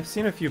 I've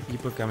seen a few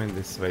people coming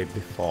this way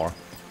before.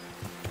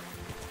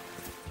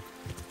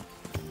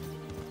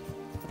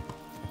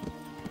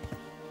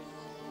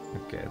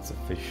 Okay, it's a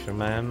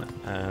fisherman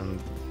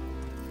and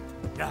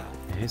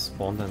his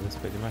pond, and that's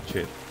pretty much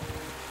it.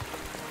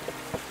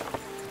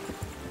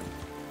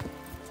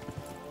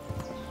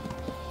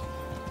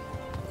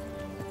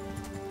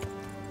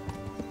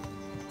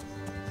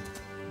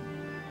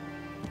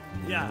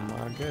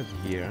 Margaret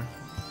here.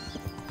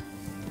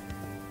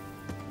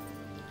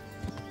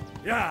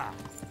 Yeah.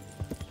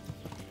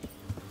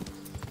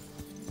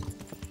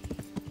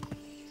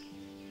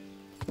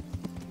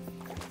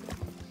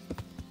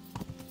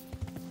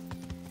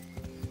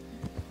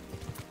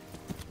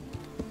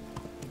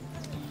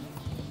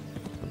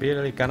 I'd be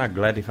really kinda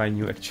glad if I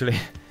knew actually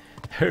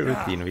her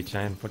routine, which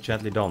I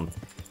unfortunately don't.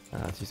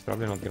 She's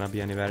probably not gonna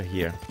be anywhere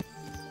here,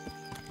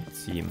 it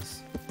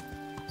seems.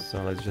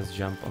 So let's just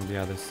jump on the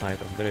other side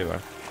of the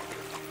river.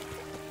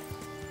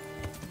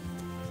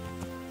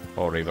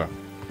 Or river.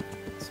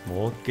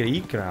 Small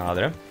creek,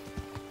 rather.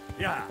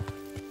 Yeah.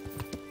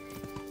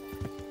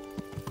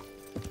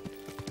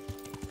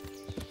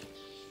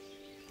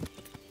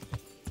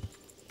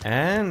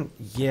 And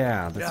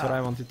yeah, that's what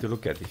I wanted to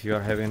look at. If you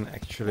are having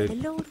actually the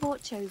Lord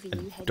watch over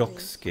you, a dog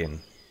skin.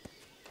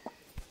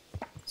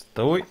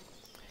 Stoi.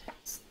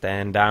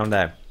 Stand down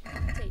there.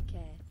 Take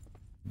care.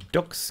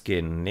 Dog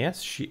skin.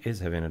 Yes, she is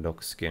having a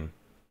dog skin.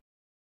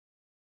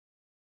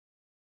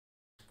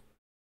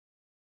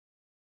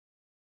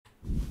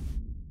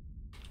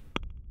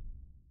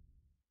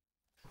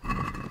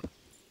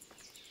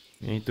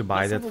 You need to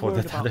buy that for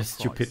that other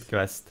stupid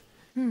quest.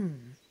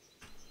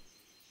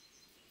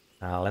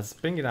 Let's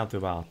bring it out to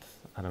about,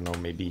 I don't know,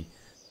 maybe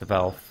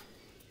 12.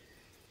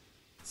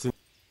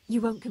 You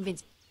won't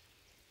convince.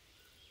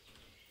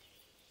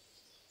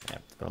 Yeah,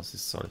 12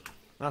 is solid.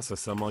 That's a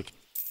sum like.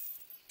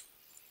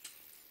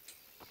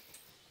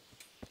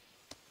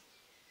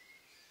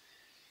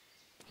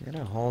 Get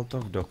a hold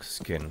of dog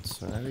skin,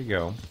 so there we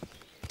go.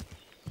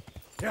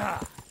 Yeah.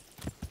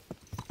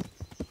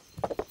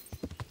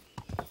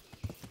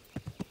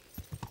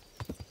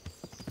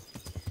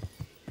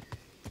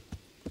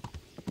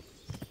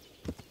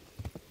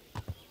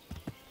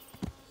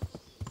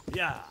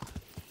 Yeah.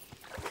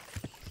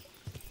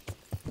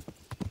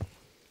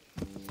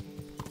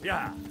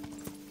 Yeah.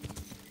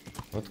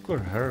 What could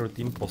her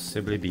routine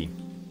possibly be?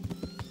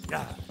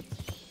 Yeah.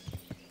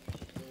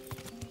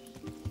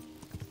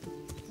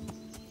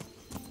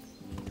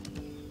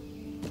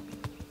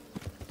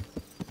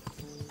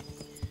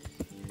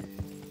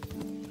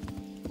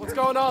 What's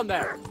going on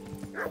there?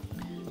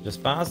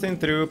 Just passing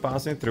through,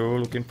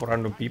 looking for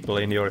random people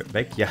in your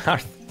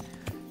backyard.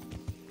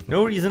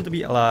 No reason to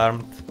be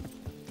alarmed.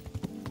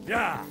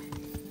 Yeah.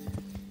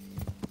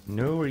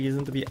 No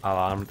reason to be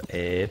alarmed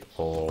at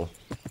all.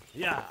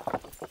 Yeah.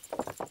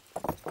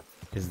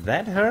 Is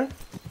that her?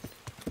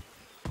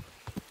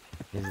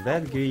 Is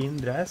that green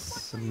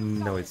dress?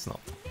 No, it's not.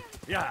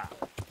 Yeah.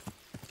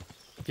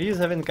 She's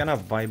having kind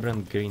of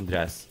vibrant green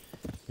dress.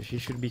 She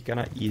should be kind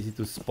of easy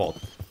to spot.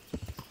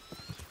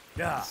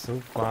 Yeah. So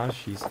far,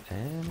 she's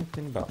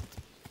anything but.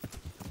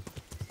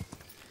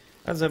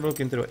 Let's have a look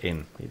into the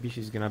inn. Maybe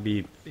she's gonna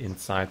be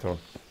inside or...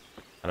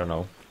 I don't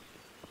know.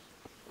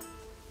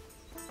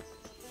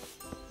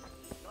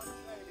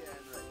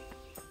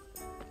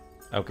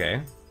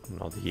 Okay,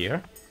 not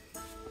here.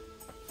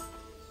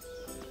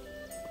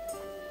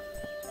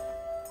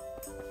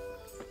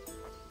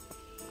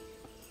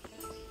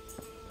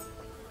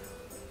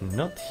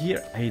 Not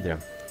here either.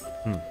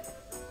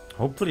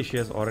 Hopefully she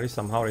has already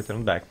somehow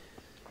returned back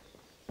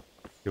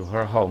to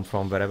her home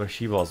from wherever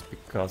she was,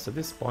 because at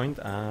this point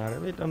I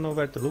really don't know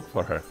where to look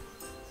for her.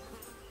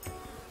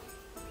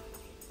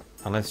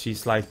 Unless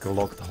she's like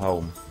locked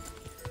home.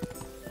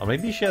 Or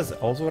maybe she has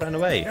also run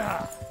away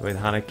with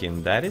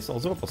Hanekin. That is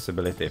also a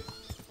possibility.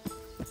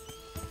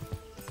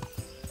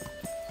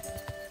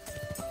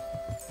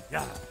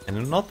 Yeah.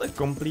 And not a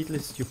completely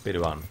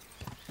stupid one.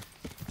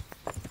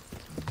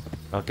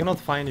 I cannot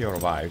find your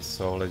wife,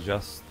 so let's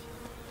just...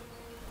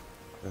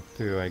 that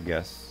too, I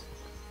guess.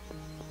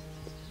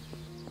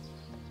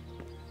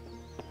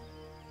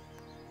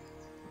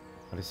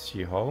 But is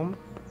she home?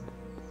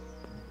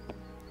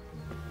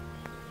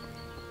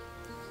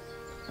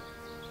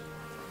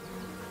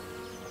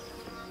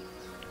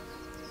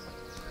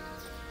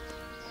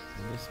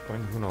 At this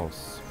point, who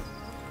knows?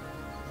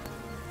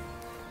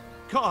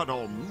 God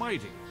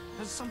almighty!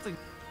 There's something...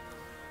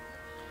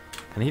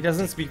 And he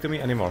doesn't speak to me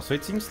anymore, so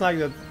it seems like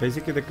that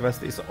basically the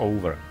quest is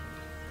over.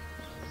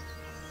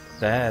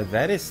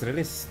 That is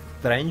really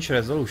strange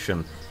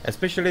resolution,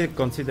 especially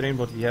considering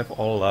what we have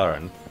all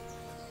learned.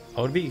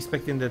 I would be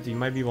expecting that we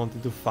might be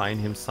wanting to find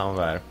him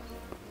somewhere.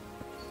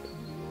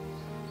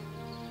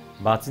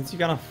 But since you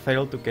kind of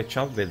failed to catch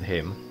up with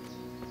him...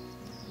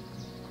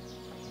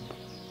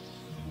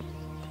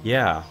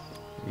 yeah,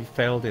 we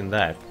failed in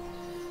that.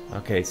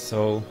 Okay,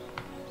 so...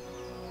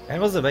 there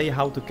was a way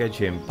how to catch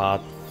him,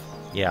 but...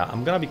 yeah,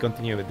 I'm gonna be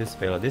continuing with this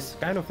failure. This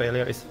kind of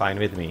failure is fine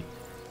with me.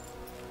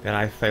 When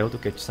I fail to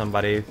catch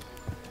somebody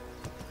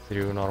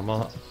through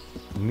normal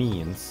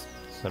means,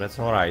 so that's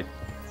alright.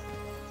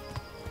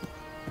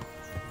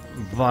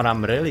 But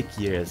I'm really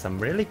curious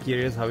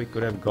how it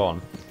could have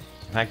gone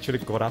if I actually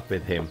caught up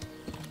with him.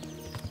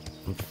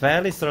 I'm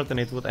fairly certain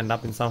it would end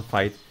up in some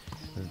fight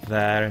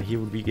where he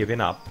would be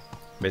giving up,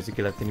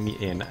 basically letting me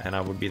in, and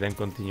I would be then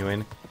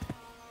continuing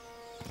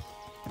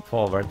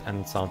forward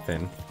and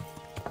something.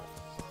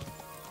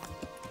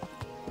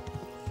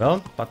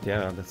 Well, but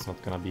yeah, that's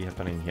not gonna be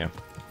happening here.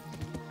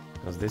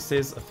 Because this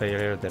is a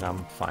failure that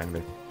I'm fine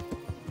with.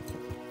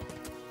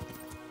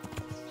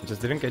 I just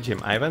didn't catch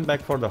him. I went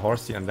back for the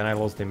horsey and then I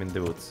lost him in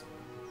the woods.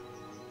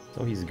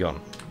 So he's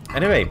gone.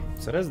 Anyway,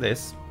 so that's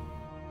this.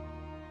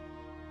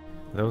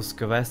 Those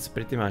quests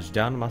pretty much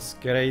done.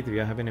 Masquerade,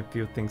 we are having a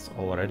few things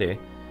already.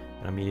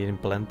 I'm needing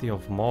plenty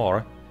of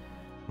more.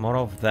 More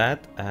of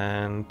that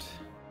and...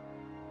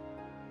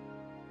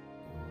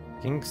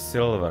 King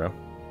Silver.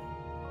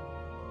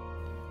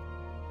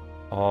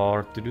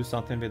 Or to do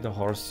something with the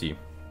horsey.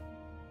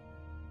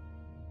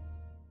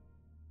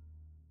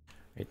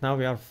 Right now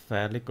we are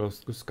fairly close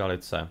to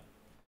Skalice.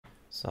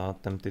 So I'm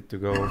tempted to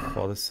go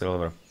for the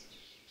silver.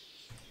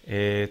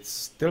 It's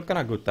still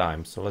kinda good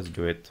time, so let's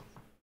do it.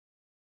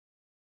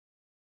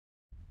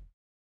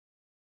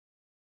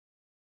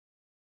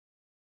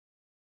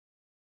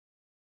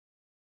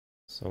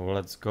 So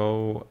let's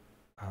go.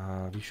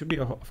 We should be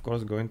of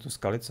course going to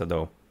Skalice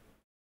though.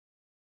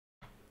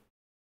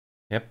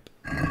 Yep,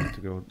 I have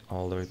to go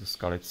all the way to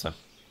Skalice.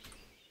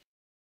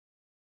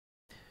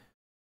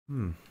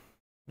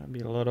 Gonna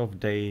be a lot of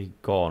day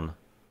gone.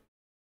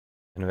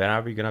 And where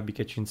are we gonna be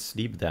catching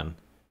sleep then?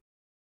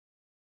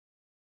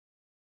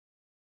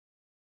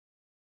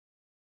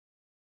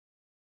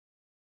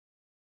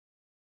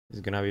 It's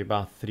gonna be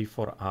about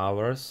 3-4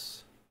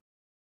 hours.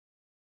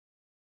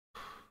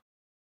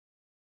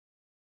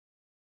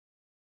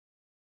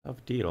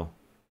 Tough deal.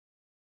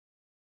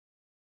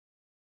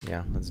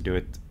 Yeah, let's do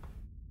it.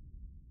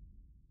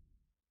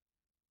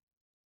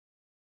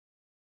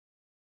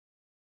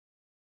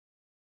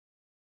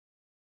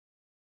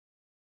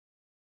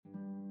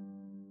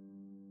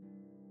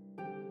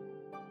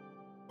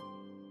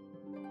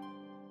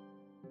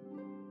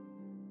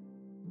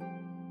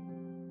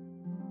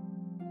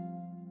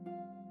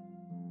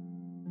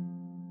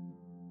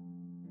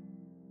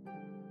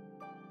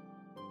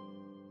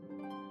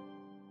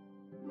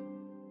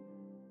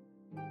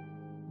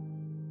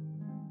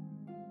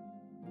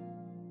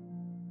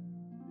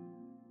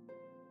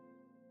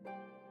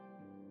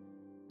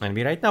 And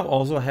we right now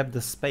also have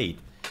the spade,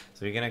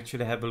 so we can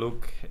actually have a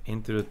look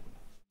into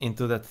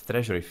that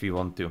treasure if we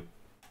want to.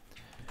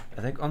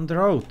 Attack on the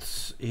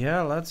roads.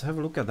 Yeah, let's have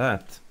a look at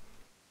that.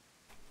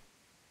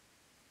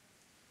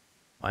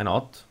 Why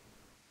not?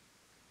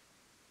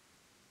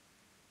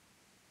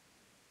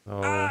 So,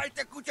 all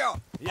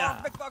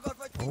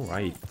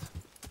right.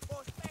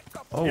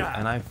 Oh,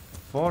 and I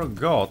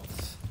forgot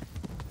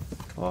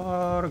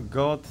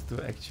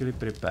to actually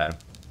prepare.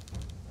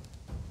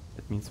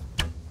 That means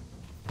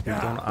put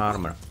on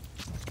armor.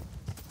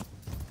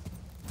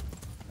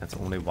 That's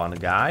only one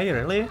guy,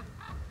 really?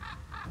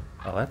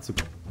 Well, that's a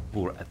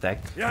poor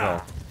attack.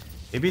 Well,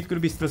 maybe it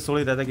could be still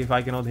solid attack if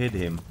I cannot hit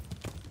him.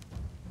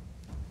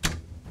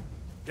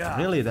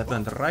 Really, that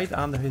went right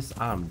under his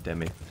arm,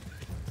 damn it.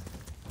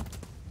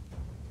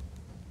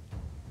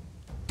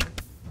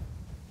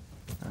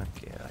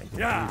 Okay, right into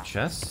the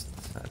chest.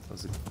 That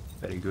was a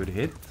very good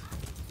hit.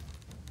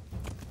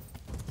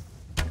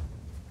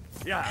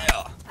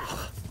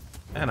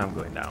 And I'm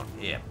going down.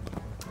 Yep.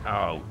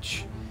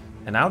 Ouch.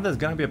 And now there's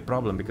gonna be a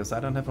problem because I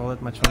don't have all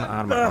that much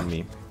armor on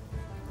me.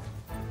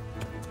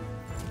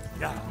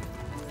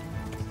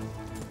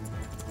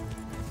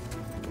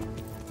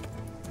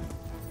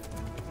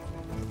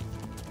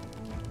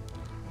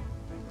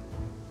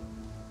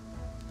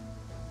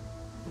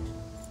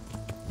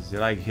 Is he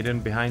like hidden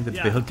behind the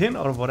building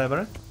or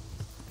whatever?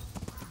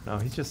 No,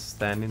 he's just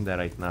standing there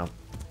right now.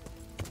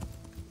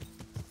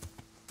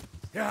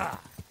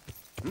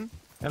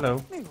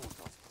 Hello.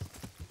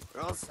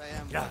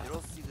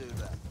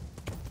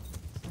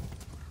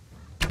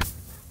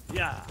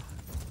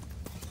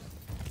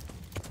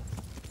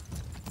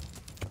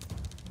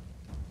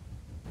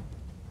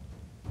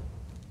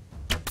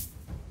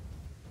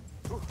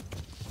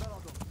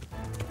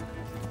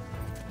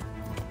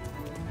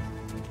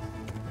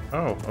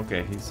 Oh,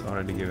 okay, he's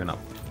already given up.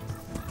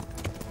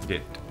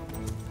 Did.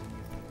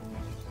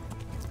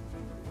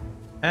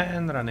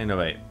 And running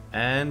away.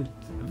 And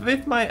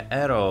with my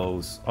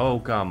arrows. Oh,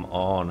 come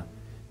on.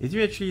 Did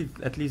you actually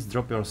at least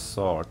drop your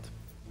sword?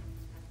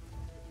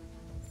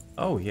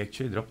 Oh, he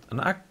actually dropped an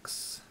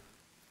axe.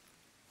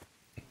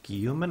 A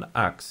human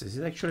axe. Is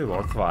it actually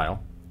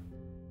worthwhile?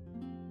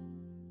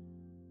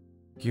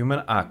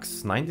 Human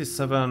axe.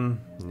 97.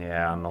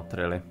 Yeah, not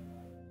really.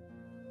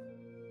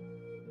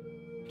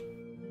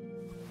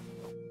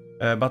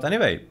 But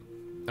anyway,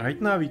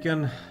 right now we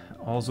can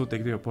also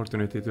take the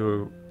opportunity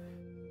to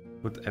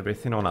put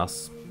everything on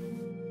us.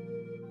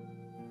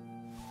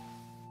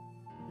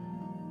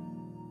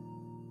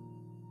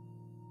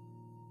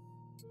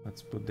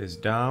 Let's put this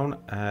down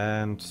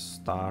and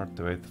start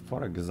with,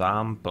 for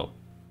example,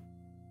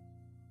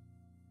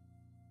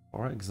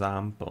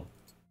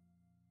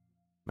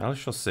 Mel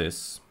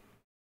chassis,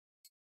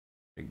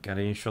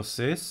 Regarding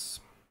chassis,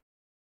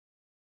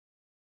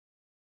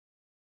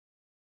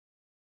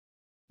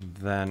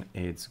 then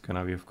it's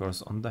gonna be of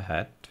course on the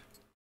head.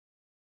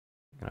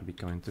 Gonna be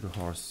going to the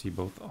horsey,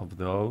 both of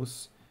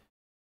those.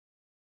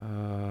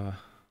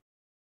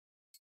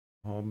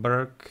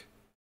 Holberg,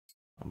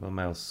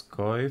 Mel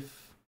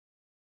Scoif.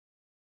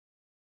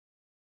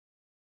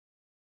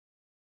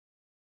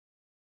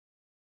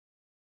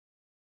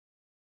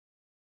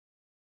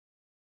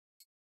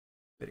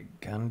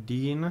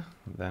 Gandine,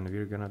 then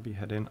we're gonna be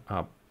heading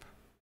up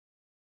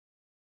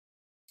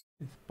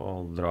with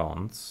Paul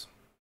Drons.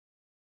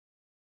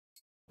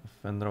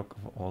 Fenrock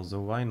also,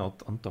 why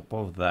not on top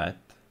of that?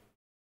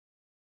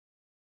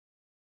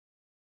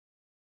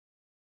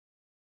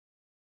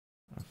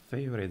 Our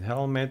favorite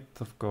helmet,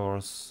 of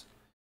course,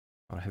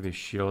 our heavy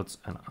shields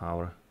and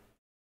our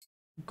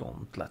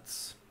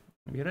gauntlets.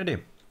 Are we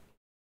ready?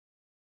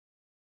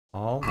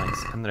 All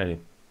nice and ready.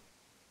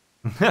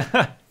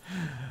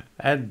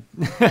 And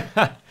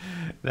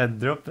that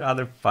dropped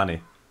rather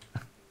funny.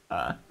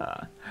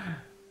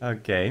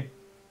 Okay.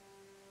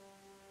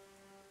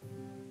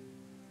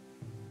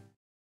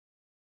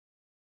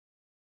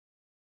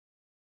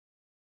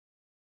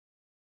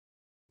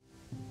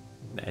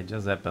 That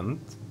just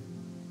happened.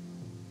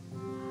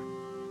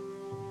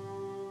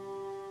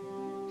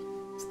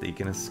 It's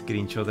taking a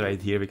screenshot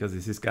right here because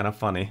this is kind of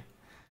funny.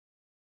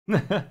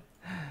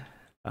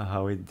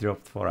 how it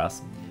dropped for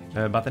us.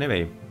 But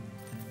anyway,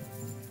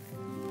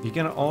 you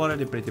can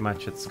already pretty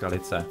much at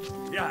Skalice.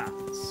 Yeah.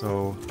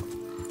 So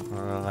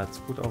let's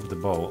put off the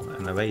bow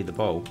and away the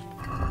bow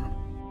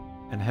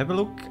and have a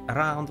look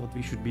around what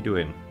we should be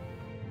doing.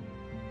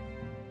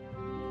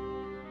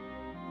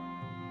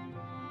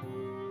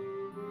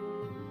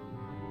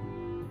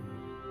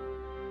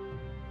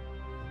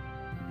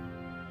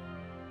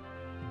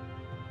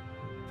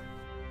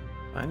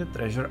 Find a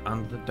treasure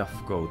under the duff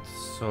goat.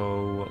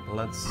 So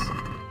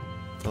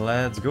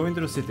let's go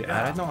into the city.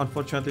 I right now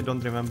unfortunately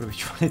don't remember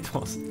which one it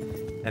was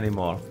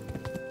anymore.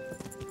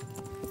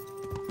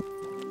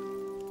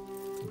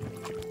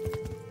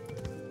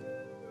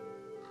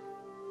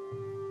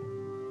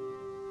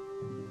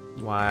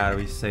 Why are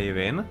we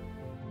saving?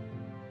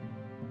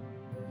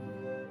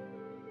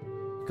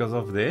 Because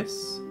of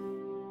this?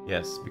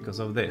 Yes, because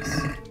of this.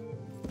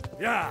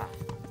 Yeah.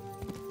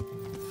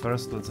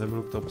 First, let's have a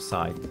look top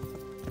side.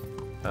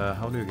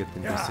 How do you get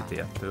into the city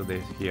after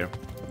this here?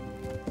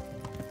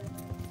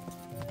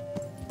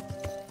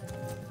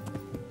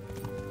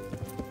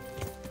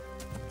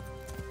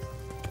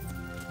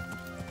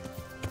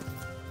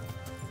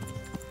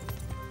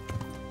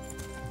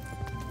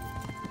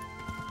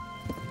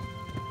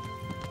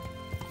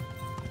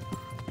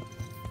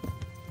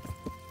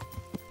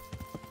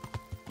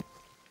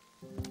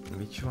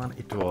 Which one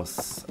it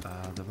was?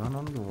 The one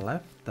on the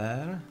left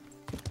there?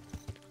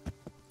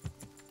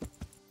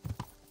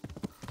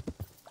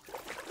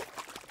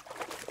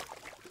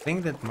 I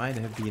think that might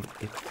have been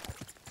it.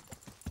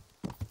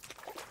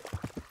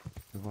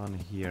 The one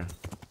here.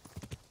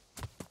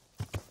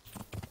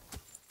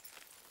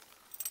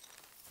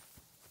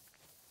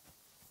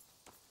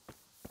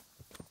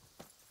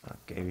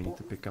 Okay, we need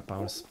to pick up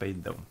our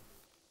spade though.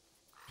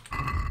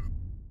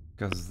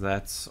 Because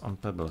that's on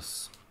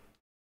pebbles.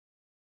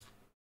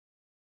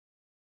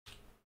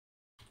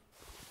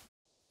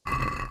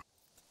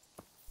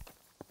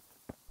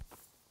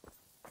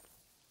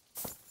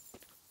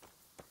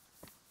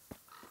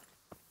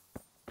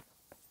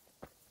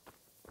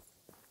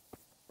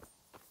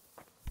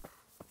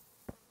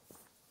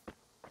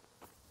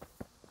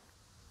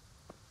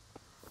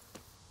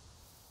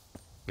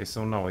 Okay,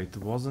 so no, it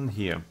wasn't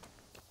here.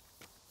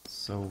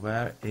 So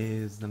where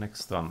is the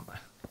next one?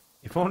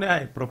 If only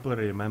I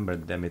properly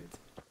remembered, damn it.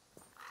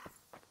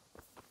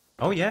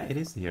 Oh yeah, it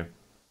is here.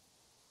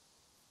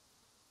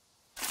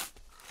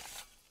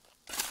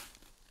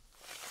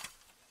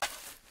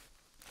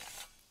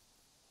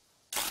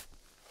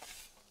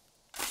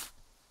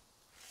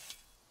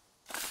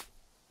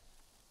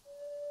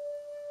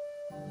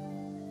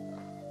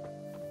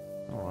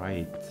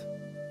 Alright.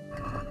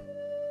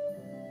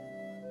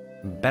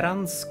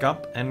 Baron's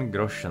Cup and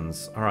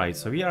Groschens. Alright,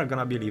 so we are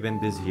gonna be leaving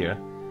this here.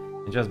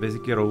 And just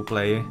basically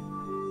roleplay.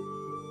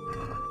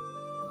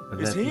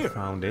 It's here.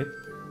 Found it.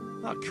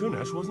 That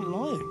Kunesh wasn't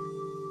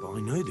lying. But I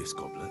know this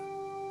goblet.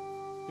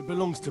 It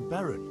belongs to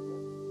Baron.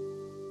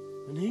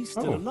 And he's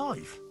still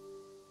alive.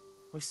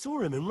 I saw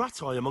him in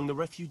Ratai among the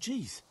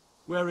refugees.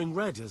 Wearing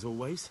red as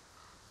always.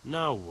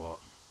 Now what?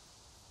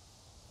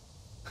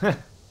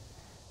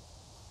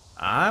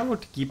 I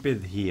would keep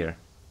it here.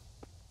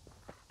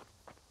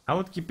 I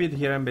would keep it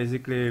here and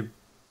basically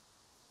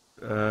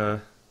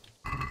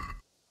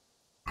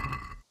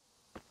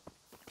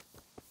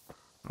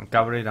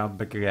cover it up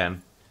back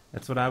again.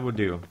 That's what I would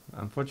do.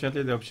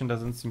 Unfortunately, the option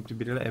doesn't seem to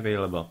be really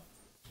available.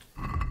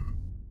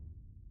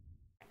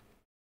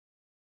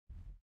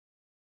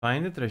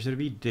 Find the treasure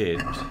we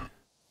did.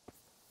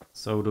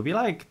 So do we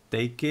like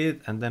take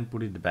it and then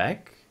put it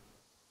back?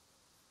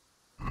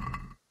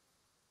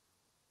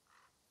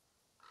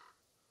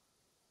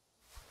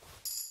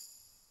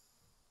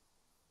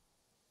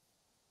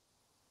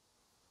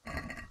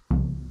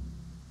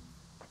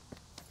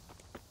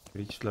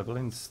 Reach level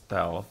in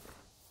stealth.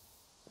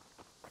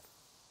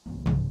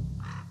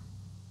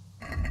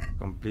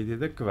 Completed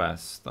the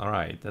quest.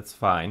 Alright, that's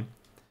fine.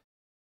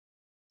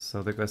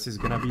 So the quest is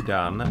gonna be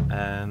done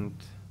and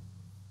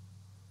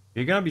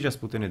you're gonna be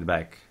just putting it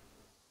back.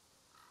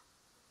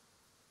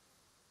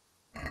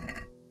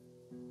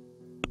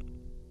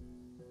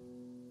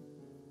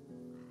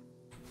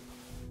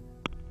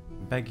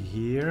 Back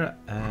here,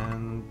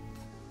 and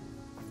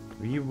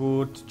we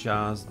would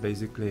just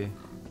basically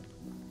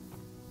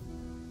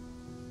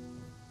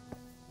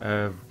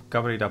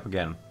cover it up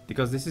again,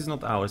 because this is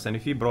not ours, and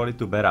if we brought it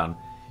to Beran,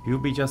 you'll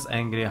be just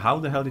angry. How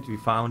the hell did we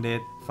find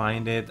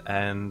it,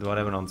 and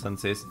whatever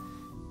nonsense is,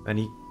 when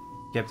he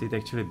kept it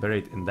actually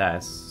buried in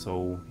this.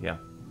 So yeah,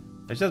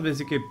 let's just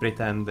basically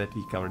pretend that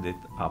we covered it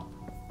up.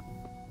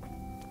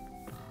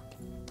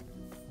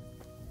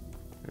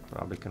 We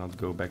probably cannot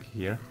go back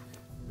here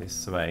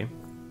this way.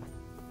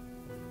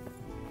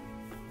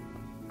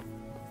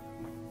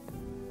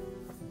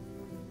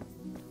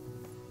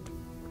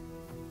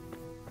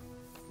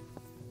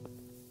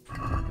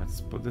 Let's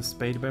put the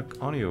spade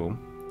back on you,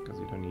 because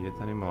you don't need it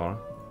anymore.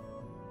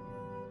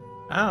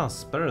 Ah,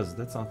 spurs,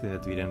 that's something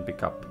that we didn't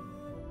pick up.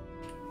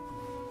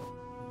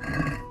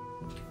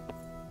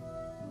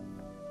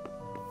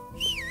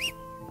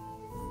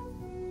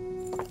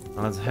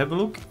 Let's have a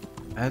look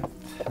at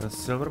the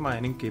silver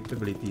mining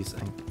capabilities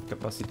and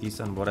capacities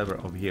and whatever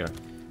over here.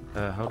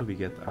 How do we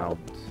get out?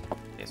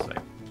 This way.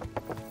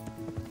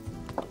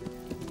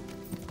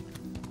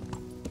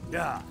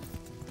 Yeah.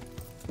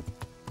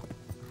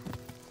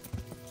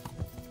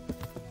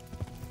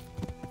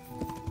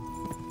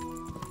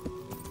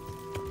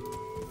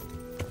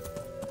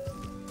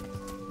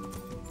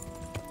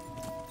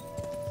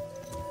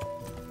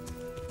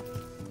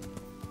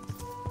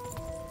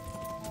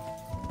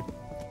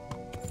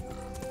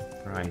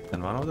 Right,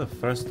 and one of the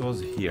first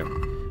was here.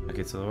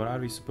 Okay, so what are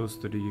we supposed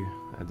to do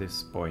at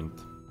this point?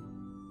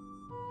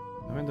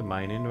 Examine the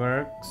mining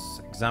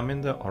works,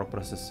 examine the ore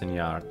processing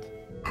yard.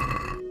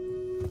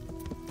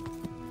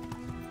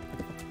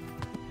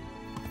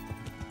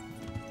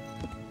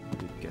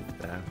 Did we get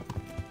there?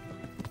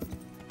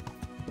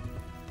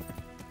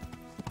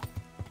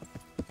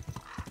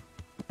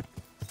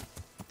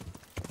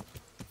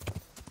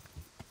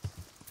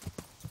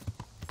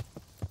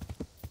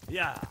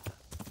 Yeah.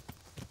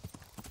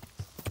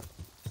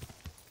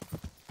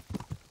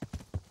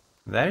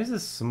 There is a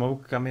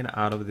smoke coming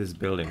out of this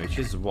building, which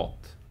is what?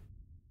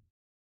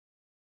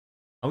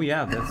 Oh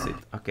yeah, that's it.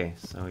 Okay,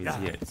 so it's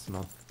here. It's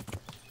not.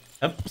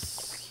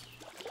 Oops.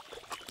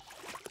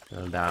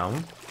 Fell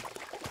down.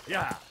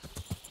 Yeah.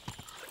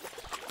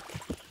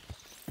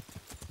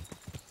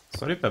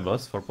 Sorry,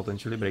 Pebbles, for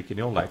potentially breaking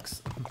your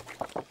legs.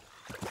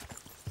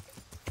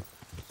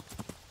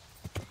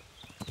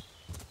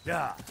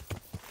 Yeah.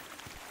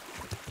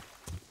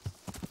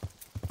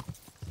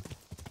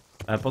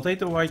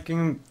 Potato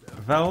Viking,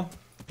 well,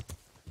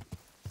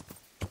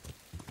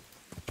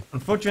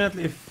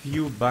 unfortunately a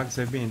few bugs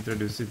have been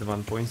introduced in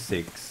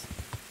 1.6.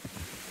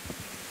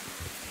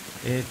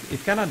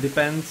 It kinda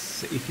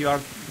depends if you are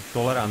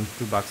tolerant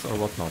to bugs or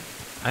whatnot.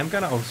 I'm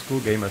kinda old school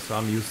gamer, so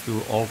I'm used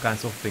to all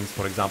kinds of things,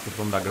 for example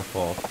from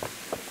Daggerfall,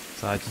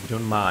 so I just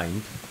don't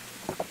mind.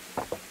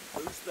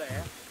 Who's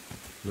there?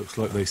 Looks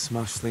like they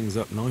smashed things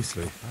up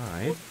nicely.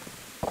 Alright.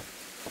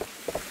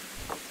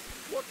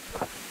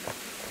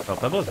 So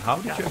Pebbles, how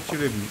did you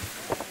actually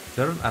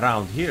turn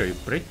around here? You're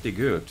pretty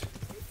good.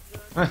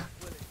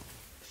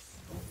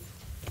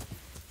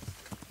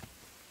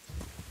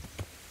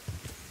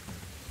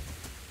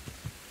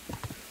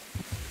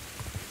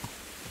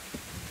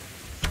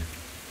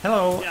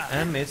 Hello,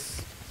 and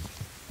miss.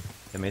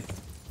 Damn it.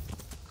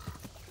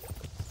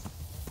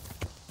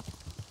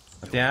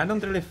 But yeah, I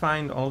don't really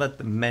find all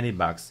that many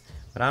bugs.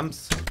 What I'm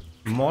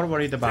more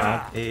worried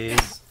about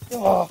is...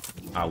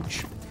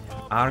 Ouch.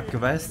 Are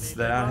quests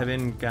that are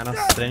having kind of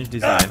strange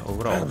design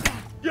overall.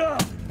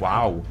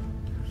 Wow.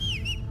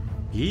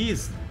 He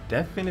is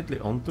definitely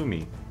onto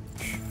me.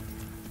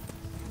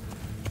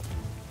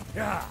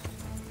 Yeah.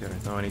 Okay,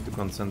 now I need to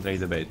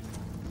concentrate a bit.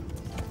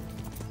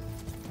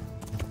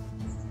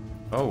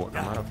 Oh,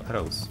 I'm out of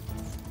arrows.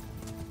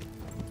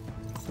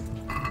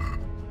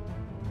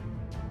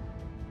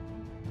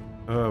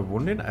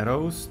 Wounding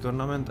arrows,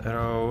 tournament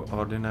arrow,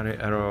 ordinary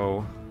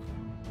arrow.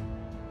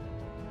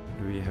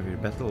 Do we have a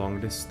better long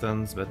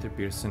distance, better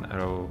piercing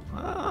arrow?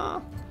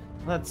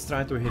 Let's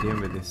try to hit him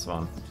with this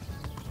one.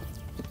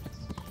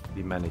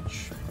 We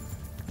manage.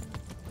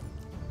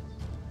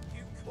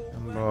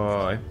 Come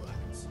boy.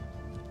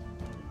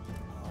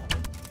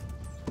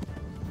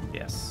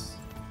 Yes.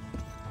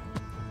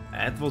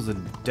 That was a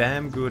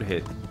damn good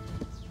hit.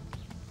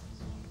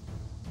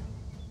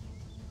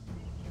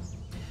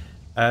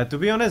 To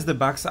be honest, the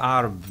bugs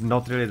are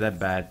not really that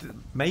bad.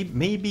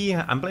 Maybe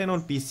I'm playing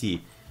on PC.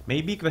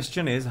 Maybe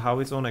question is how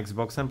it's on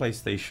Xbox and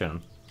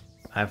PlayStation.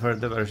 I've heard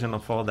the version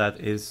of all that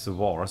is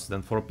worse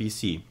than for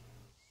PC.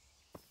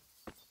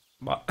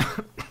 But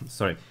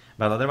sorry,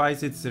 but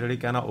otherwise it's really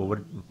kind of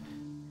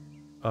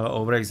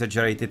over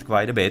exaggerated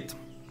quite a bit.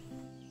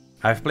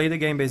 I've played the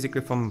game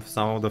basically from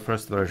some of the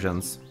first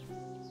versions.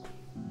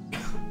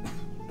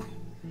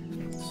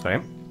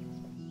 Sorry.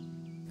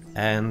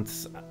 And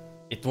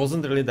it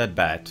wasn't really that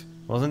bad.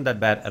 Wasn't that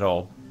bad at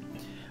all.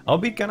 I'll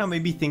be kind of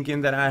maybe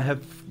thinking that I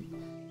have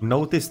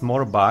noticed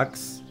more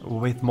bugs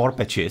with more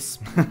patches,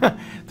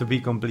 to be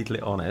completely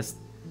honest.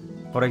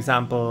 For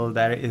example,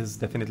 there is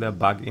definitely a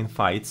bug in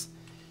fights,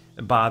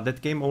 but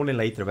that came only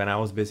later when I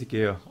was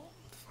basically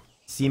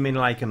seeming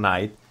like a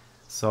knight,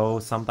 so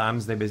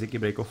sometimes they basically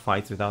break off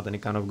fights without any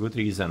kind of good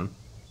reason.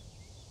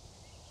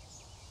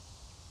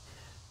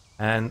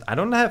 And I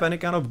don't have any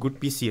kind of good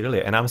PC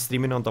really, and I'm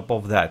streaming on top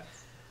of that.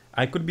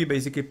 I could be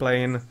basically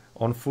playing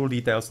on full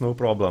details, no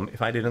problem,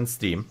 if I didn't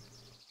stream.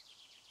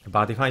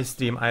 But if I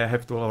stream, I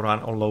have to run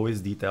on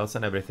lowest details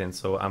and everything,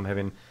 so I'm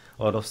having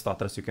a lot of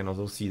stutters. You can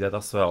also see that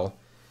as well,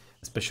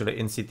 especially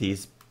in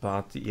cities.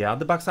 But yeah,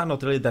 the bugs are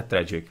not really that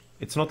tragic.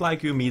 It's not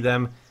like you meet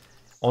them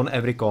on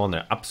every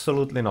corner.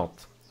 Absolutely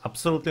not.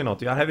 Absolutely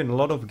not. You are having a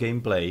lot of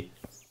gameplay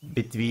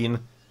between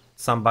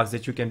some bugs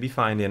that you can be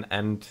finding,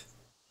 and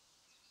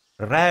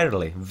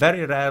rarely,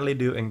 very rarely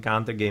do you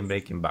encounter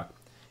game-breaking bug.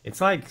 It's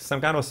like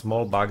some kind of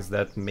small bugs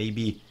that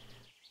maybe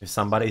if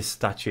somebody's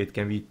touched it,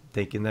 can be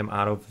taking them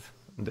out of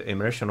the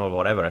immersion or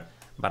whatever.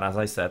 But as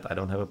I said, I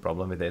don't have a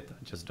problem with it.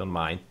 I just don't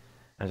mind.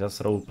 I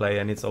just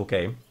roleplay and it's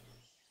okay.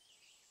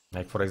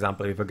 Like for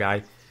example, if a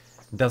guy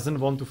doesn't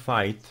want to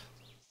fight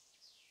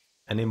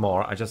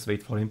anymore, I just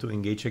wait for him to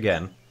engage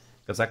again.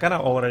 Because I kinda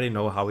already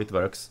know how it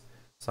works,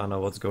 so I know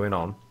what's going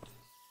on.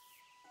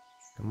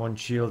 Come on,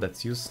 shield,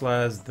 that's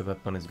useless. The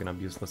weapon is gonna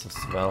be useless as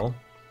well.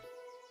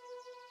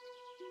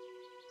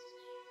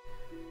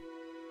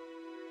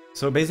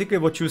 So basically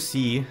what you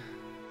see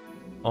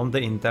on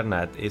the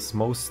internet is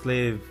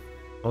mostly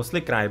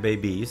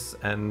crybabies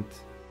and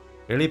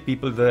really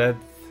people that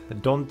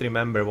don't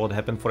remember what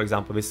happened, for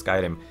example, with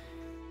Skyrim.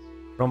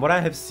 From what I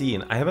have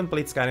seen, I haven't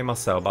played Skyrim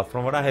myself, but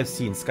from what I have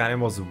seen, Skyrim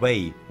was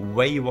way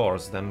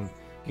worse than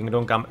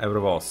Kingdom Come ever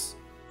was.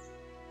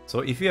 So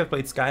if you have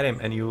played Skyrim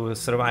and you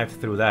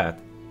survived through that,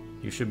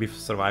 you should be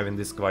surviving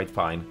this quite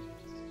fine.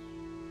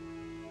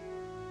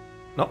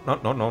 No,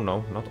 not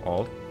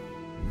all.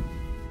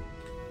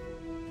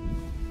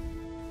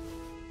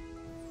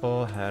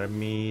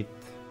 Hermit.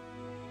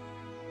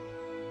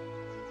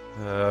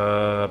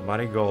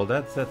 Marigold,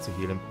 that's a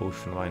healing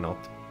potion, why not?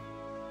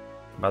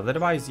 But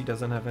otherwise he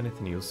doesn't have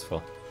anything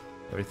useful.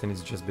 Everything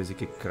is just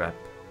basically crap.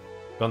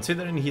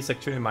 Considering he's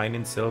actually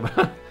mining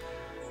silver,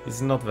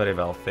 he's not very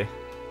wealthy.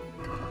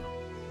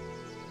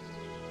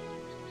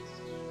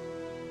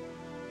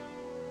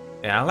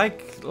 Yeah,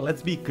 like,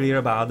 let's be clear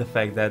about the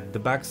fact that the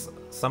bugs,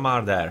 some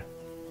are there.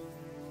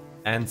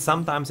 And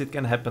sometimes it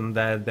can happen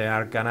that they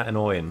are kinda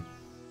annoying.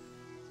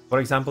 For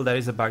example, there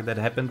is a bug that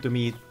happened to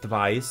me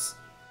twice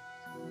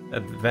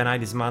when I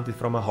dismounted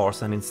from a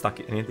horse and it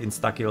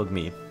insta-killed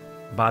me.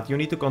 But you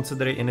need to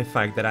consider it in the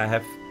fact that I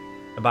have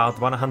about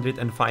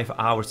 105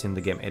 hours in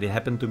the game and it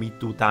happened to me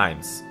 2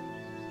 times.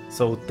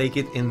 So take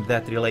it in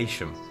that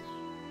relation.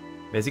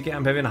 Basically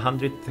I'm having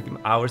 100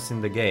 hours in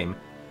the game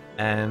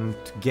and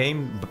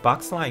game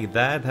bugs like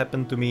that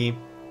happened to me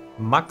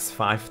max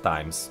 5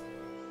 times.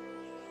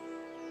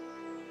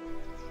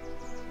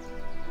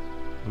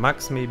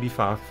 Max maybe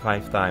 5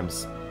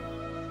 times.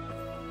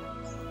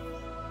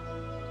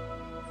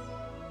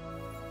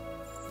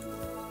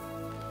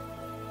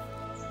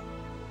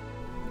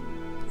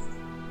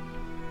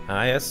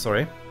 Ah yes,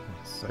 sorry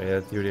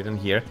that you didn't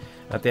hear.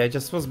 But I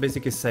just was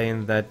basically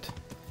saying that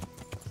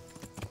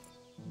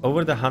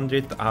over the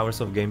 100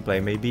 hours of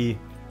gameplay, maybe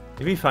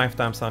 5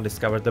 times I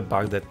discovered a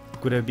bug that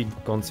could have been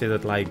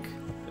considered like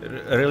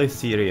really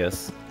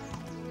serious.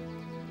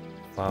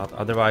 But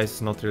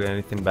otherwise not really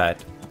anything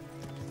bad.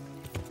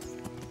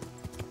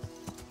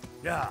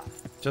 Yeah.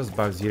 Just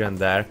bugs here and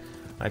there,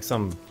 like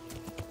some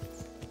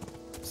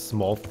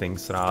small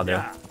things rather.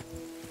 Yeah.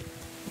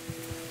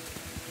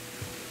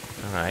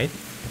 Alright,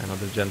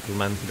 another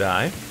gentleman to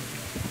die.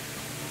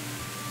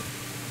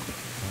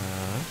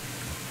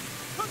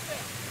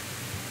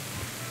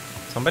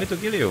 Somebody to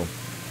kill you.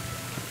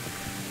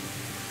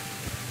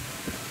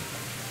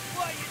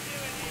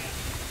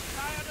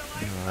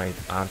 Alright,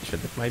 Archer,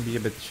 that might be a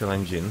bit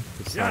challenging.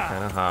 It's not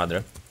kinda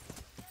harder.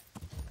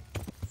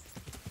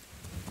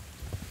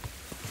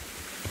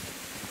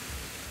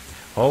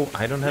 Oh,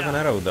 I don't have an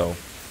arrow though.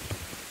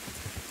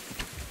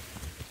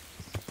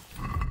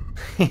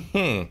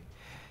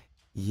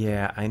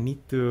 Yeah, I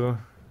need to...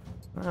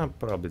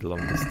 probably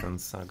long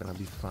distance are gonna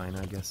be fine,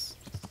 I guess.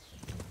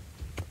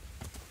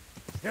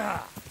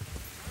 Yeah.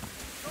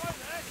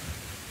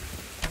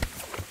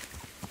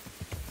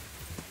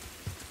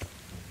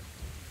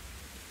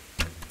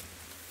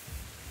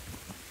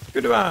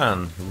 Good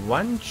one!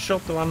 1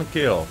 shot, 1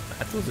 kill.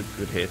 That was a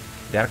good hit.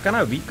 They are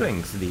kinda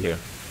weaklings here.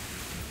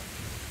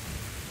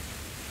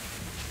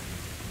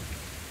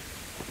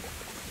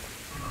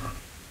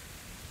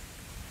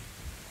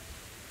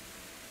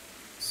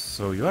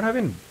 So you are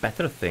having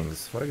better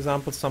things, for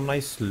example some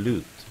nice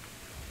loot.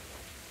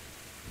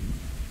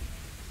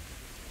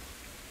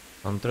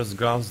 Hunter's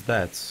gloves,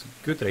 that's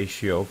good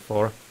ratio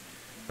for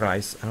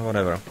price and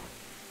whatever.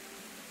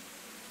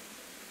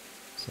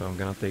 So I'm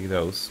gonna take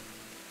those.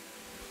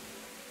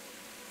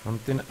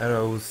 Hunting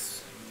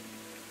arrows.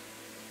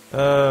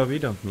 We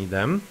don't need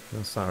them,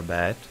 those are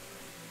bad.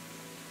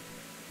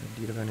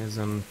 Deer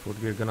venison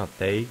food we're gonna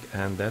take,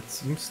 and that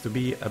seems to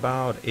be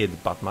about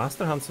it. But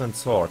Master Huntsman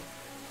sword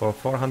for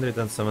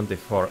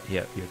 474,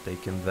 yeah, you're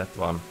taking that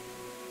one.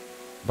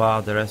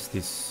 But the rest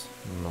is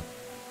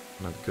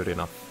not good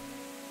enough.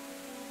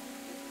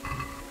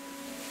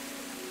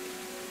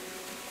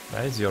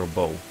 Where is your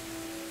bow?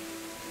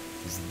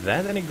 Is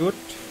that any good?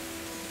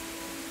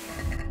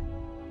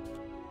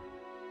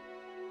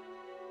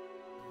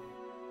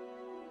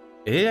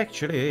 It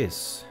actually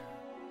is.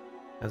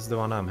 That's the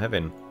one I'm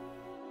having.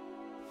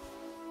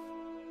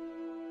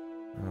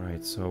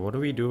 Alright, so what do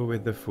we do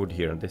with the food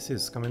here? This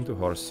is coming to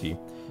Horsey.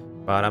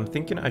 But I'm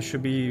thinking I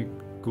should be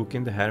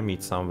cooking the hare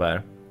meat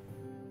somewhere.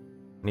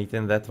 And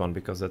eating that one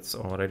because that's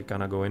already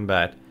kinda going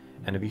bad.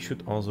 And we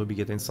should also be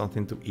getting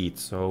something to eat,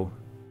 so...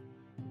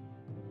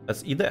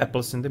 let's eat the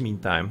apples in the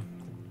meantime.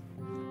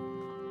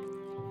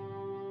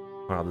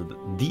 Rather,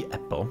 the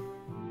apple.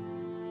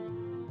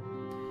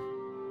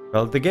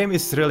 Well, the game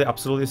is really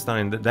absolutely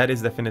stunning, that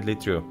is definitely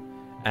true.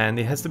 And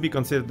it has to be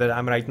considered that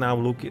I'm right now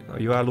looking,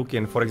 you are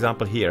looking, for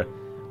example here,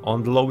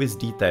 on the lowest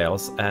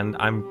details, and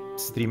I'm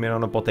streaming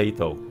on a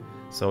potato.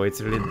 So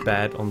it's really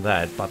bad on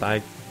that, but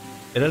I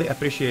really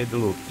appreciate the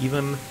look,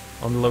 even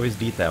on the lowest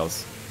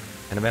details.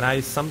 And when I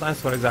sometimes,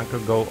 for example,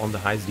 go on the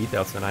highest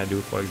details, when I do,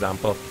 for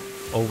example,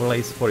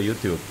 overlays for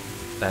YouTube,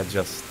 that's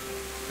just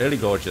really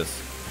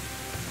gorgeous.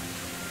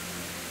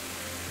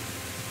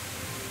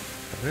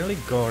 Really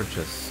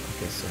gorgeous.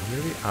 Okay, so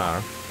here we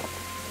are.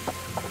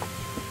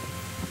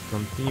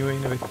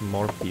 Continuing with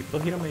more people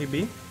here,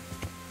 maybe?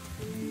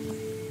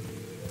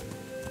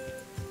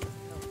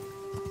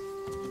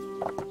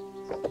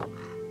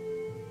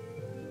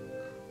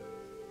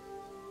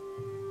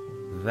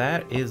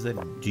 There is a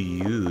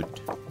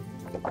dude.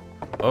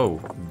 Oh,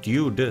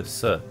 dude,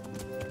 sir.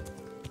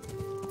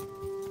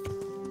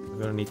 We're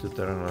gonna need to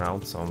turn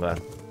around somewhere.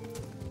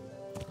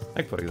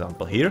 Like, for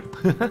example, here.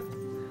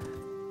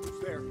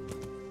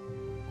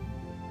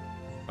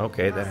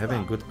 Okay, they're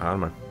having good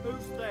armor.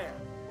 Who's there?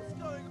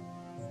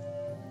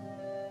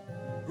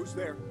 Who's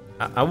there?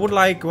 I would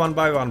like one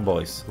by one,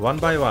 boys. One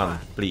by one,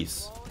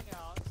 please.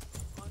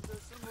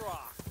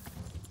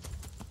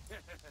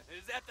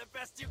 Is that the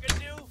best you can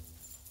do?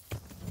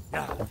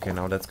 Okay,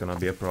 now that's gonna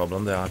be a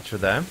problem, the archer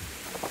there.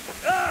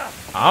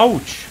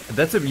 Ouch!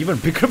 That's an even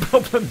bigger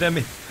problem, damn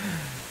it.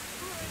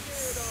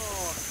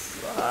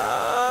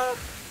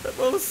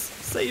 Rebels,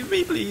 save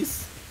me,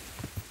 please.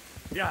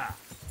 Yeah.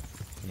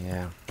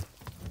 Yeah.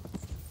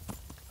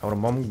 Our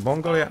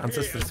Mongolian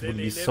ancestors would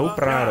be so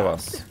proud of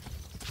us.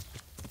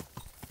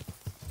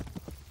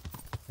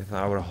 With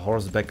our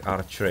horseback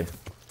archery.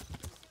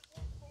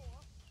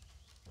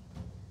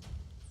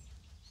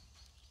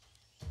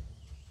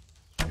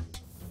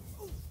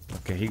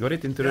 Okay, he got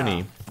it into the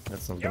knee.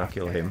 That's not gonna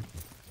kill him.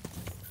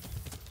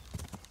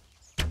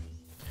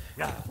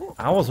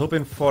 I was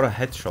hoping for a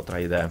headshot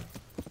right there.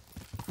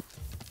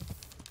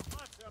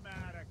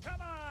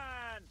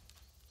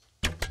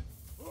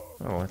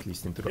 Oh, at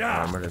least into the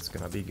armor, that's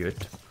gonna be good.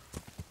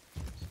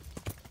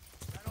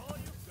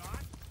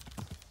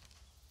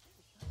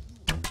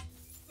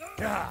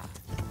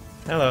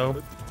 Hello.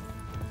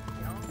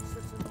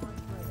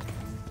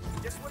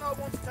 Just when I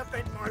wanted to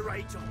vent my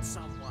rage on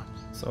someone.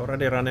 It's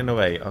already running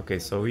away. Okay,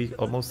 so we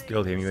almost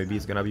killed him. Maybe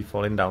he's gonna be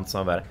falling down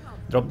somewhere.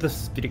 Drop the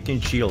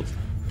freaking shield.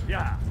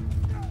 Yeah.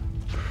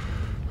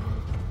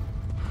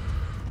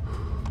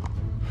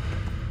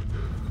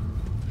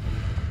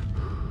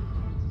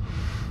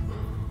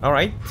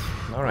 Alright,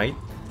 alright.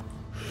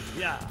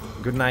 Yeah.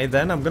 Good night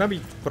then. I'm gonna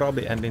be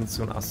probably ending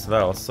soon as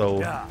well,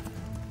 so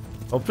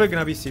hopefully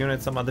gonna be seeing you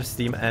at some other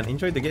Steam, and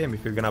enjoy the game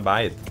if you're gonna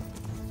buy it.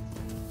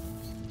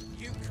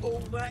 You call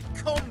that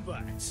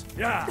combat?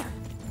 Yeah.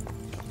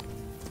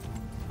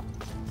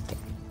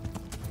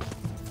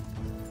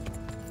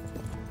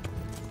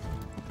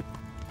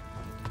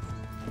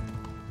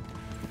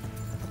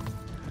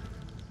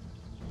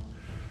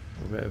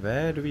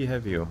 Where do we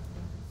have you?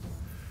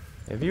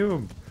 Have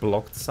you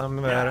blocked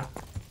somewhere?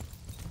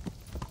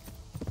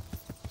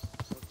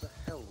 What the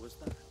hell was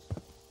that?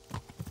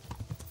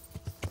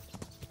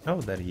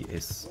 Oh, there he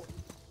is.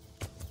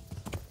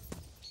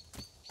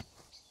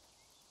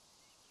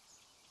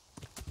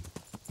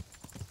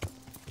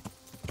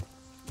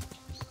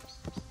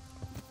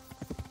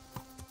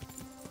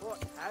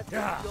 What have you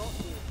got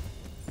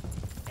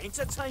here?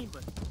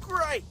 Entertainment.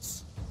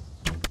 Great.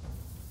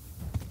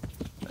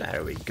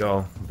 There we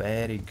go.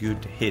 Very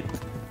good hit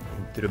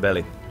into the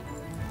belly.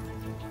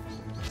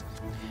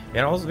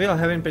 Yeah, also we are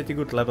having pretty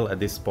good level at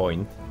this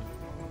point,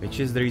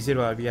 which is the reason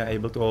why we are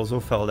able to also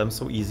fell them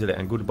so easily,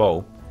 and good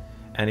bow.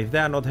 And if they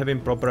are not having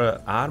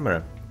proper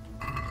armor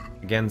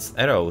against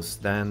arrows,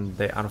 then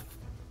they are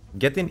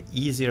getting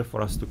easier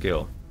for us to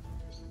kill.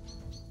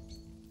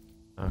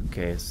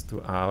 Okay, it's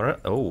 2 hour.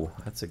 Oh,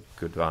 that's a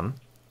good one.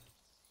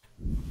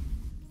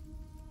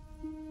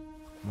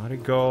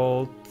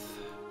 Marigold.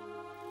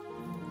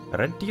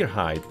 Red deer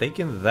hide,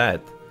 taking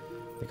that.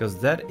 Because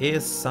that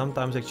is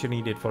sometimes actually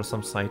needed for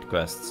some side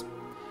quests.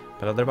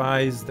 But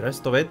otherwise, the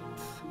rest of it,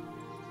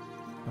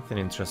 nothing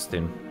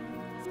interesting.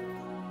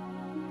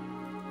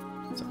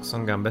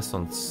 Saxon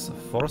Gambesons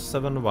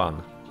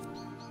 471.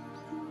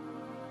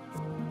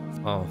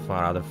 Oh,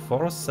 rather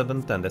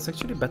 4710. That's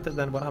actually better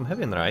than what I'm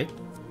having, right?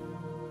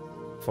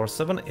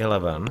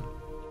 4711.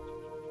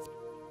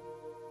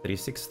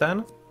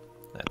 3610.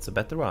 That's a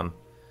better one.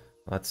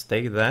 Let's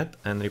take that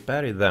and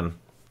repair it then.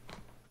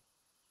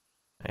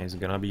 It's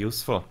gonna be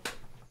useful.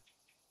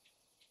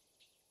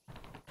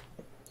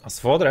 As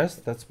for the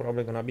rest, that's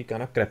probably gonna be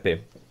kinda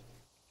crappy.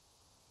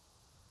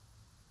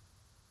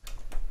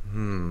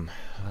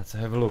 Let's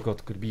have a look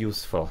what could be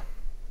useful.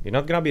 We're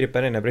not gonna be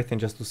repairing everything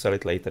just to sell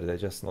it later, they're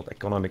just not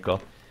economical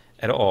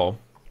at all.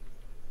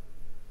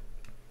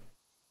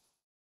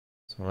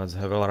 So let's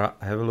have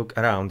a look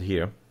around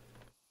here.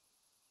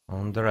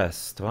 On the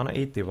rest,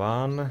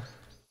 181,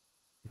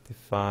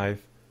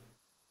 85.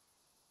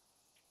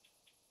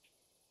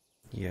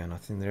 Yeah,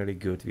 nothing really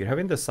good. We're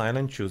having the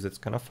silent shoes, it's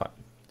kind of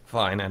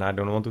fine, and I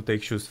don't want to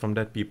take shoes from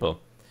dead people.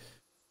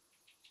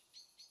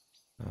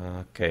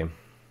 Okay.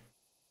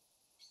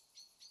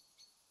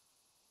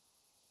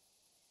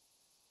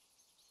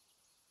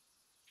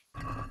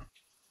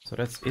 So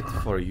that's it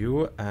for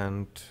you,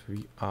 and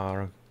we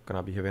are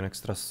gonna be having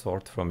extra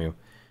sword from you.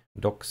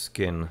 Dog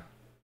skin.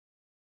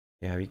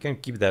 Yeah, we can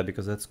keep that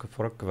because that's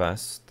for a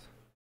quest.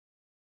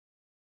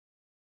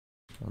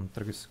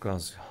 Antarctic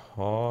class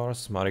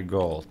horse,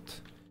 marigold.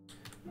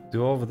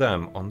 2 of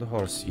them on the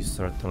horsey,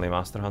 certainly.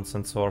 Master Hans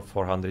and sword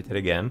 400 hit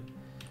again.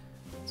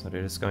 So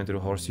there is going to the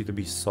horsey to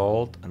be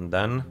sold, and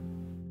then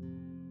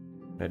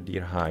red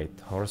deer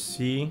hide.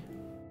 Horsey.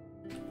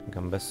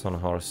 Gambes on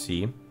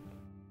horsey.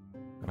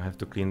 Gonna have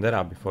to clean that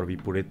up before we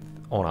put it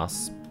on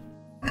us.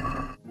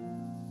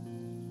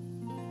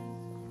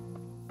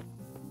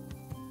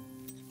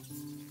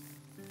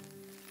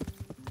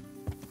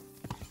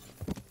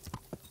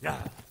 Yeah.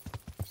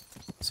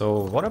 So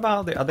what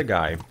about the other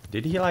guy?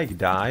 Did he like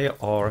die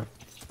or...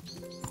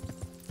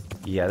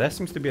 Yeah, there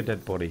seems to be a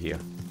dead body here.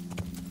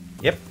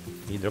 Yep,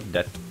 he dropped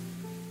dead.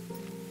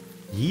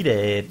 He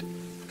did.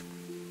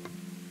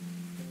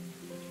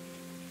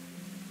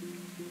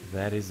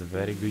 That is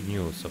very good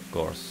news, of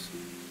course.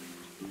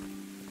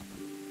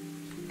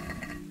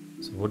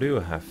 So what do you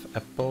have?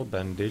 Apple,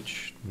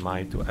 bandage,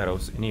 my 2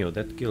 arrows in you.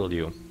 That killed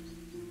you.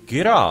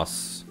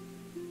 Giras!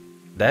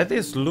 That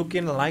is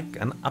looking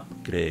like an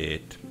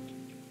upgrade.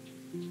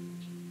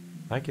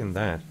 Liking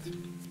that.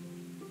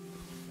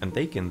 And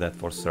taking that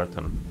for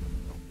certain.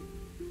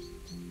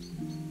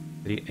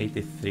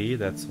 383,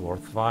 that's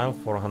worthwhile.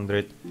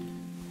 400,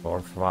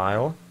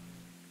 worthwhile.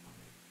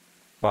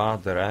 But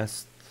the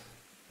rest,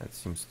 that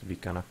seems to be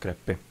kinda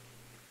crappy.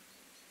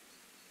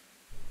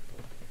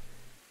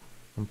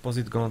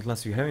 Composite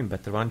gauntlets, you have in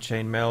better one.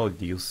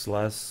 Chainmail,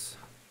 useless.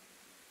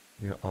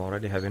 You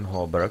already have in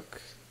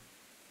Hauberk.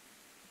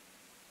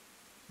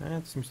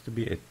 That seems to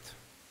be it.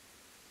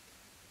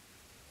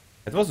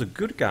 It was a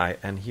good guy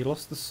and he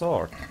lost the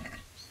sword.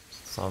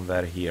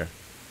 Somewhere here.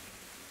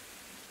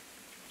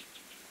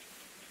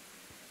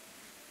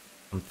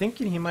 I'm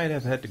thinking he might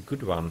have had a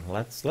good one.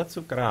 Let's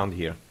look around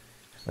here.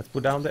 Let's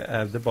put down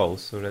the bow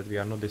so that we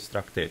are not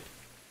distracted.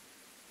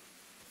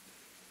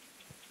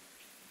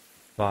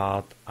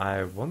 But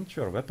I want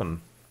your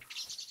weapon.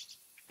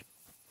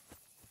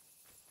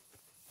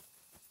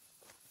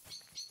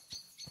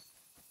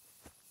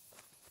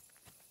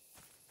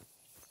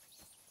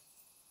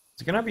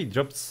 It's gonna be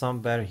dropped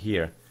somewhere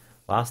here.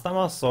 Last time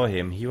I saw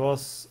him, he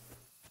was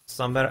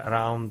somewhere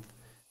around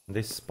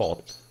this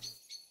spot.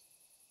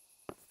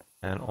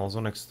 And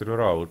also next to the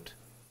road.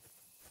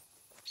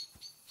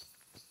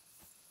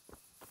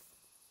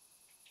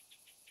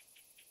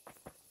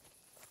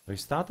 We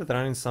started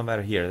running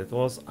somewhere here. That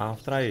was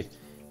after I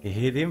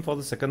hit him for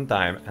the second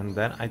time, and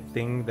then I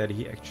think that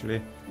he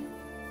actually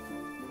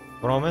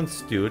for a moment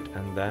stood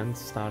and then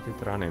started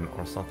running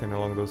or something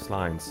along those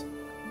lines.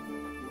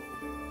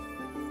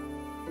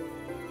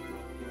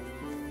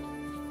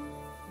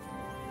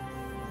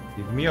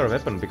 Give me your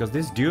weapon, because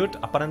this dude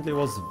apparently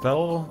was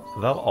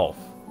well off.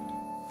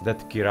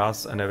 That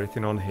cuirass and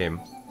everything on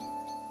him.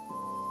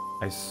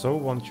 I so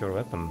want your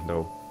weapon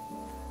though.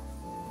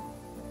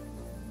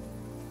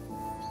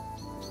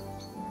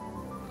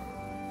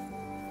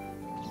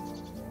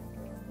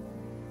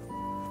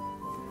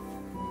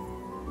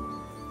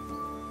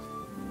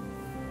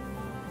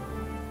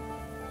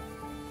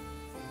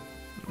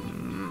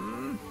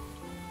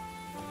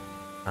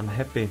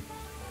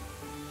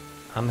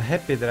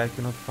 Unhappy that I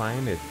cannot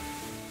find it.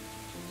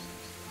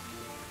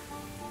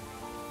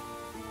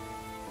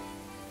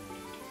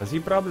 Because he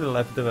probably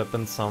left the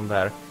weapon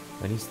somewhere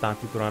when he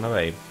started to run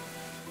away.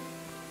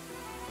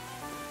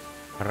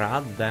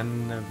 Rather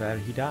than where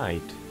he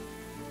died.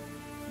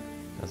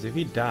 Because if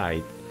he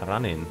died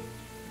running,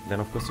 then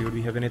of course he would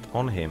be having it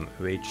on him,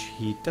 which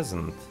he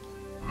doesn't.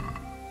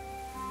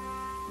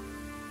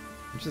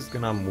 I'm just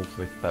gonna move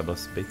with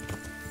pebbles a bit.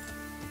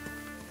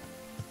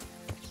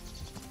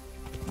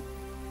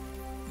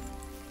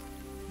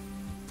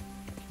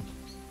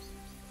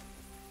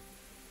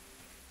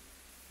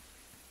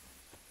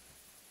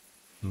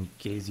 In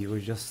case he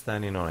was just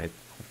standing on it.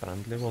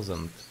 Apparently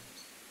wasn't.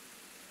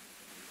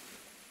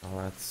 Now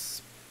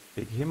let's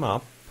pick him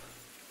up.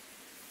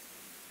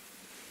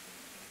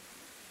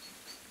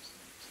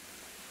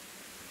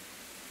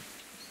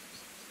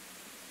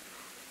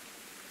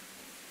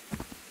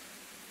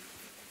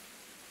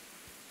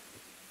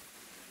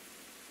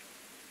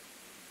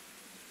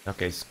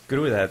 Okay,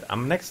 screw that.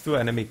 I'm next to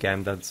enemy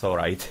camp, that's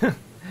alright.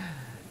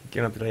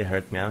 Cannot really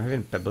hurt me. I'm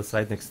having pebbles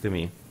right next to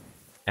me.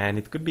 And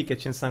it could be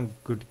catching some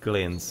good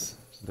glints,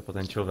 the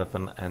potential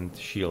weapon and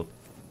shield.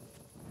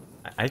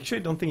 I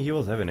actually don't think he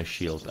was having a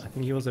shield. I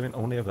think he was having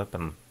only a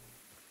weapon.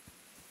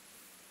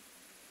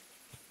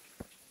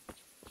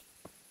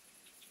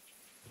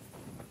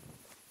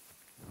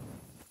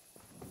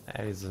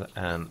 There is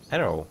an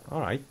arrow.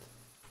 Alright.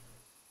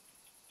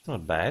 It's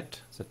not bad.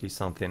 It's at least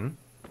something.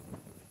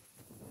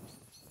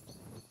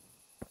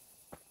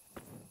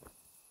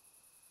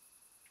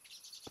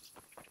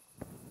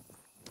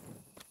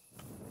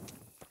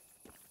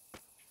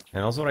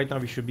 And also right now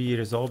we should be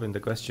resolving the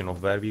question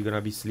of where we're gonna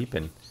be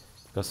sleeping.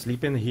 Because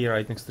sleeping here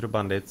right next to the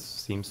bandits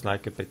seems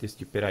like a pretty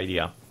stupid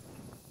idea.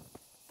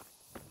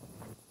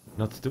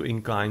 not too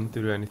inclined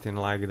to do anything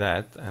like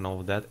that and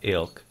of that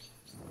ilk.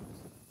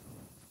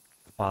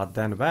 But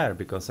then where?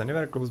 Because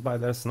anywhere close by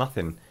there's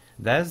nothing.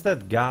 There's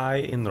that guy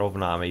in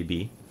Rovna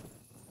maybe.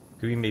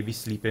 Could we maybe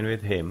sleep in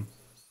with him?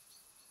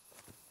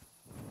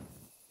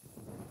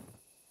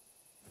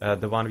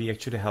 The one we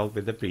actually helped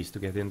with the priest to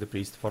get in the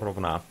priest for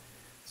Rovna.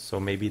 So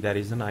maybe there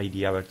is an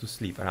idea where to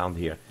sleep around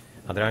here.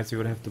 Otherwise we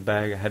would have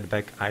to head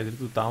back either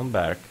to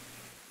Townberg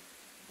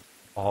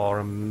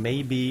or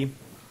maybe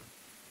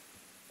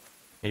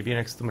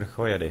next to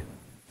Mrchojedy,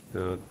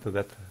 to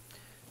that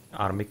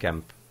army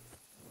camp.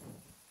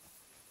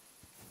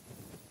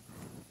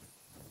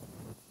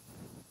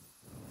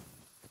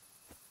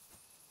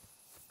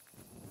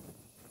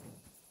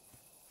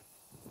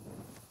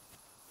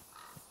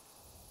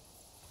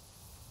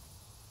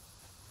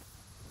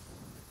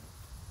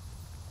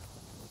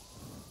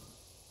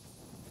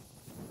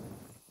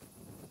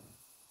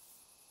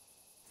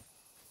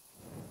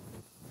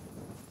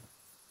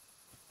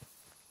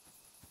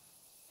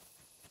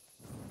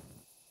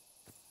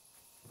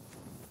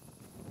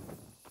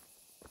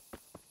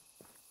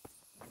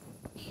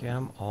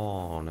 Come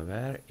on,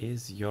 where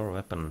is your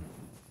weapon?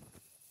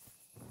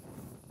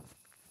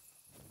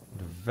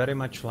 I'd very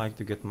much like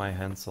to get my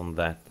hands on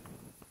that.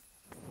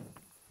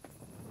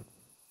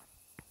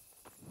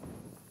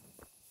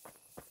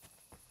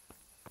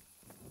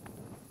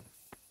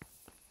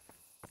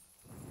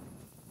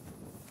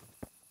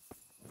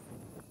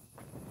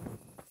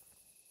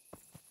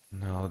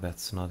 No,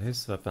 that's not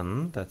his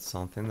weapon, that's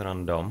something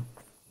random.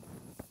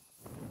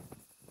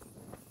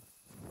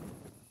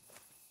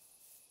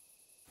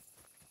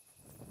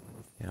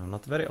 Yeah, I'm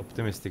not very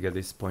optimistic at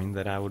this point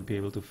that I would be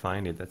able to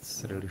find it.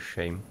 That's really a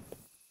shame.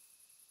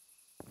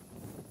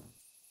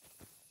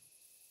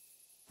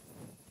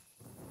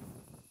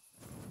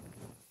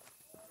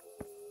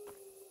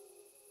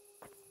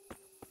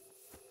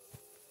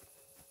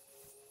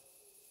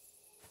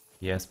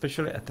 Yeah,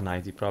 especially at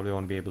night you probably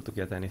won't be able to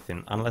get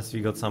anything. Unless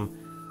we got some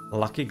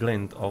lucky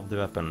glint of the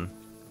weapon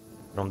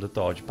from the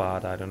torch,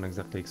 but I don't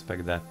exactly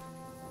expect that.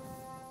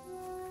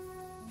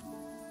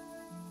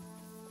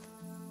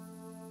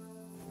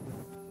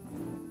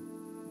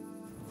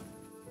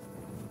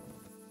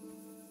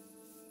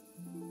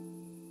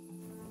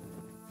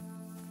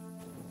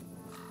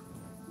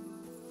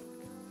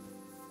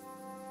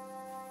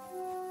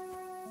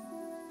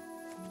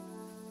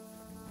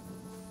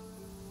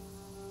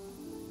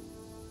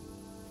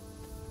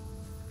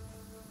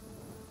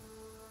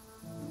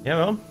 Yeah,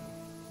 well,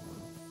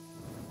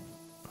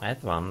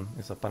 that one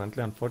is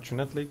apparently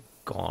unfortunately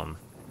gone.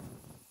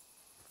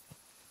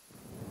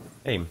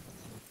 Hey,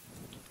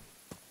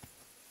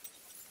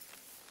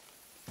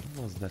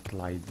 what was that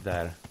light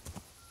there?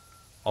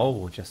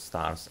 Oh, just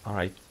stars,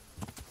 alright.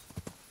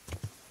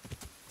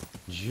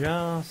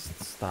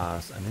 Just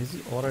stars, and is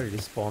he already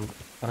respawned?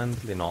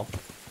 Apparently not.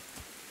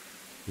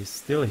 He's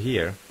still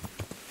here.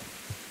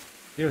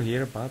 Still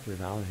here, but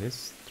without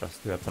his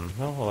trusty weapon.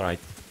 Well, alright.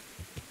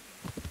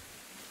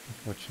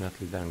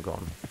 Unfortunately, they're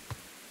gone.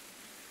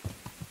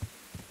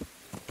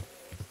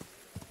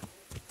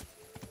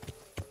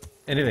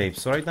 Anyway,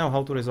 so right now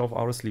how to resolve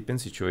our sleeping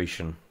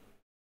situation.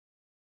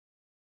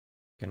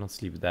 Cannot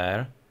sleep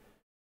there.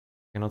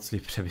 Cannot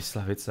sleep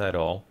Přebyslavice at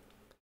all.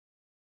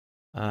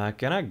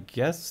 Can I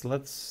guess?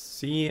 Let's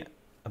see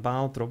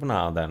about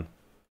Rovna then.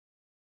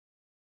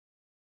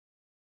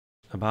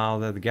 About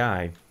that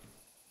guy.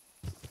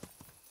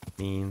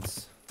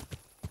 Means...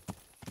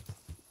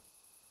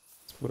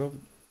 let's put up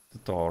the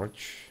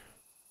torch.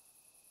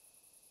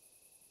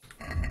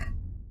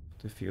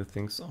 Put a few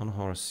things on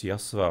Horsey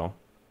as well.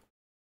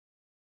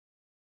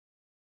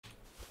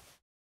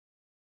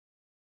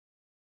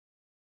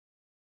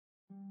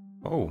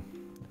 Oh,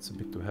 it's a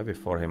bit too heavy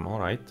for him,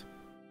 alright.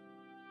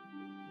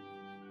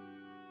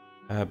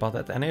 But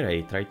at any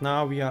rate, right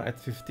now we are at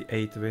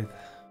 58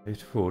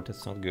 with food,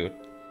 that's not good.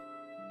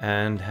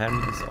 And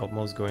ham is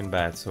almost going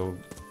bad, so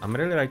I'm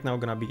really right now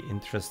gonna be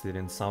interested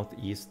in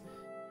southeast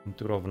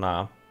into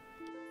Rovna.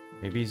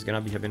 Maybe he's gonna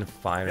be having a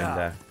fire in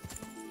there.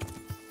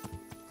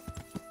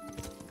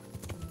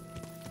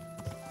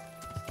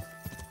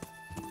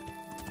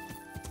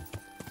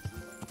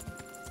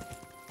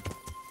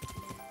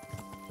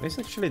 What is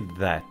actually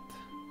that?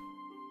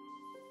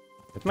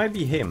 It might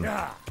be him.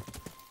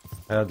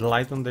 The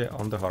light on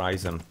the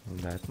horizon.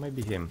 That might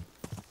be him.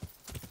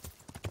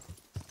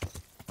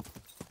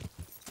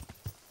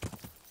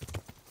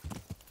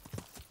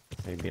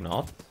 Maybe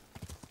not.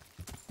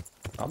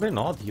 Probably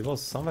not. He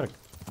was somewhere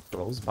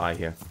close by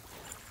here.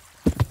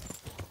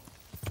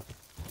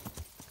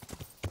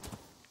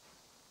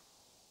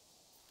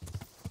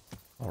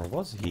 Or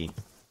was he?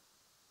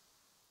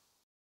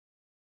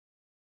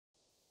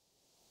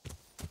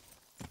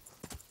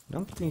 I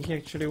don't think he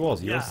actually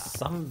was. He was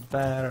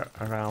somewhere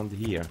around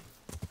here.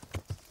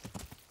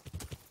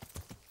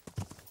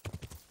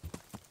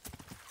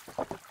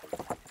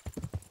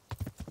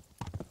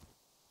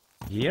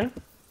 Here?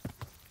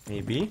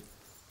 Maybe.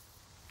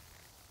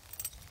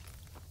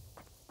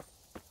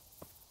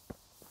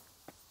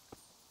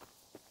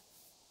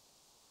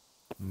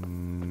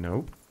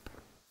 Nope.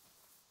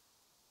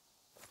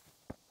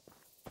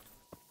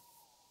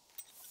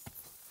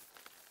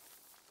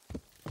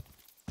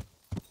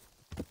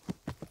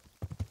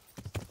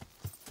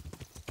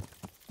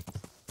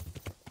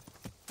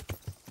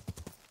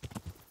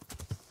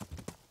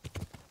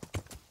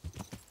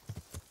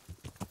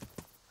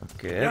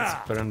 Okay,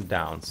 it's burned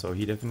down, so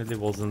he definitely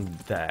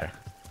wasn't there.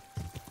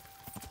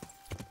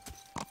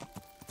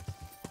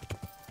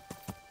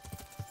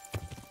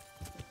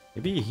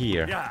 Maybe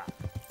here.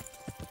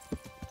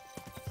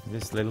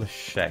 This little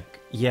shack.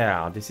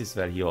 Yeah, this is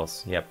where he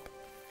was. Yep.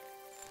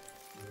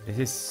 This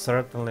is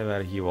certainly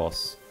where he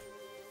was.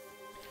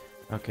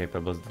 Okay,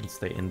 Pebbles, don't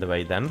stay in the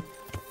way then.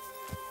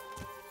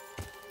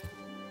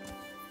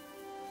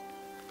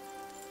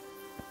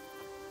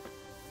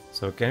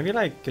 So can we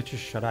like catch a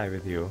shut-eye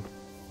with you?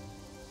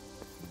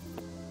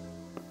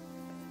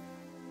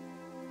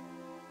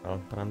 Well,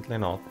 apparently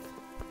not.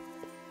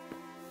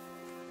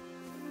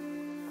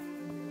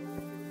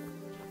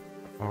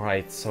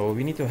 Alright, so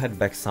we need to head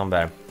back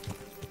somewhere.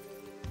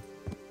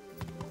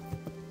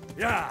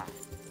 Yeah.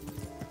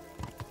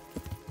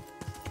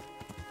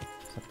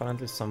 There's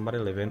apparently somebody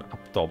living up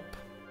top.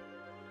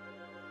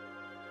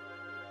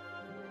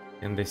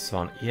 In this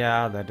one.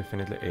 Yeah, there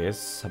definitely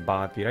is.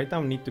 But we right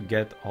now need to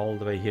get all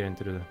the way here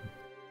into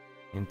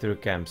the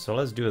camp. So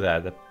let's do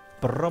that. That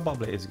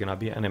probably is gonna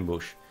be an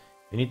ambush.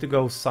 We need to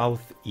go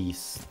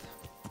southeast.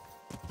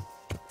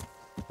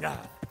 Yeah.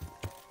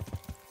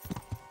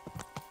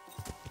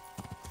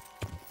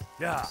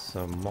 Yeah.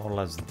 So more or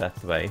less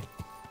that way.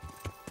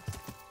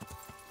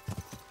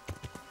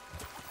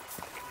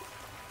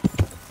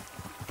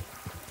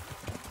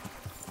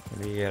 Can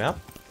we get up?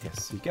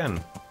 Yes, we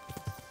can.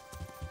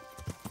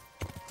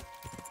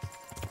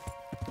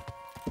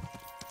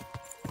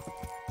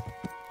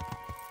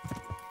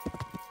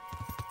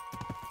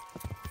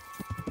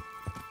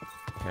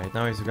 Right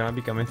now he's gonna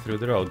be coming through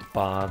the road,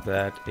 but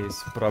that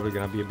is probably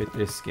gonna be a bit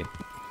risky.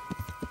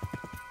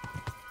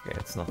 Okay,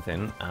 it's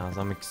nothing. As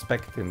I'm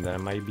expecting, there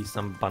might be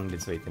some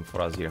bandits waiting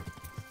for us here.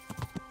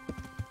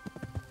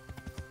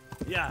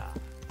 Yeah.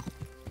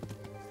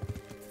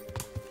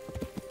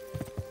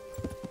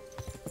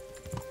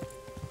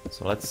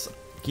 So let's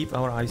keep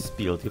our eyes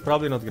peeled. You're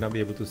probably not gonna be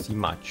able to see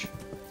much.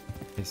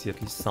 I see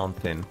at least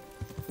something.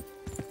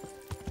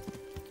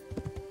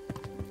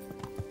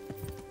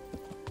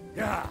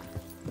 Yeah.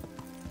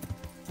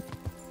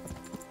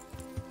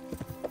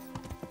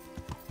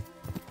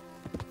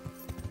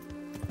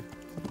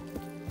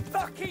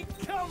 Fucking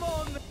come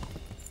on!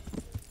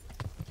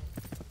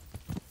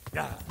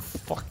 Yeah.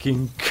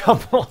 Fucking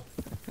come on!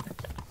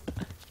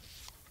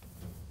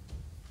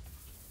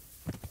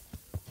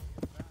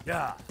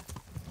 Yeah.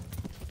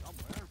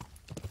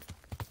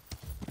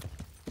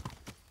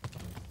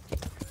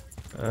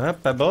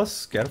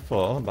 Pebbles,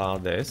 careful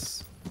about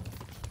this.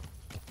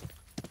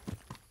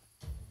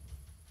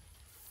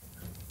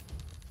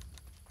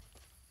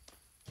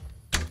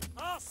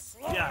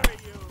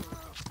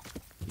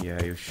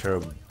 Yeah, you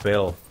sure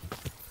will.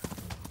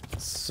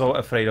 So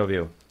afraid of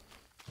you.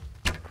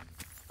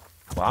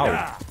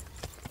 Wow.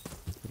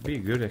 Would be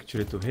good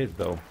actually to hit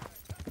though.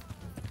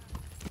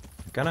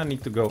 I kinda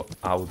need to go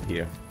out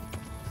here.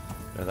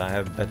 But I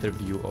have better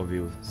view of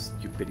you,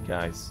 stupid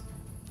guys.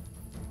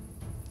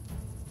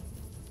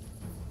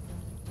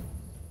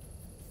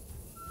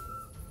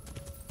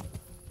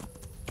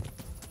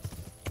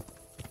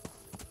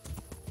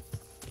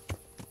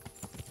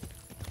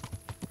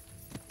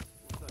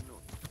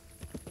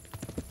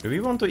 Do we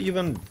want to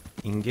even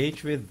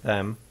engage with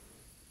them?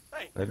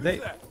 Hey, If who's they...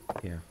 there?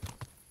 Yeah.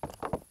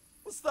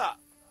 What's that?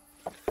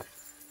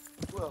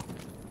 Well,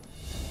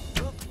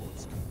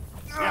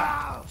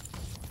 yeah.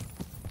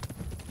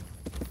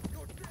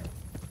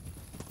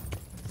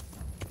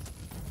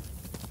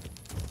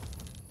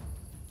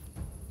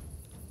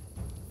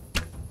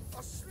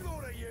 I'll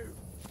slaughter you.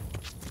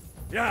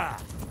 Yeah.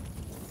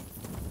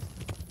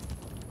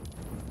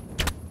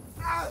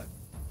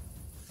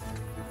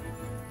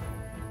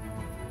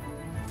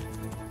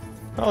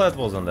 Well, that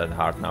wasn't that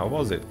hard now,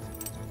 was it?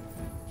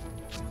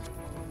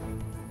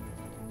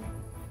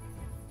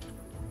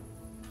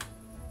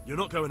 You're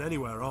not going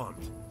anywhere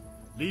armed.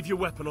 Leave your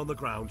weapon on the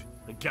ground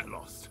and get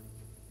lost.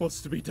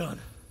 What's to be done?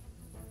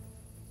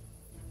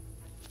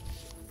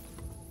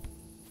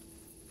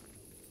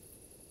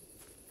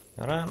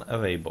 Run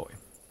away, boy.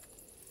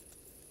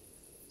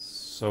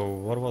 So,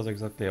 what was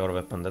exactly your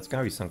weapon? That's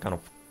gonna be some kind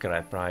of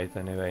crap, right?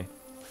 Anyway.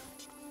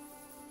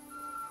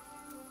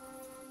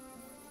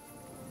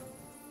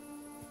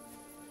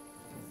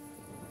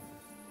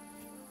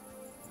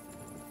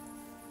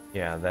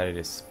 Yeah, there it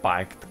is.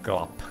 Spiked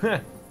club.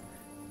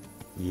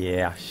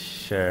 Yeah,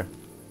 sure.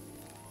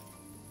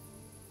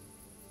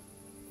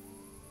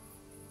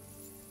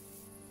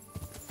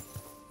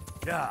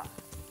 Yeah.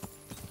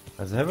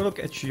 Let's have a look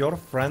at your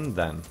friend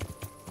then.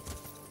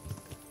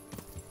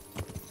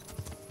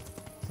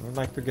 I would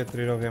like to get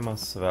rid of him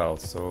as well,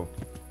 so...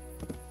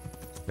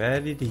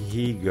 Where did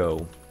he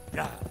go?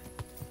 Yeah.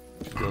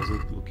 Also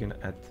looking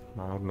at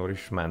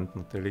malnourishment,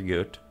 not really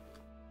good.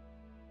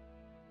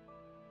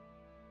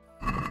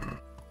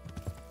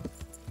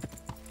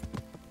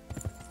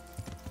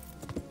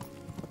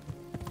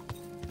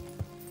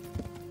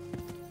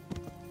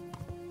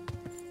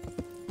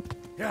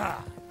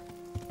 Yeah.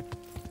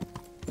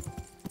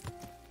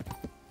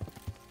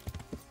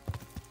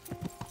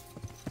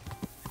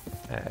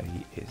 There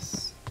he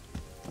is.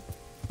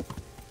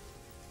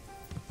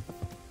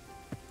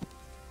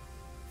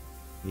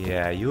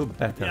 Yeah, you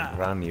better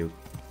run, you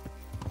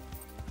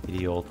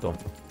idioto.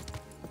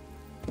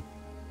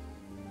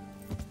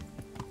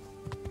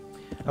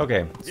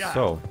 Okay,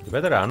 so you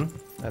better run.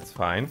 That's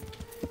fine.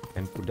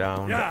 And put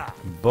down the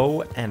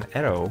bow and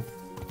arrow.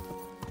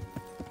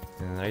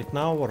 And right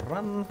now,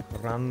 run,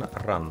 run,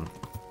 run.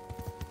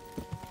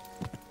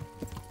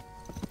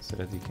 So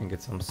that you can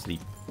get some sleep.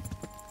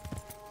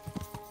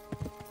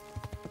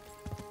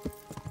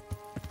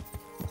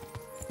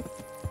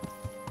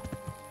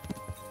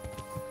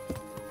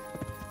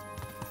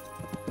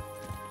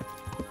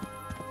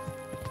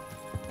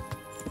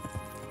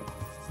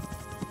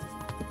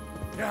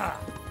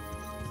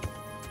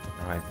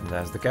 Alright,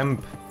 there's the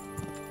camp.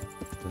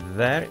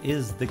 There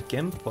is the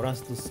camp for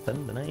us to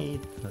spend the night.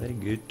 Very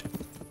good.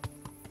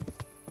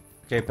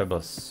 Okay,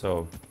 Pebbles,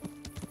 so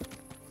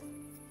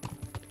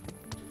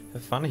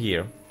have fun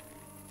here.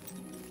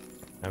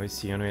 I will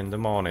see you in the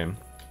morning.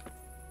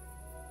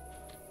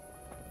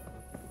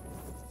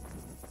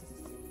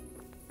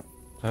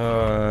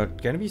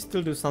 Can we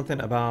still do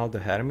something about the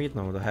hermit?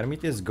 No, the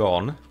hermit is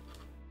gone.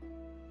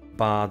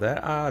 But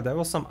there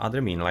was some other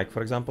mean, like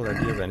for example the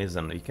deer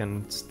venison. We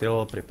can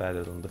still prepare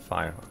it on the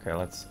fire. Okay,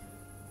 let's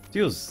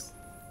use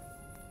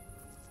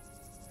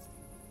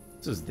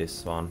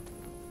this one.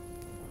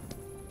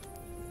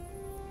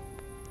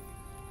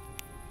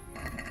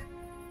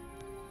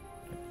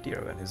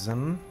 Deer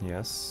venison,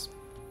 yes.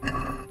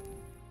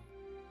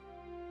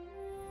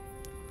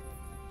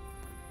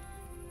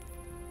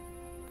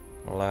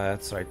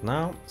 Let's right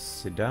now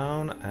sit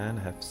down and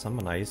have some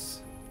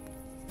nice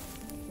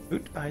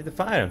food by the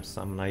fire.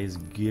 Some nice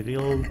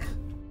grilled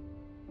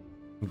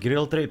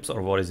ribs,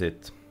 or what is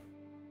it?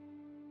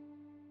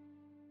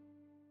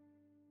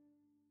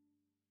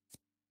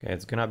 Okay,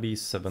 it's gonna be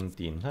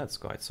 17. That's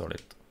quite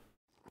solid.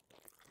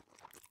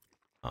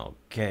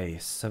 Okay,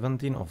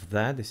 17 of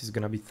that. This is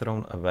gonna be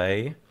thrown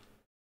away.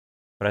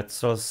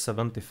 Pretzels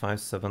 75,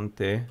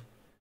 70.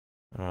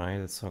 Alright,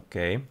 that's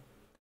okay.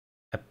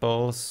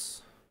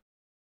 Apples.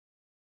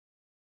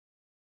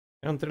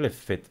 I don't really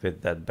fit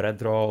with that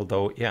bread roll,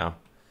 though. Yeah.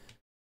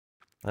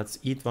 Let's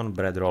eat one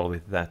bread roll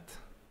with that.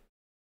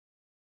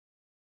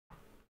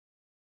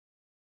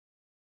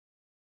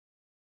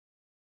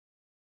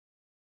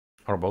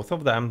 Or both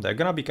of them. They're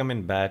gonna be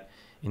coming bad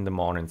in the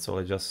morning, so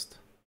let's just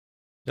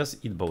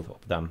eat both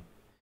of them.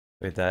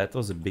 With that, it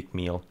was a big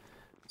meal.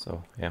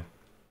 So, yeah.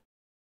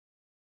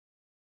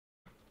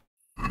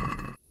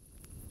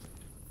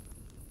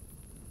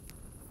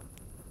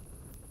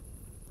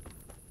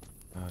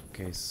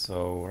 Okay,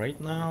 so right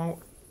now,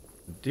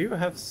 do you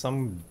have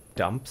some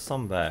dump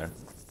somewhere?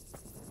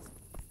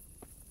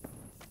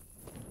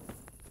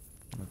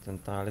 Not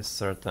entirely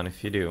certain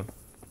if you do.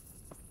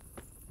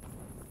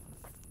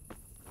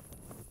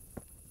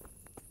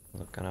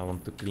 So kind of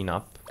want to clean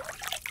up.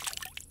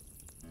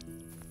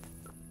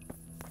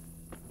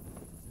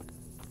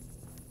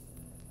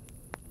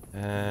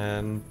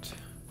 And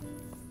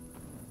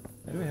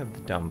where do we have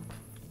the dump?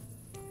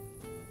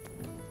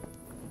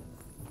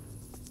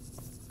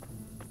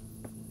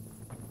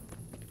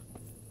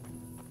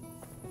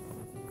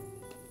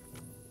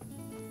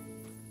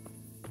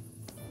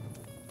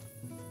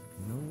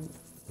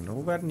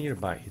 Nowhere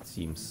nearby, it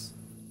seems.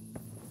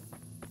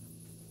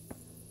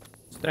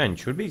 Strange.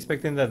 Should be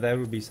expecting that there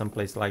will be some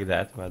place like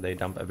that where they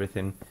dump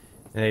everything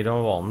they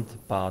don't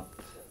want, but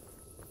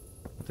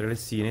not really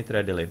seeing it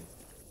readily.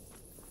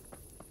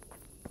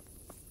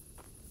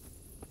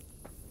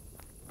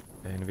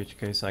 In which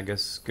case, I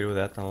guess screw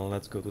that and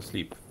let's go to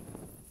sleep.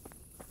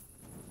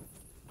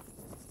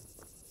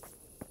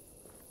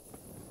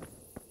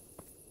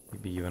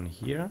 Maybe even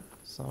here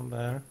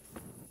somewhere.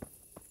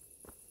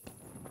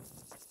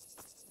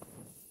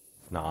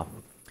 Nah,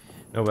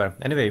 nowhere.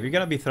 Anyway, we're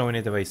gonna be throwing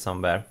it away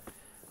somewhere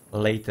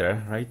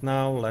later. Right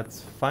now,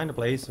 let's find a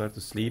place where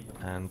to sleep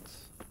and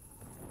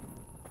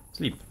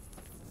sleep.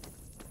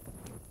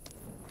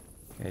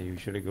 Okay,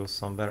 usually go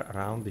somewhere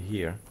around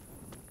here.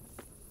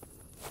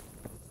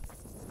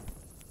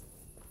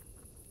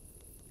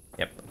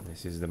 Yep,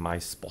 this is my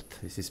spot.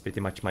 This is pretty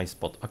much my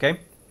spot,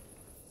 okay?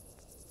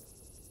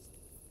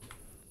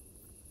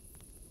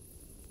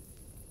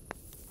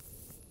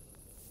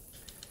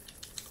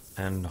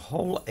 And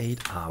whole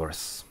 8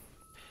 hours.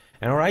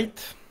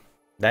 Alright,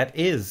 that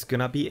is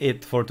gonna be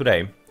it for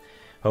today.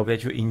 Hope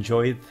that you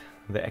enjoyed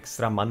the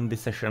extra Monday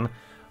session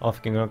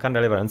of Kingdom Come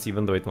Deliverance,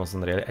 even though it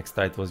wasn't really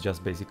extra, it was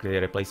just basically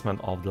a replacement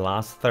of the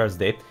last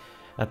Thursday.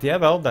 And yeah,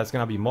 well, that's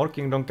gonna be more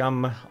Kingdom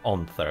Come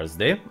on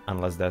Thursday,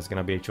 unless there's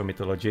gonna be Age of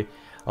Mythology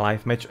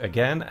live match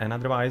again, and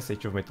otherwise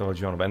Age of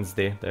Mythology on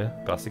Wednesday, the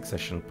classic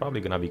session,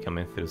 probably gonna be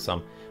coming through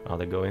some,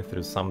 they're going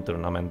through some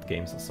tournament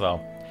games as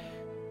well.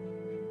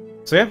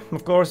 So yeah,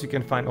 of course, you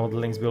can find all the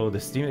links below the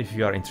stream if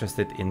you are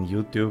interested in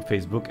YouTube,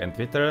 Facebook and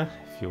Twitter,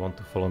 if you want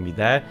to follow me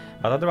there.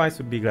 But otherwise,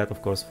 would be glad,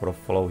 of course, for a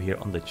follow here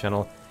on the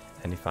channel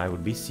and if I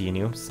would be seeing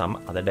you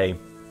some other day.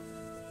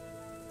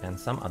 And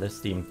some other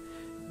Steam.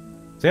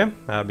 So yeah,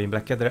 I've been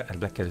Blackadder at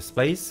Blackadder's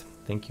Place.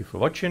 Thank you for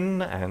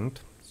watching, and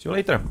see you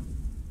later.